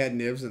thing. They had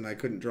nibs and I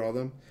couldn't draw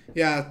them.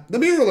 Yeah, the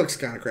mirror looks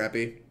kind of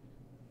crappy.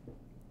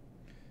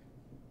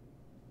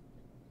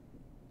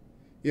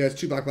 Yeah, it's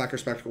 2 black, black, or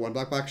spectacle. 1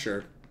 black, black,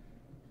 sure.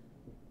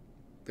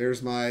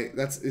 There's my...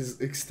 That's as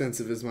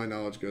extensive as my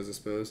knowledge goes, I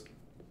suppose.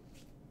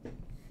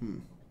 I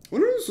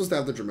wonder if I'm supposed to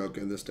have the Dromoka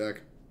in this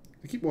deck.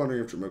 I keep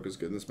wondering if Dromoka's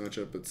good in this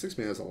matchup, but 6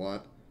 mana is a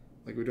lot.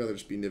 Like, we'd rather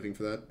just be niving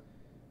for that.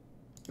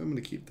 I'm going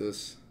to keep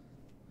this.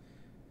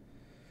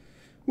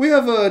 We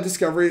have a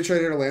Discovery to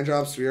trade our land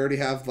drops. We already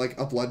have, like,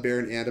 a Blood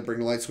Baron and a Bring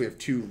to Light, so we have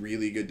 2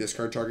 really good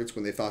discard targets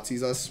when they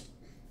Thoughtseize us.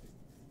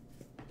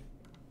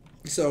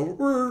 So,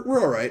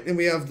 we're alright. And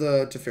we have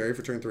the Teferi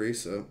for turn 3,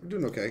 so we're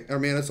doing okay. Our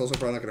mana's also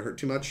probably not going to hurt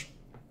too much.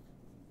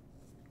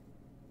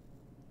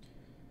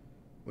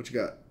 What you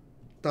got?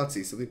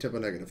 Thoughtseize, something typo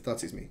negative.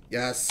 Thoughtseize me.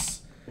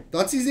 Yes!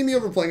 Thoughtseizing me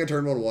over playing a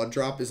turn 1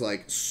 drop is,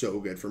 like, so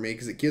good for me,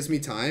 because it gives me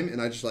time,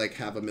 and I just, like,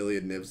 have a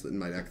million nibs in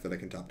my deck that I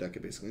can top deck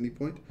at basically any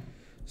point.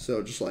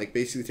 So, just, like,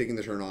 basically taking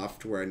the turn off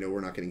to where I know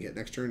we're not getting hit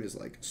next turn is,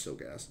 like, so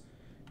gas.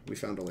 We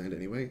found a land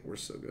anyway. We're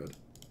so good.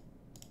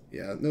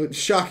 Yeah, no, it's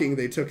shocking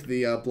they took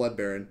the Blood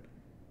Baron.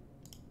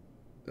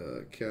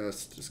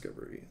 Cast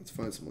Discovery. Let's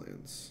find some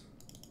lands.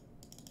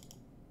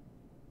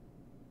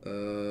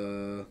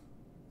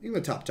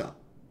 Even top. Top.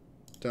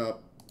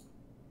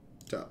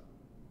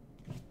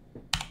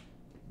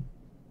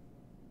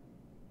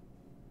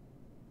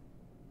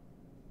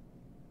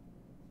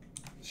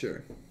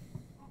 Sure.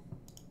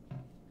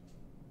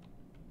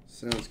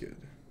 Sounds good.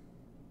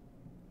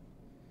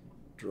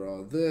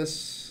 Draw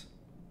this.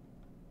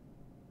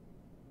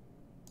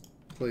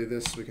 Play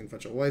this so we can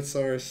fetch a white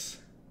source.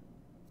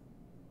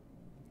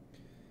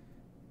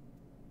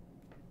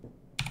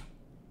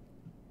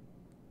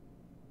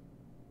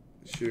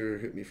 Sure,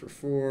 hit me for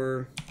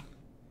 4.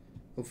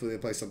 Hopefully they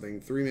play something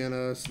 3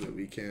 mana so that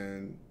we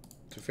can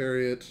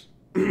Teferi it.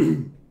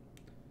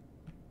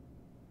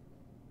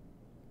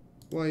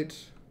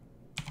 White.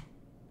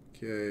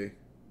 Okay.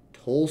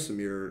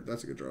 Tolsimir,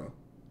 that's a good draw.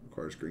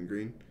 Requires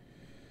green.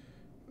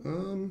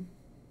 In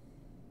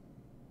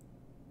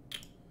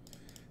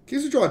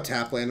case we draw a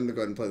tap land, I'm gonna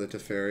go ahead and play the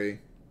Teferi.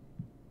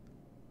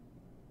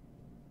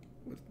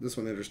 This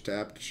one enters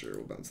tapped. Sure,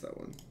 we'll bounce that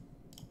one.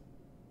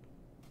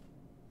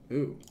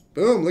 Ooh.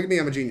 Boom! Look at me,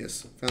 I'm a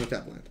genius. Found a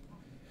tap land.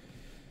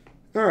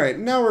 Alright,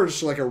 now we're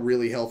just like a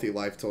really healthy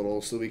life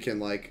total, so we can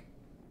like...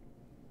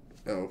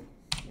 Oh,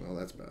 well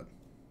that's bad.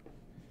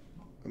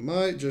 I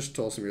might just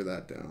Tolsimir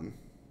that down.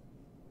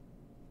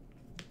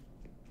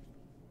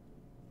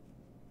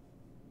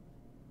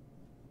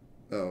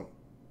 Oh.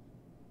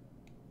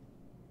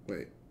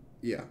 Wait.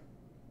 Yeah.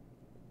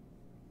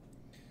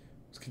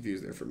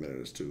 confused there for a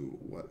minute as to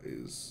what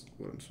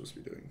I'm supposed to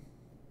be doing.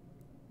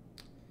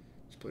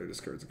 This player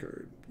discards a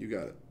card. You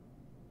got it.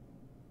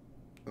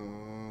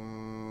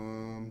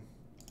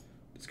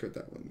 Discard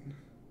that one.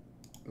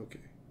 Okay.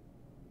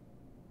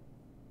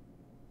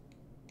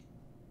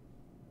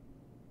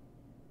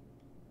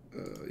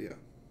 Yeah.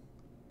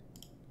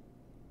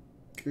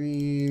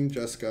 Green,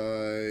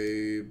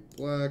 Jeskai,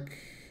 black,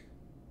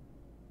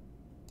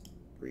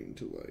 green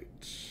to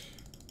light.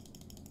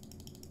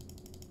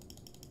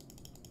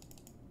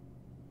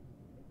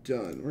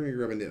 Done. We're gonna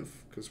grab a Niv,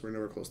 because we're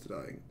nowhere close to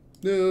dying.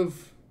 Niv.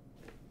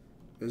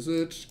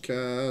 Visit,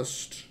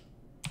 cast.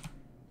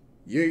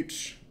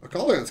 Yeet. A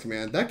Kolaghan's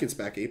command. That gets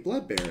back 8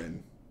 Blood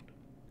Baron.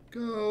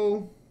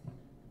 Go.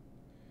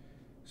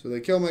 So they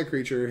kill my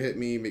creature, hit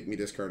me, make me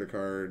discard a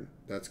card.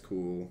 That's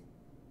cool.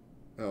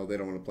 Oh, they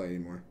don't want to play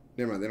anymore.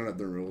 Never mind, they don't have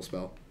the removal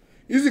spell.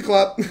 Easy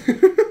clap.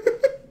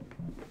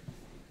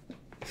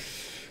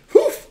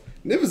 Whew.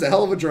 Niv is a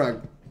hell of a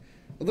drug.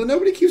 Although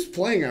nobody keeps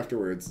playing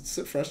afterwards. It's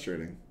so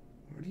frustrating.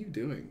 What are you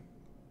doing?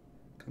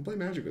 Come play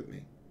Magic with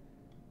me.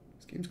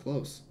 This game's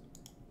close.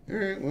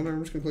 Alright, well,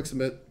 I'm just going to click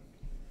submit.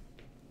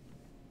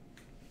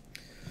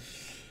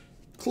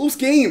 Close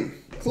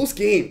game. Close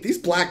game. These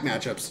black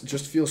matchups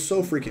just feel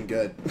so freaking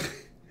good.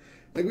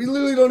 Like, we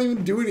literally don't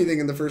even do anything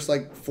in the first,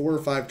 like, 4 or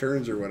 5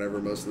 turns or whatever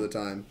most of the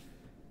time.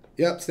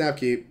 Yep, snap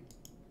keep.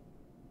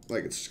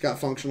 Like, it's just got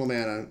functional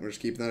mana. We're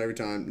just keeping that every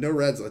time. No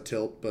red's a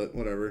tilt, but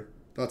whatever.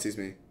 Thoughtseize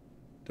me.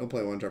 Don't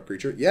play a 1-drop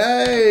creature.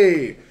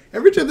 Yay!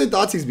 Every time they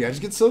Thoughtseize me, I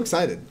just get so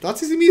excited.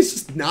 Thoughtseizing me is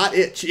just not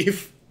it,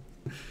 Chief.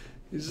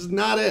 It's just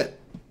not it.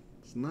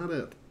 It's not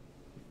it.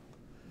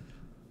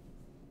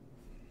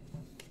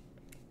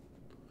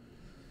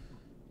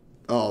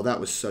 Oh, that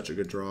was such a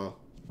good draw.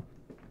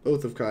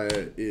 Oath of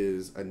Kaya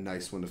is a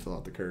nice one to fill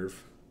out the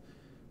curve.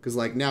 Because,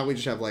 like, now we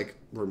just have, like,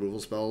 removal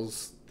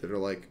spells that are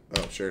like,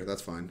 oh, sure,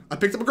 that's fine. I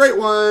picked up a great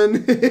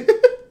one!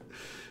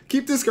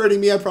 Keep discarding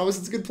me. I promise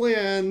it's a good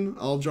plan.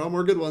 I'll draw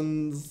more good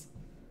ones.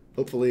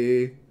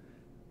 Hopefully.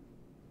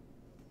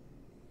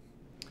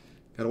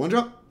 Got a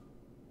 1-drop.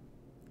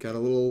 Got a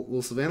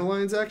little Savannah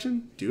Lions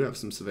action. Do have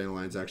some Savannah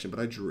Lions action, but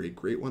I drew a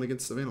great one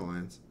against Savannah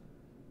Lions.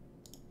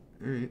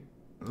 Alright.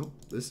 Well,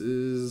 this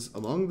is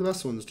among the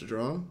best ones to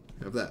draw.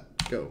 Have that.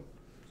 Go.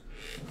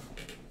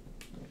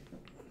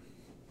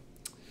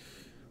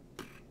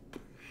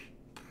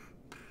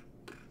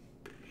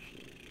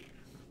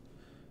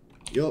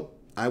 Yup.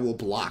 I will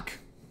block.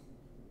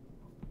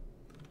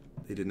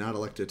 They did not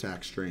elect to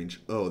attack.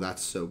 Strange. Oh,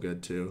 that's so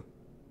good, too.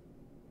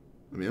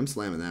 I mean, I'm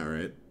slamming that,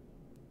 right?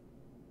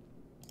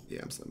 Yeah,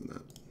 I'm slamming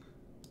that.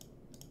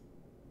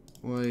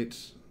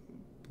 White.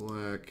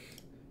 Black.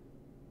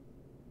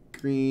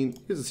 Green.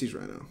 Here's a Siege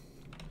Rhino.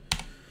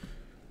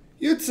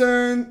 Your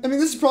turn. I mean,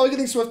 this is probably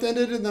getting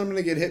swift-ended, and then I'm going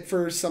to get hit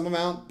for some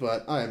amount,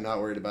 but I am not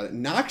worried about it.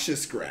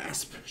 Noxious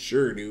Grasp.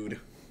 Sure, dude.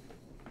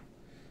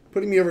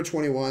 Putting me over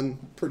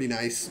 21. Pretty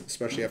nice,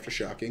 especially after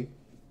shocking.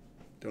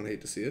 Don't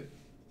hate to see it.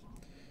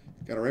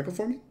 Got a rankle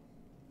for me?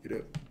 You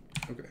do.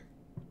 Okay.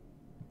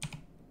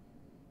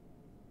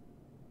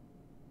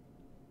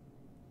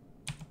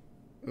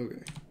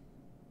 Okay.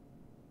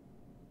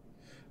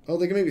 Oh,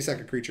 they can make me sack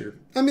a creature.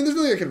 I mean, there's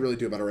nothing I could really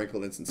do about a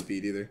rankle at instant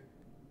speed either.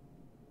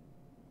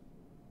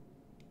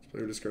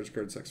 Player discards a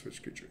card, sacks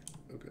which creature.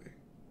 Okay.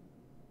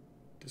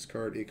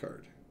 Discard a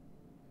card.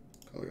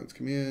 Kolaghan's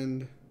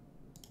command.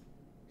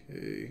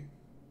 Okay.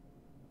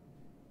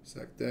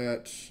 Sack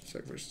that.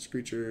 Sack versus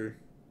creature.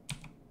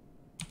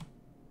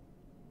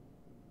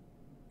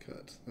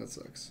 Cut. That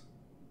sucks.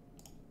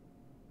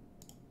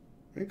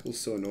 Rankle's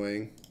so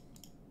annoying.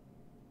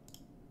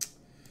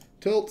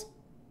 Tilt.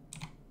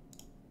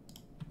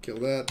 Kill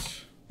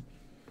that.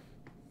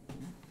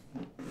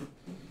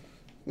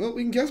 Well,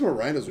 we can cast more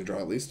rhinos we draw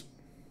at least.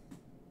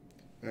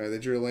 Alright, they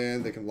drew a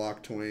land. They can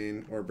lock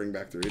Twain or bring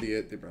back their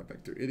idiot. They brought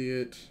back their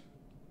idiot.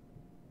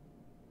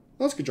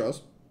 Well, that's good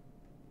draws.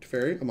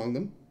 Teferi among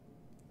them.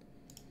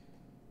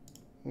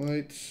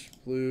 White,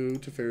 blue,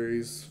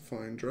 Teferi's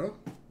fine draw.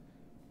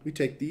 We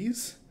take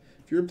these.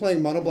 If you were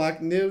playing mono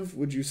black Niv,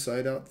 would you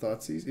side out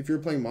Thoughtseize? If you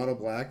were playing mono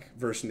black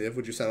versus Niv,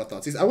 would you side out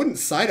Thoughtseize? I wouldn't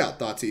side out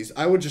Thoughtseize.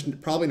 I would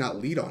just probably not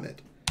lead on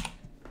it.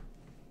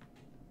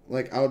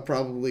 Like, I would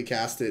probably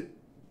cast it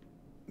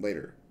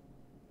later.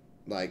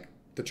 Like,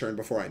 the turn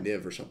before I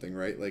Niv or something,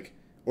 right? Like,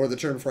 or the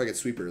turn before I get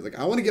Sweeper. Like,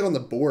 I want to get on the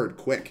board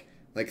quick.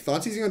 Like,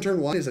 Thoughtseizing on turn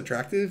 1 is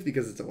attractive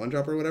because it's a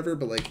 1-drop or whatever,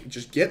 but, like,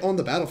 just get on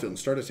the battlefield and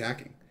start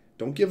attacking.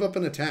 Don't give up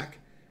an attack.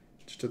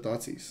 Just a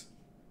Thoughtseize.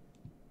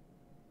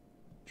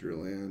 Drew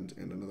a land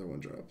and another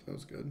 1-drop. That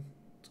was good.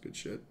 That's good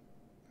shit.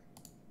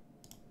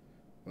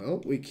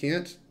 Well, we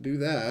can't do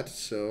that,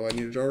 so I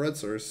need to draw a red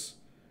source.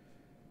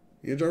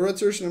 I need to draw a red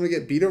source, and I'm going to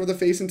get beat over the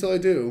face until I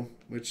do,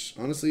 which,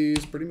 honestly,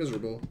 is pretty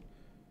miserable.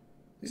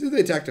 At least if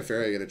they attack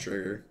Teferi, I get a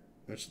trigger,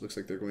 which looks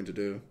like they're going to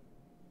do.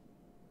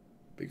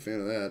 Big fan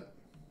of that.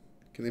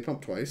 Can they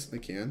pump twice? They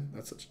can.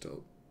 That's such a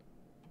tilt.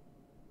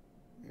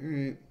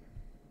 Alright.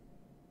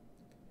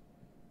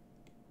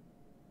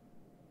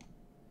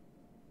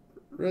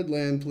 Red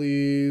land,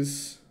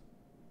 please.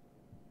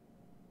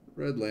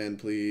 Red land,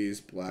 please.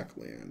 Black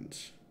land.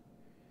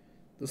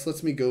 This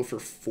lets me go for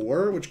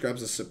 4, which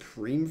grabs a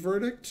Supreme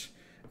Verdict.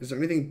 Is there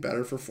anything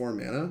better for 4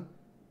 mana?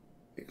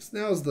 I guess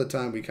now's the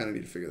time we kind of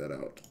need to figure that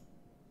out.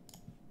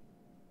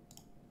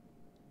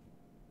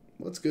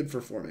 What's good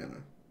for 4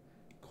 mana?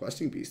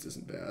 Questing Beast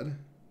isn't bad.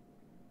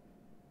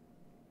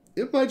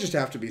 It might just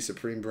have to be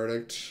Supreme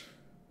Verdict.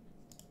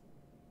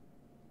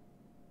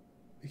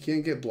 You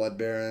can't get Blood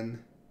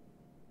Baron.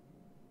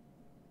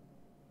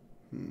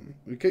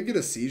 We could get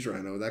a Siege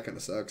Rhino. That kind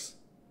of sucks.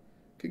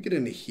 Could get a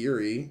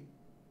Nahiri.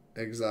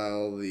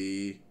 Exile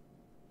the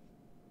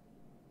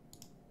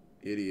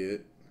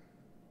idiot.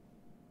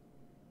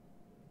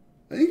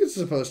 I think it's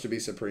supposed to be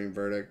Supreme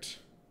Verdict,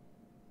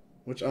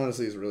 which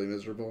honestly is really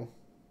miserable.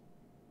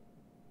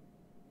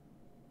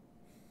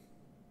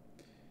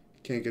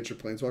 Can't get your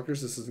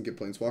Planeswalkers. This doesn't get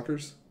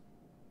Planeswalkers.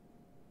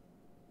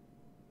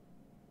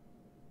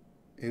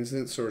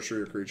 Instant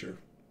sorcery or creature.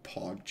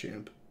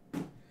 PogChamp.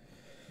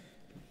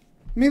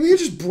 Maybe you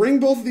just bring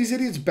both of these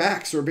idiots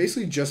back, so we're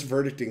basically just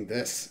verdicting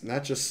this, and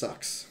that just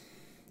sucks.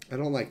 I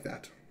don't like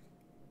that.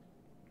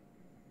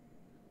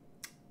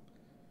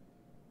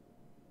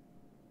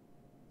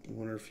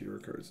 One or fewer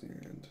cards in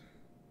your hand.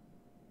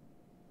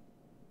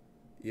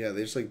 Yeah,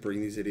 they just like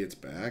bring these idiots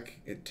back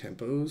at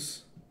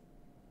tempos.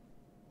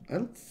 I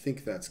don't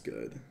think that's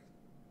good.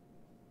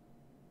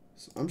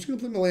 So I'm just going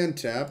to play my land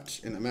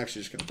tapped, and I'm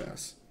actually just going to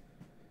pass.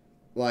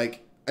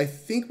 Like, I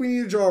think we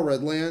need to draw a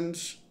red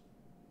land,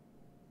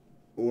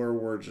 or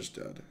we're just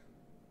dead.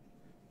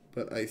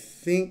 But I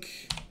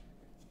think,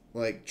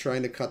 like,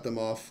 trying to cut them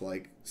off,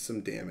 like,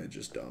 some damage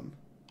is dumb.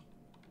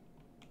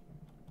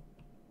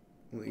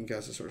 Well, you can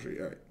cast a sorcery.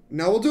 All right.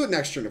 Now, we'll do it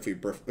next turn if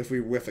we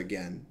whiff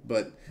again.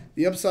 But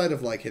the upside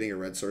of, like, hitting a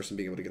red source and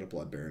being able to get a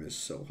Blood Baron is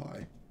so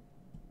high.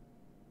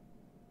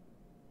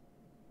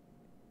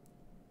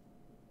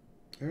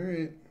 All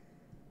right.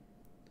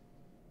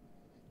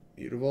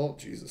 Mutavault?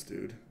 Jesus,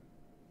 dude.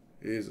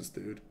 Jesus,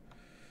 dude.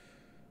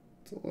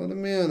 It's a lot of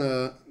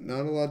mana.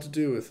 Not a lot to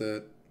do with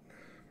it.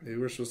 Maybe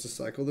we're supposed to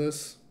cycle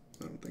this?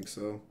 I don't think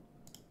so.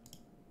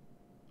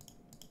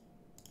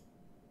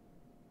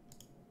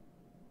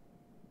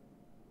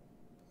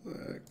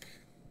 Black.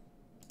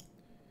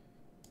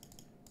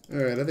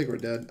 Alright, I think we're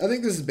dead. I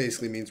think this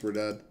basically means we're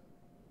dead.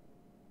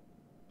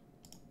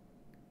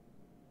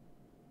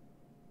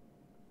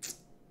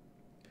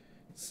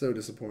 So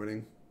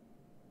disappointing.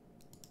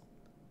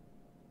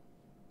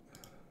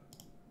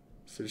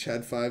 Fish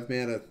had 5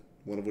 mana,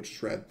 one of which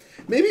is red.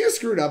 Maybe I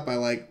screwed up by,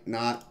 like,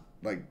 not,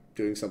 like,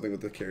 doing something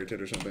with the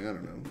Caryatid or something. I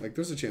don't know. Like,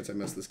 there's a chance I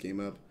messed this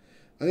game up.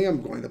 I think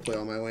I'm going to play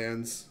all my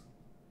lands.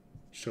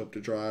 Just hope to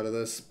draw out of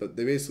this. But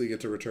they basically get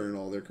to return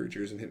all their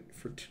creatures and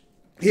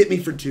hit me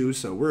for 2,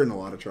 so we're in a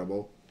lot of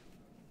trouble.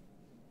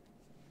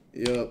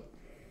 Yep.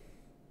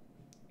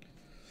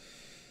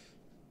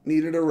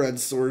 Needed a red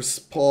source.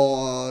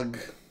 Pog.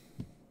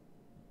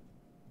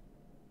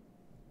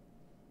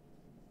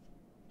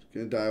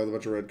 Gonna die with a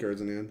bunch of red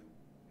cards in hand.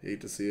 Hate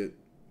to see it.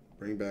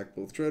 Bring back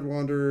both Dread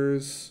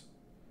Wanderers.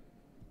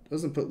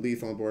 Doesn't put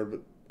Leaf on board,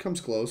 but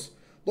comes close.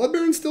 Blood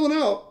Baron's still an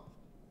out.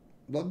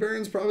 Blood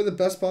Baron's probably the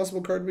best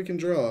possible card we can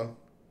draw.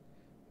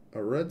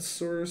 A red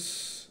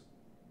source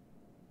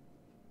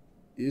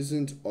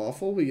isn't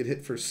awful. We get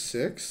hit for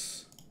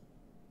 6.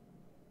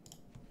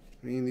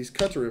 I mean, these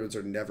cut derivatives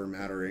are never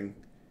mattering.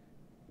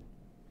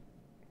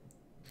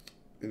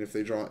 And if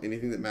they draw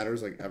anything that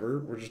matters, like ever,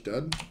 we're just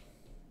dead.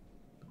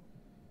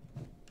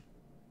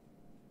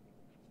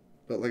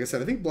 But like I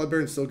said, I think Blood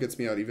Baron still gets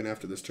me out even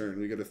after this turn.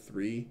 We get a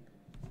 3,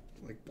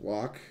 like,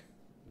 block.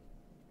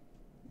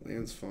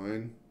 Land's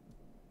fine.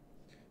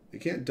 They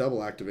can't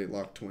double activate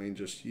Lock Twain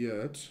just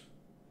yet.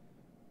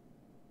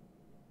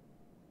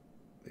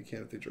 They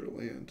can if they draw a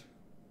land.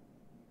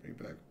 Bring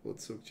back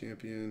Bloodsoaked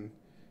Champion.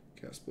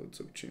 Cast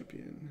Bloodsoaked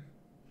Champion.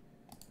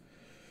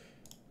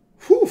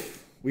 Whew!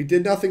 We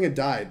did nothing and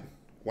died.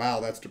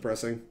 Wow, that's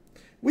depressing.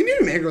 We need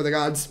an Anger of the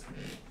Gods.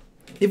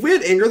 If we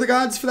had Anger of the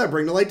Gods for that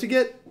Bring to Light to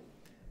get,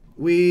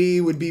 we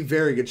would be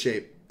very good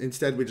shape.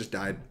 Instead, we just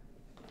died.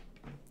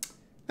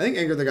 I think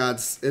Anger of the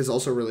Gods is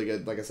also really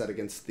good, like I said,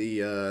 against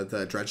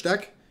the Dredge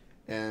deck.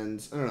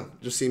 And, I don't know,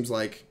 just seems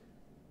like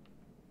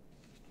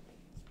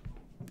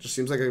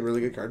a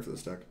really good card for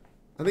this deck.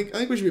 I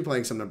think we should be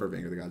playing some number of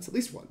Anger of the Gods, at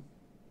least one.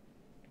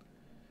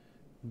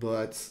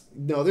 But,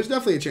 no, there's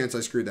definitely a chance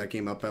I screwed that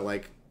game up by,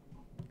 like,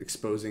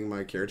 exposing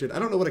my Caryatid. I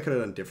don't know what I could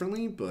have done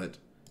differently, but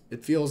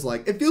it feels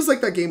like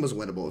that game was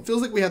winnable. It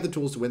feels like we had the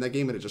tools to win that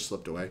game, and it just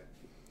slipped away.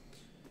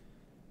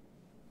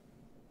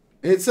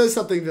 It says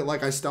something that,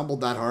 like, I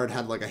stumbled that hard,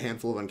 had, like, a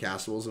handful of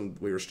uncastables, and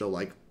we were still,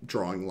 like,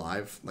 drawing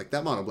live. Like,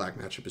 that mono black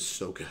matchup is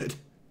so good.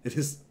 It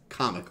is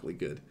comically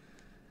good.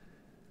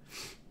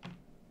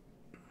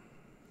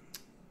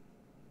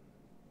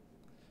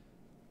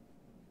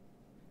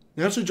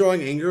 Naturally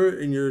drawing Anger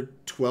in your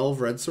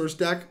 12 red source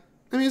deck,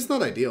 I mean, it's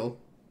not ideal.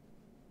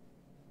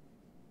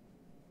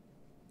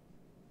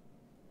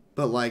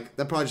 But, like,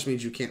 that probably just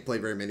means you can't play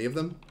very many of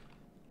them.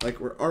 Like,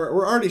 we're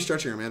already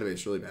stretching our mana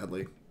base really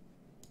badly.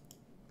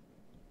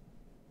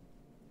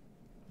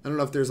 I don't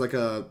know if there's like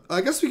a...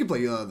 I guess we could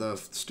play the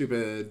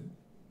stupid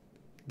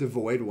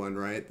Devoid one,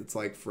 right? It's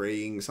like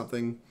fraying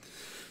something.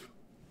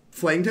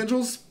 Flaying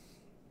Tendrils?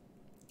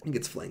 I think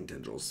it's Flaying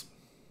Tendrils.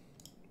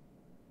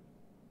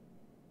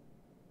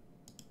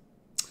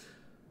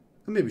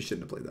 I maybe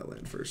shouldn't have played that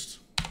land first.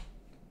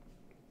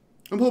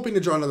 I'm hoping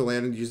to draw another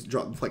land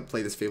and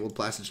play this Fabled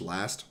Passage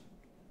last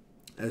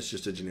as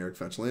just a generic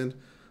fetch land.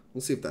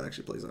 We'll see if that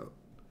actually plays out.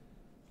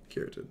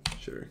 Caryatid,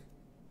 sure.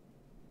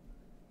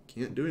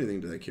 Can't do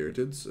anything to that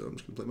Caryatid, so I'm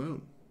just going to play my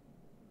own.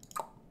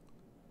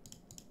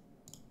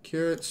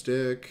 Carrot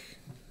Stick.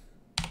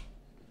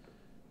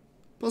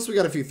 Plus we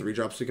got a few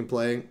 3-drops we can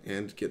play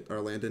and get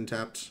our land in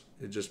tapped.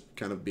 It'd just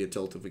kind of be a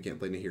tilt if we can't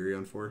play Nahiri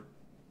on 4.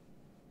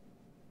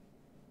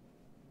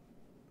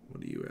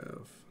 What do you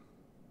have?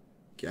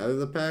 Gather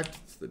the Pact.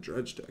 It's the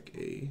Dredge deck,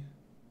 eh?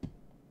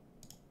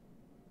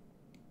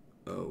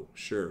 Oh,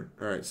 sure.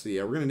 Alright, so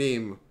yeah, we're going to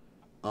name...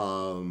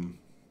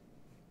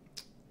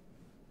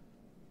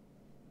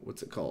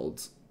 what's it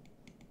called?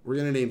 We're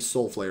going to name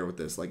Soulflare with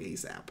this, like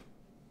ASAP.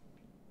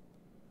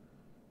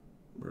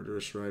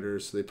 Murderous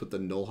Riders. So they put the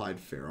Nullhide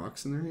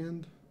Ferox in their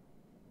hand?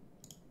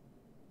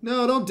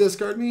 No, don't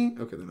discard me.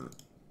 Okay, they're not.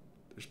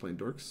 They're just playing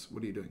Dorks.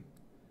 What are you doing?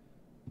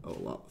 Oh, a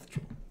lot with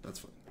Troll. That's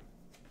fine.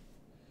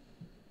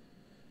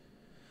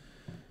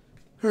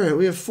 Alright,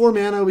 we have 4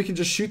 mana. We can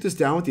just shoot this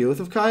down with the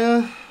Oath of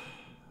Kaya.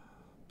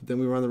 But then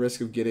we run the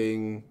risk of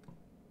getting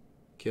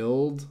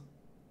killed.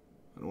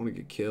 I don't want to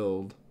get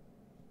killed.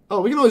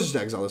 Oh, we can always just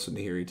exile this with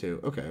Nahiri too.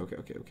 Okay.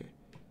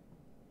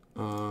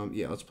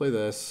 Yeah, let's play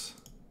this.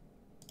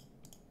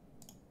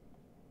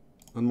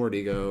 Unmoored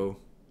Ego.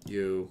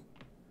 You.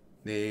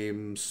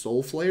 Name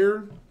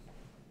Soulflare.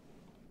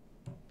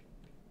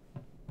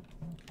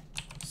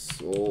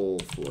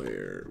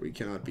 Soulflare. We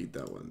cannot beat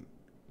that one.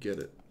 Get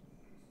it.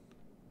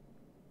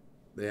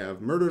 They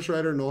have Murderous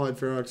Rider, Nullhide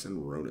Ferox,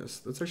 and Ronus.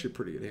 That's actually a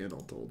pretty good hand,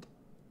 all told.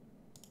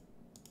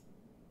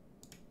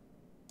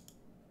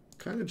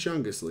 Kind of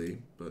chungusly,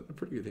 but a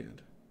pretty good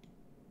hand.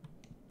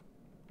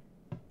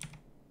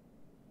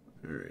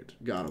 Alright,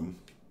 got him.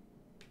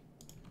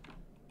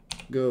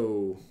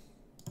 Go.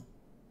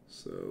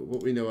 So,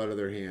 what we know out of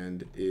their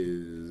hand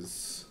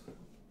is...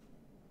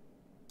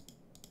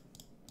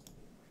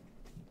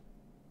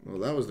 Well,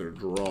 that was their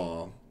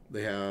draw.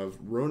 They have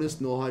Ronus,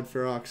 Nullhide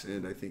Ferox,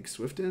 and I think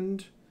Swift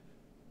End.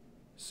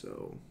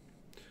 So,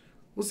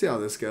 we'll see how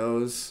this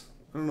goes.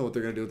 I don't know what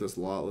they're going to do with this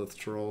Lotleth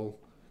Troll.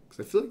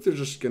 Because I feel like they're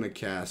just going to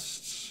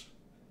cast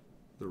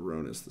the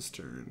Ronus this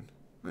turn.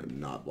 I'm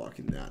not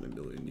blocking that in a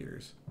million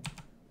years.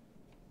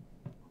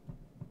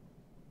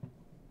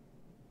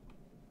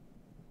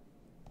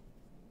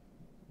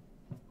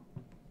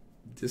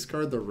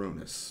 Discard the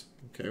Ronus.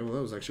 Okay, well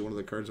that was actually one of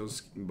the cards I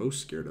was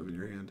most scared of in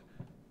your hand.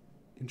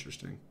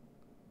 Interesting.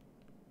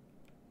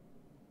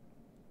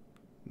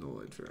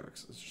 Nullhide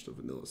Ferox. It's just a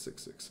vanilla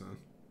 6/6, huh?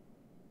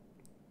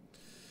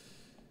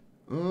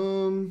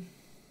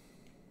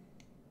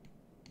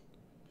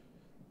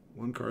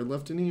 One card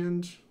left in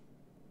hand.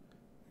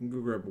 We can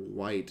go grab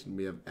white and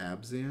we have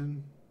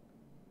Abzan.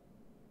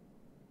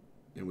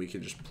 And we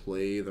can just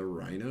play the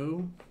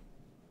Rhino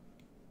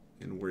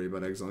and worry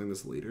about exiling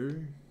this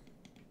later.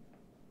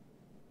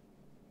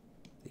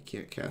 They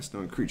can't cast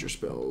non-creature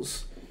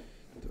spells.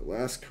 The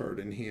last card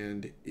in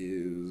hand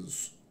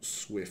is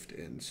Swift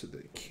End, so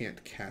they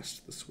can't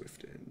cast the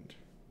Swift End.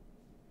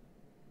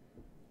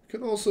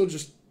 Could also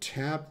just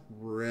tap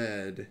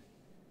red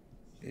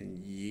and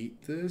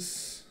yeet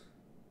this.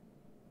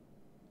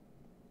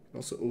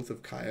 Also Oath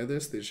of Kaya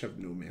this. They just have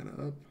no mana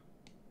up.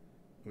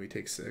 And we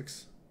take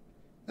 6.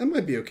 That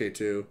might be okay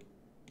too.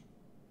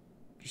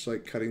 Just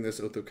like cutting this,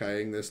 Oath of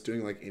Kayaing this,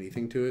 doing like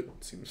anything to it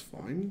seems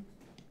fine.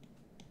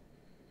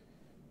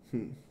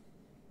 Yeah,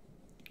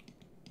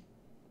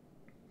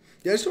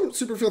 I just don't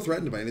super feel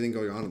threatened by anything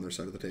going on their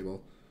side of the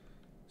table.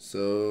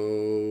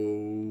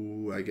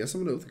 So I guess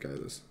I'm gonna Oath of Kaya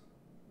this.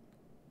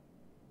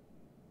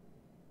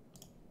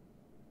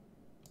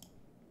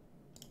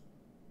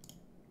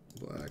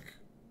 Black,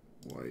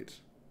 white.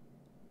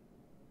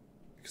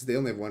 Because they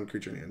only have one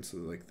creature in hand, so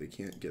like they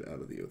can't get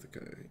out of the Oath of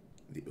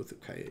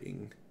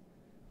Kaya-ing.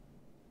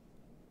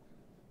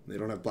 They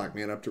don't have black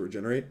mana up to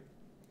regenerate.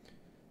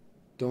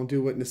 Don't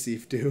do what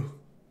Nassif do.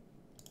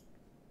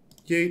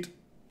 Yeet.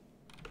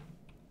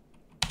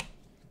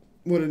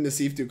 What did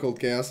Nassif do, Cold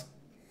Chaos?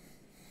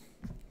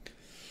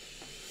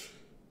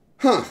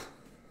 Huh.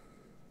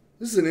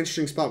 This is an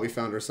interesting spot we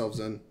found ourselves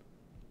in.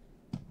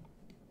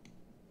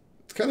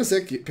 It's kind of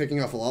sick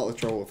picking off a lot with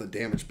Troll with a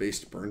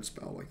damage-based burn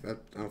spell like that.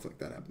 I don't feel like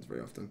that happens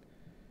very often.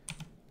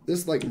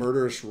 This, like,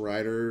 Murderous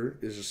Rider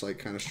is just, like,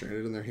 kind of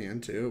stranded in their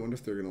hand, too. I wonder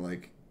if they're going to,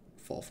 like,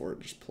 fall for it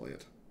and just play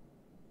it.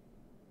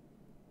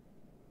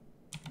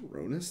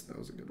 Ronus? That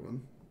was a good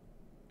one.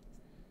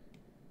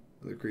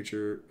 Another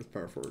creature with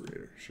power forward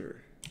greater.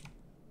 Sure.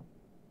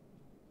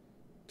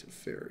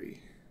 Teferi.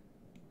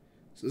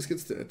 So this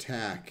gets to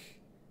attack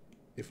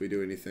if we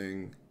do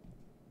anything.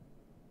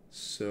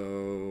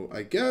 So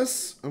I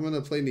guess I'm going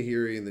to play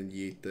Nahiri and then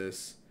yeet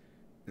this.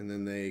 And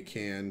then they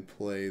can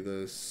play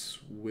the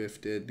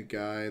Swifted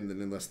guy, and then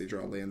unless they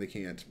draw land, they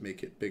can't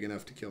make it big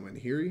enough to kill my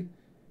Nahiri.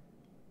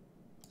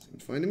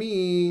 Seems fine to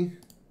me.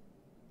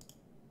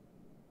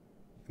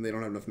 And they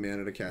don't have enough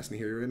mana to cast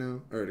Nahiri right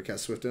now, or to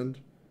cast Swift End.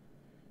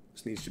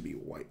 This needs to be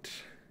white.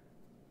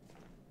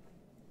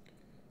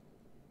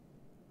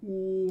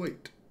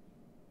 White.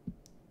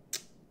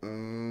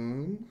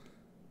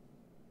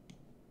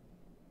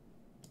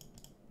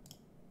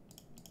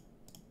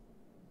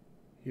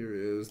 Here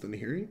is the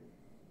Nahiri.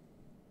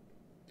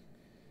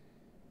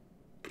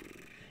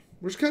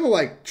 We're just kind of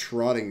like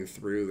trotting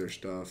through their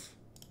stuff.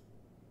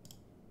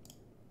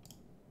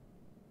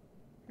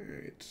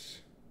 Alright.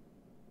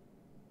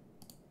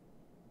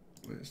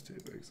 Let's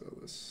take exile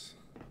this.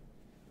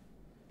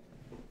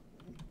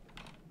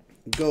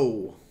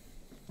 Go.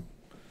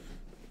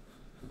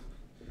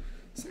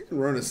 Second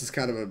Ronus is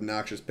kind of an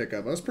obnoxious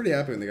pickup. I was pretty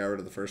happy when they got rid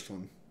of the first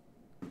one.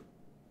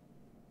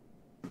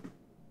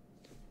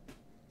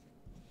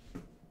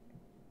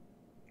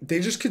 They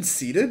just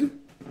conceded?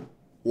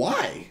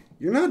 Why?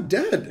 You're not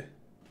dead.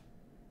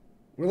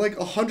 We're like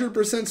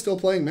 100% still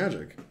playing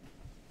Magic.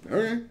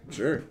 Okay,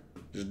 sure.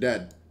 Just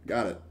dead.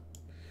 Got it.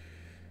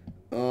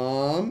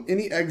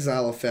 Any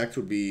exile effect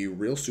would be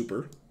real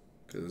super,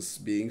 because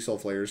being Soul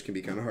Flayers can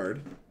be kind of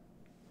hard.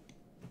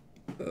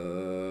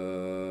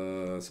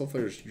 Soul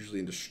Flayer's usually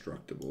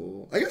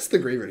indestructible. I guess the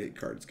Graveyard Hate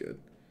card's good.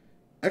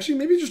 Actually,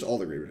 maybe just all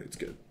the Graveyard Hate's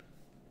good.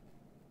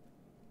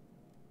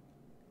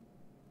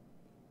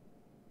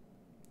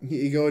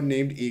 Ego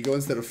named Ego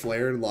instead of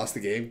Flare and lost the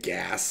game.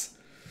 Gas.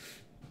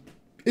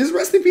 Is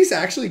Rest in Peace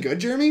actually good,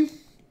 Jeremy?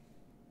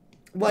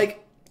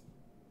 Like,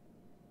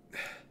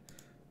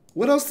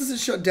 what else does it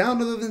shut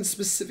down other than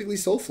specifically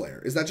Soul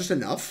Flare? Is that just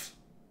enough?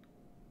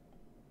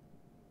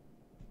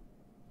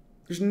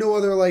 There's no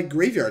other, like,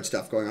 graveyard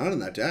stuff going on in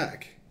that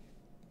deck.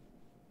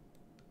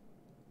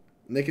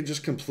 And they can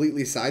just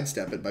completely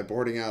sidestep it by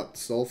boarding out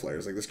Soul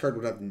Flares. Like, this card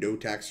would have no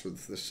tax for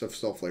the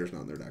Soul Flares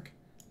not in their deck.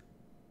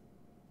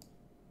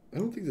 I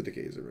don't think the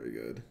Decays are very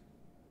good.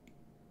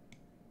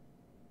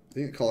 I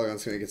think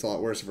Kolaghan's going to get a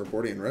lot worse if we're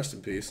boarding in Rest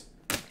in Peace.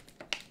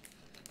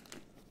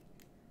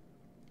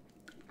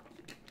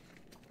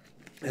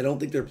 I don't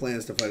think their plan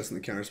is to fight us on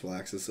the counterspell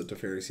axis, so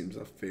Teferi seems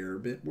a fair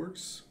bit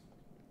worse.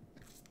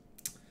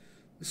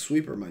 The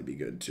Sweeper might be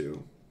good,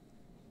 too.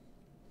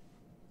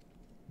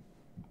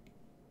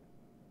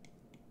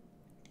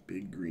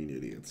 Big green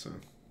idiots, huh?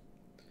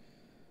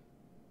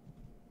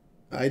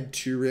 I'd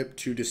 2-rip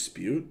 2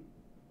 Dispute.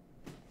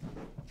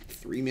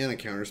 3 mana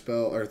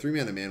counterspell, or 3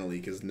 mana mana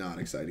leak is not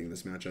exciting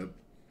this matchup.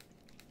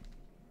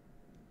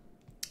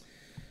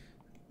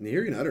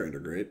 Nahiri and Utter End are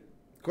great.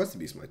 Quest of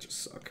Beast might just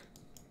suck.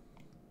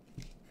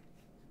 In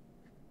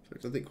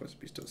fact, I think Quest of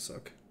Beast does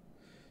suck.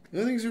 The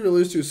only things we would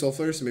lose to is Soul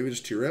Flare, so maybe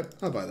just 2-rip.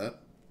 I'll buy that.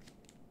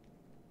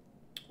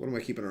 What am I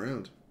keeping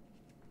around?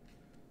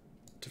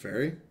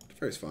 Teferi?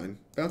 Teferi's fine.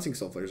 Bouncing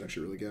Soul Flare is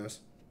actually really gas.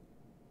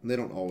 And they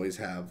don't always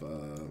have,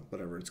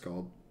 whatever it's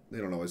called. They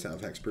don't always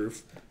have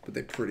hexproof, but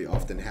they pretty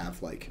often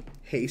have, like,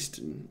 haste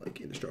and, like,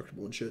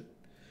 indestructible and shit.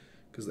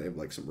 Because they have,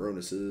 like, some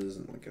Ronuses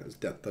and, like, has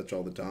Death Touch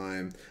all the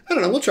time. I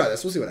don't know. We'll try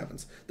this. We'll see what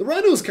happens. The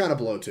Rhinos kind of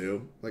blow,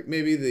 too. Like,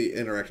 maybe the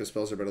interactive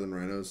spells are better than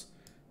Rhinos.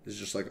 It's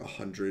just, like,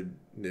 100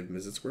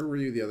 Niv-Mizzets. Where were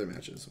you the other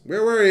matches?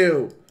 Where were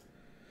you?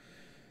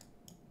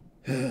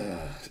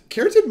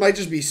 Caryatid might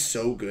just be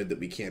so good that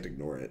we can't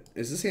ignore it.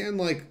 Is this hand,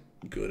 like,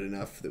 good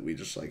enough that we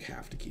just, like,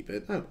 have to keep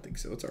it? I don't think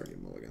so. It's already a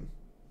mulligan.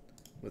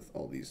 With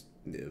all these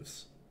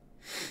Nivs.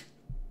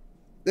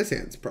 This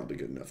hand's probably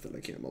good enough that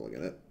I can't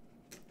mulligan it.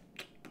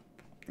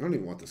 I don't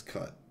even want this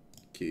cut.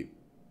 Keep.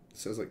 It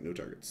says like no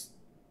targets.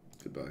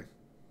 Goodbye.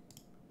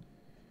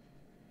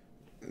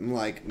 And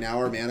like now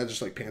our mana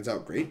just like pans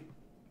out great.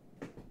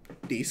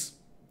 Decent.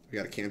 We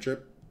got a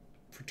cantrip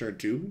for turn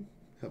 2.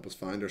 Help us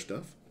find our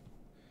stuff.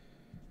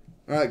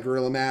 Alright,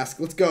 Gorilla Mask.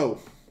 Let's go.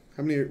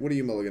 How many what are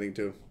you mulliganing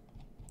to?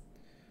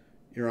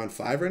 You're on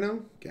 5 right now?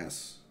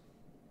 Gas.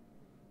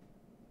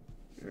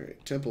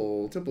 Alright,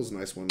 Temple's a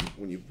nice one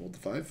when you pulled the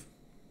 5.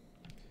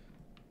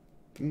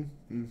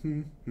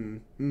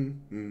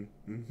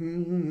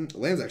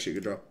 Land's actually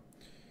a good draw.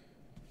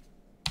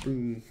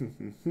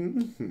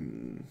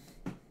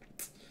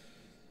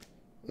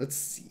 Let's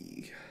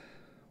see.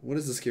 What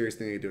is the scariest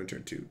thing I can do in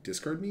turn 2?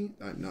 Discard me?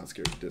 I'm not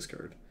scared to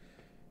discard.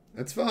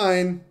 That's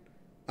fine.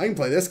 I can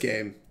play this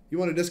game. You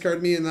want to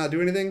discard me and not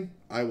do anything?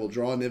 I will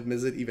draw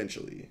Niv-Mizzet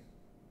eventually.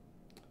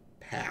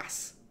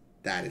 Pass.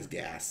 That is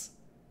gas.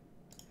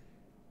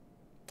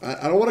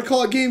 I don't want to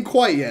call it game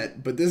quite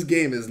yet, but this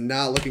game is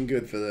not looking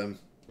good for them.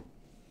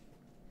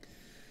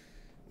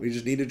 We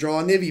just need to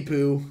draw a Nivy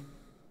Poo.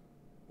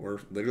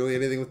 Or literally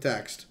anything with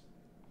text.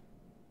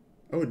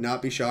 I would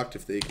not be shocked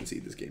if they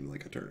concede this game in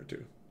like a turn or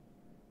 2.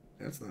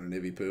 That's not a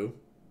Nivy Poo.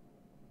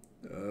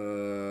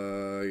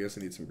 I guess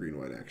I need some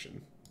green-white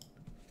action.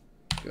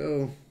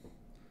 Go.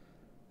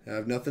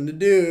 Have nothing to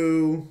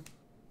do.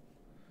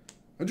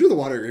 I drew the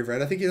Watery Grave,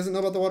 right? I think he doesn't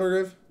know about the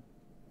Watery Grave.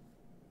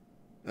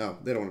 Oh,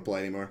 they don't want to play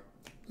anymore.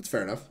 That's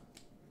fair enough.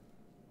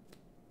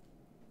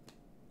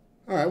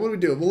 All right, what do we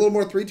do? A little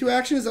more 3-2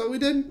 action? Is that what we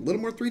did? A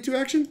little more 3-2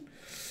 action?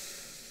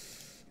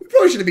 We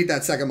probably should have beat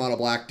that second mono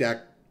black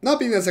deck. Not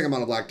being that second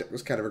mono black deck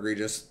was kind of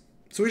egregious.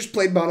 So we just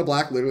played mono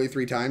black literally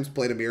 3 times,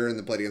 played a mirror, and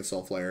then played against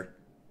Soulflayer.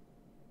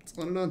 It's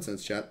a lot of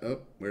nonsense, chat. Oh,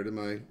 where did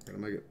my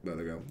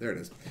photo go? There it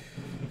is.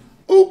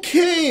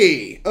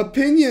 Okay,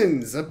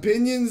 opinions.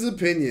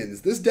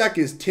 This deck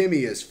is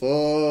Timmy as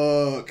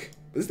fuck.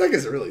 This deck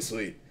is really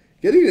sweet.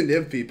 Getting to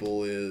Niv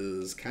people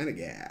is kind of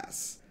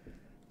gas.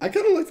 I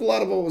kind of liked a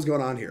lot of what was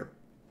going on here.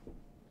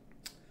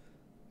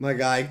 My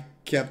guy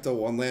kept a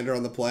 1-lander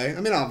on the play.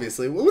 I mean,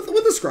 obviously, with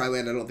the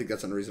Scryland, I don't think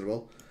that's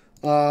unreasonable.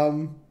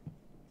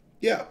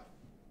 Yeah.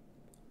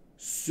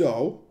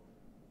 So,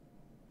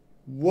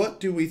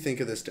 what do we think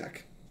of this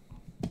deck?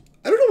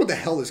 I don't know what the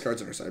hell this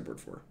card's on our sideboard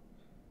for.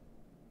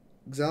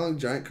 Exiling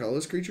giant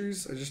colorless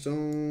creatures? I just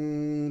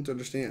don't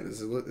understand. Is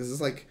this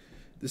like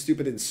the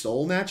stupid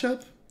Ensoul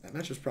matchup? That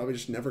matchup's probably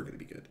just never going to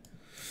be good.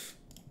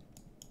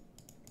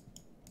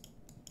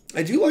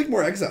 I do like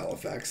more exile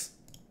effects,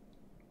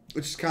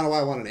 which is kind of why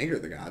I want an Anger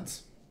of the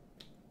Gods.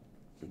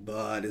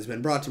 But it's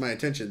been brought to my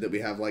attention that we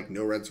have, like,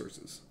 no red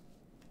sources.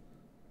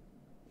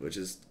 Which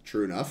is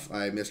true enough.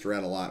 I missed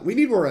red a lot. We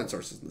need more red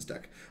sources in this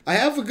deck. I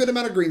have a good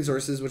amount of green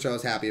sources, which I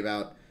was happy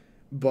about.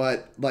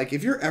 But, like,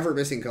 if you're ever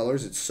missing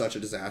colors, it's such a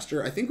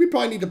disaster. I think we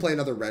probably need to play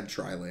another red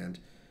Tri-land.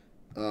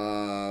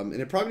 And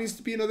it probably needs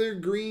to be another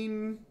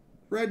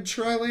green-red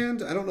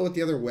Tri-land. I don't know what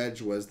the other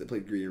wedge was that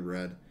played green and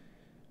red.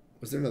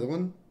 Was there another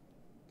one?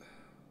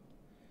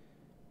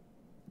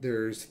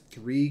 There's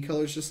 3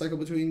 colors to cycle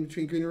between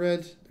green and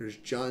red. There's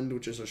Jund,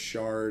 which is a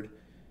shard.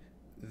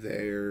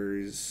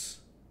 There's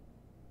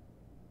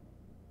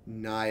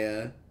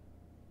Naya,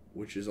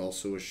 which is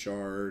also a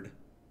shard.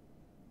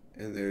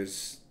 And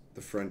there's the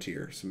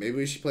Frontier. So maybe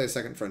we should play a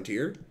second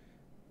Frontier.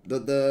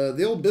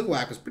 The old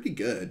Bivouac was pretty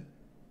good.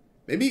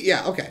 Maybe,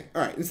 yeah, okay.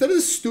 All right. Instead of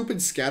this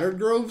stupid Scattered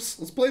Groves,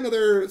 let's play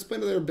another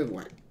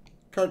Bivouac.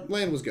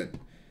 Land was good.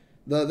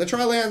 The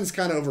Tri-Lands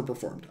kind of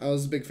overperformed. I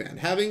was a big fan.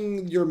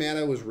 Having your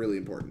mana was really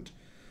important.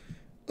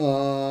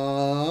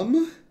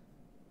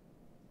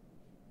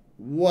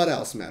 What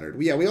else mattered?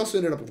 Yeah, we also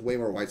ended up with way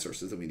more white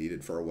sources than we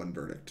needed for our 1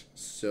 verdict.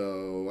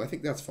 So I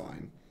think that's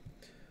fine.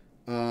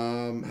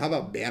 How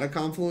about Mana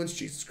Confluence?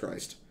 Jesus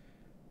Christ.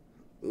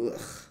 Ugh.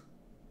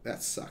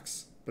 That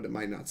sucks. But it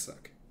might not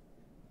suck.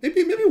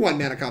 Maybe 1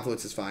 Mana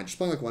Confluence is fine. Just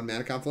playing like 1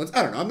 Mana Confluence.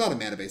 I don't know. I'm not a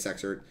mana base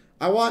expert.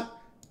 I want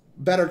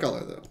better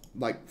color, though.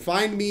 Like,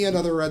 find me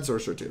another red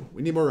source or 2.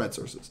 We need more red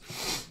sources.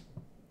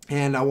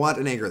 And I want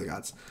an Anger of the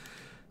Gods.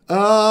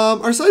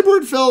 Our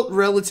sideboard felt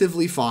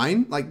relatively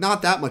fine. Like,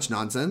 not that much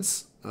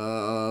nonsense.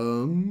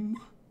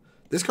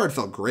 This card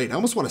felt great. I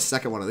almost want a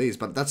second one of these,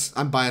 but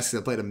I'm biased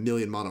because I played a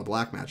million mono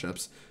black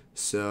matchups.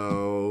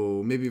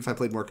 So, maybe if I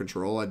played more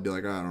control, I'd be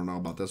like, oh, I don't know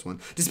about this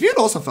one. Dispute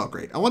also felt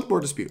great. I want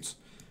more disputes.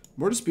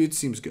 More disputes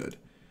seems good.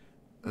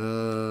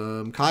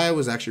 Kaya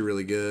was actually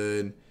really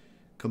good.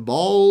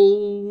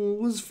 Cabal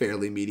was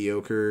fairly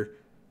mediocre.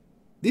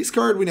 This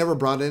card we never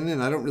brought in,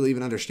 and I don't really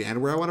even understand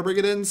where I want to bring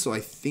it in, so I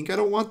think I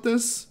don't want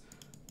this.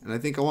 And I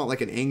think I want like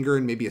an Anger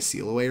and maybe a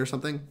Seal Away or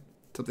something.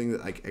 Something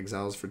that like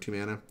exiles for 2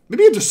 mana.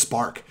 Maybe a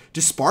Despark.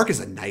 Despark is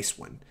a nice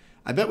one.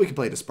 I bet we could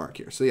play a Despark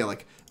here. So yeah,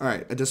 like,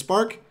 alright, a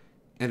Despark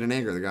and an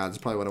Anger of the Gods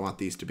is probably what I want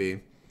these to be.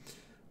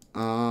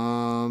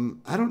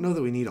 I don't know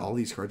that we need all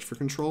these cards for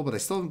control, but I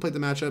still haven't played the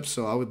matchup,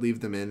 so I would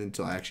leave them in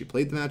until I actually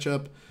played the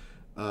matchup.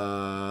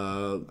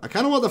 I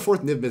kind of want the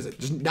 4th Niv-Mizzet.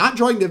 Just not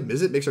drawing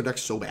Niv-Mizzet makes our deck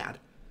so bad.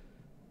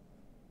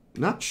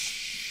 Not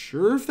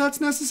sure if that's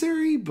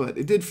necessary, but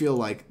it did feel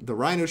like the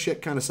Rhino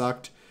shit kind of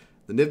sucked.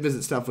 The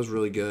Niv-Mizzet stuff was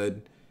really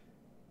good.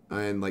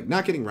 And, like,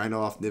 not getting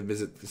Rhino off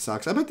Niv-Mizzet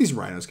sucks. I bet these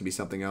Rhinos could be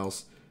something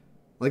else.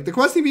 Like, the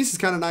Questing Beast is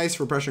kind of nice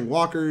for pressuring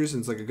walkers,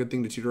 and it's, like, a good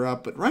thing to tutor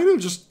up, but Rhino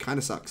just kind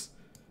of sucks.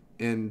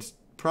 And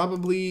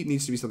probably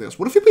needs to be something else.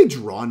 What if we play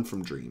Drawn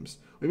from Dreams?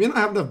 We may not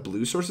have enough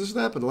blue sources for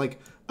that, but, like,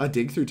 a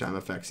Dig Through Time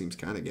effect seems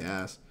kind of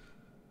gas.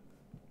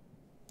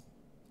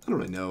 I don't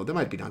really know. That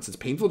might be nonsense.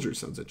 Painful Drew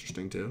sounds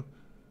interesting, too.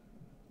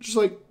 Just,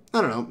 like,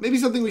 I don't know. Maybe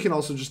something we can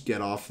also just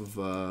get off of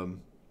our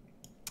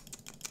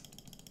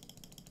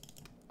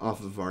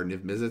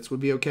Niv-Mizzets would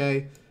be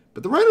okay.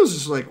 But the Rhinos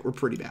just, like, were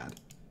pretty bad.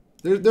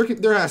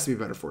 There has to be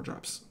better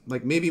 4-drops.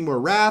 Like, maybe more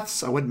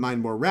Wraths. I wouldn't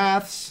mind more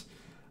Wraths.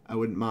 I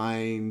wouldn't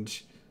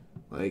mind,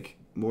 like,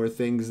 more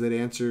things that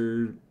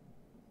answer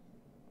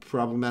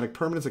problematic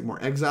permanents, like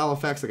more exile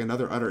effects, like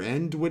another Utter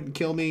End wouldn't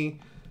kill me.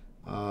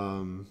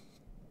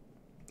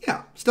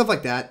 Yeah, stuff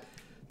like that.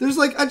 There's,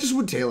 like, I just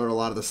would tailor a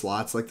lot of the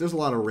slots. Like, there's a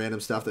lot of random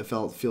stuff that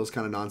feels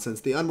kind of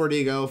nonsense. The Unmoored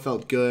Ego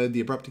felt good.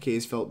 The Abrupt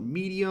Decays felt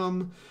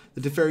medium.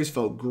 The Teferis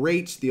felt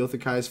great. The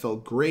Othakais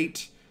felt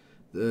great.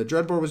 The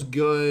Dreadbore was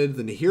good.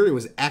 The Nahiri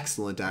was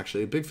excellent,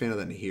 actually. A big fan of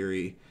that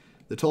Nahiri.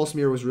 The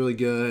Tolsimir was really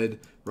good.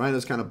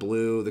 Rhino's kind of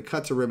blue. The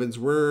Cuts of Ribbons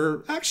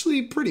were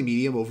actually pretty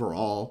medium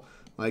overall.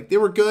 Like, they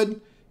were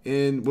good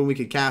when we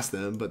could cast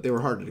them, but they were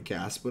harder to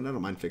cast. But I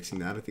don't mind fixing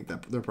that. I think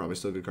that they're probably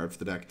still a good card for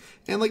the deck.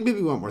 And, like, maybe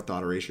we want more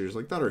Thought Erasures.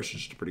 Like, Thought Erasure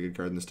is just a pretty good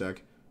card in this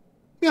deck.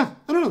 Yeah,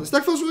 I don't know. This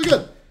deck feels really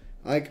good.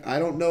 Like, I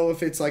don't know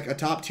if it's like a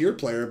top tier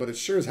player, but it's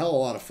sure as hell a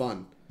lot of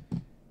fun.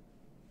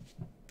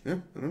 Yeah,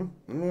 I don't know.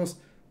 I don't know what else.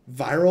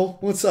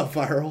 Viral? What's up,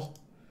 Viral?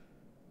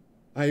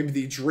 I am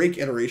the Drake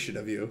iteration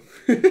of you.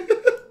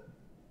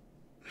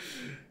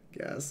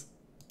 Guess.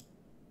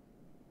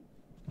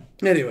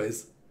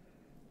 Anyways,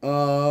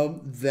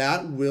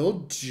 that will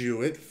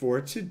do it for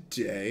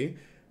today.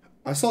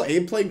 I saw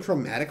Abe playing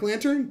Chromatic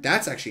Lantern.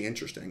 That's actually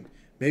interesting.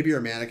 Maybe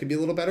your mana can be a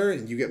little better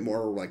and you get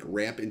more like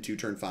ramp into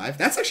turn 5.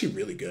 That's actually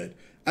really good.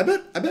 I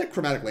bet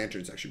Chromatic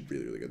Lantern's actually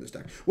really, really good in this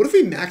deck. What if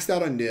we maxed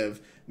out on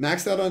Niv,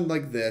 maxed out on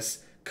like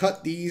this,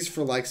 cut these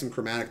for like some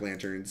Chromatic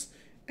Lanterns,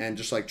 and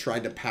just like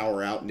tried to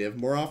power out Niv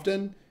more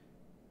often?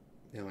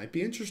 That might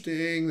be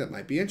interesting. That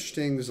might be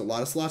interesting. There's a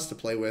lot of slots to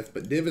play with,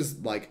 but Niv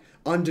is like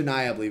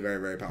undeniably very,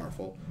 very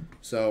powerful.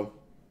 So,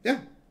 yeah.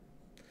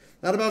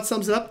 That about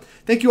sums it up.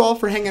 Thank you all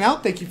for hanging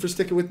out. Thank you for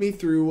sticking with me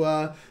through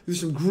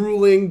some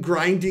grueling,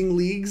 grinding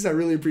leagues. I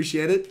really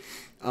appreciate it.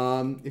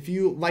 If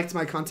you liked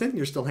my content and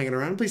you're still hanging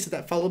around, please hit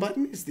that follow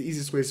button. It's the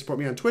easiest way to support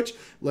me on Twitch.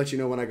 Let you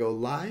know when I go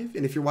live.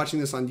 And if you're watching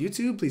this on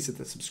YouTube, please hit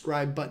the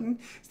subscribe button.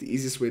 It's the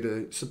easiest way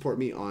to support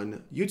me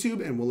on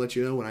YouTube, and we'll let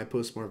you know when I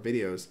post more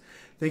videos.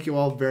 Thank you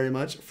all very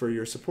much for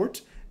your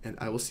support, and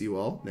I will see you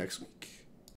all next week.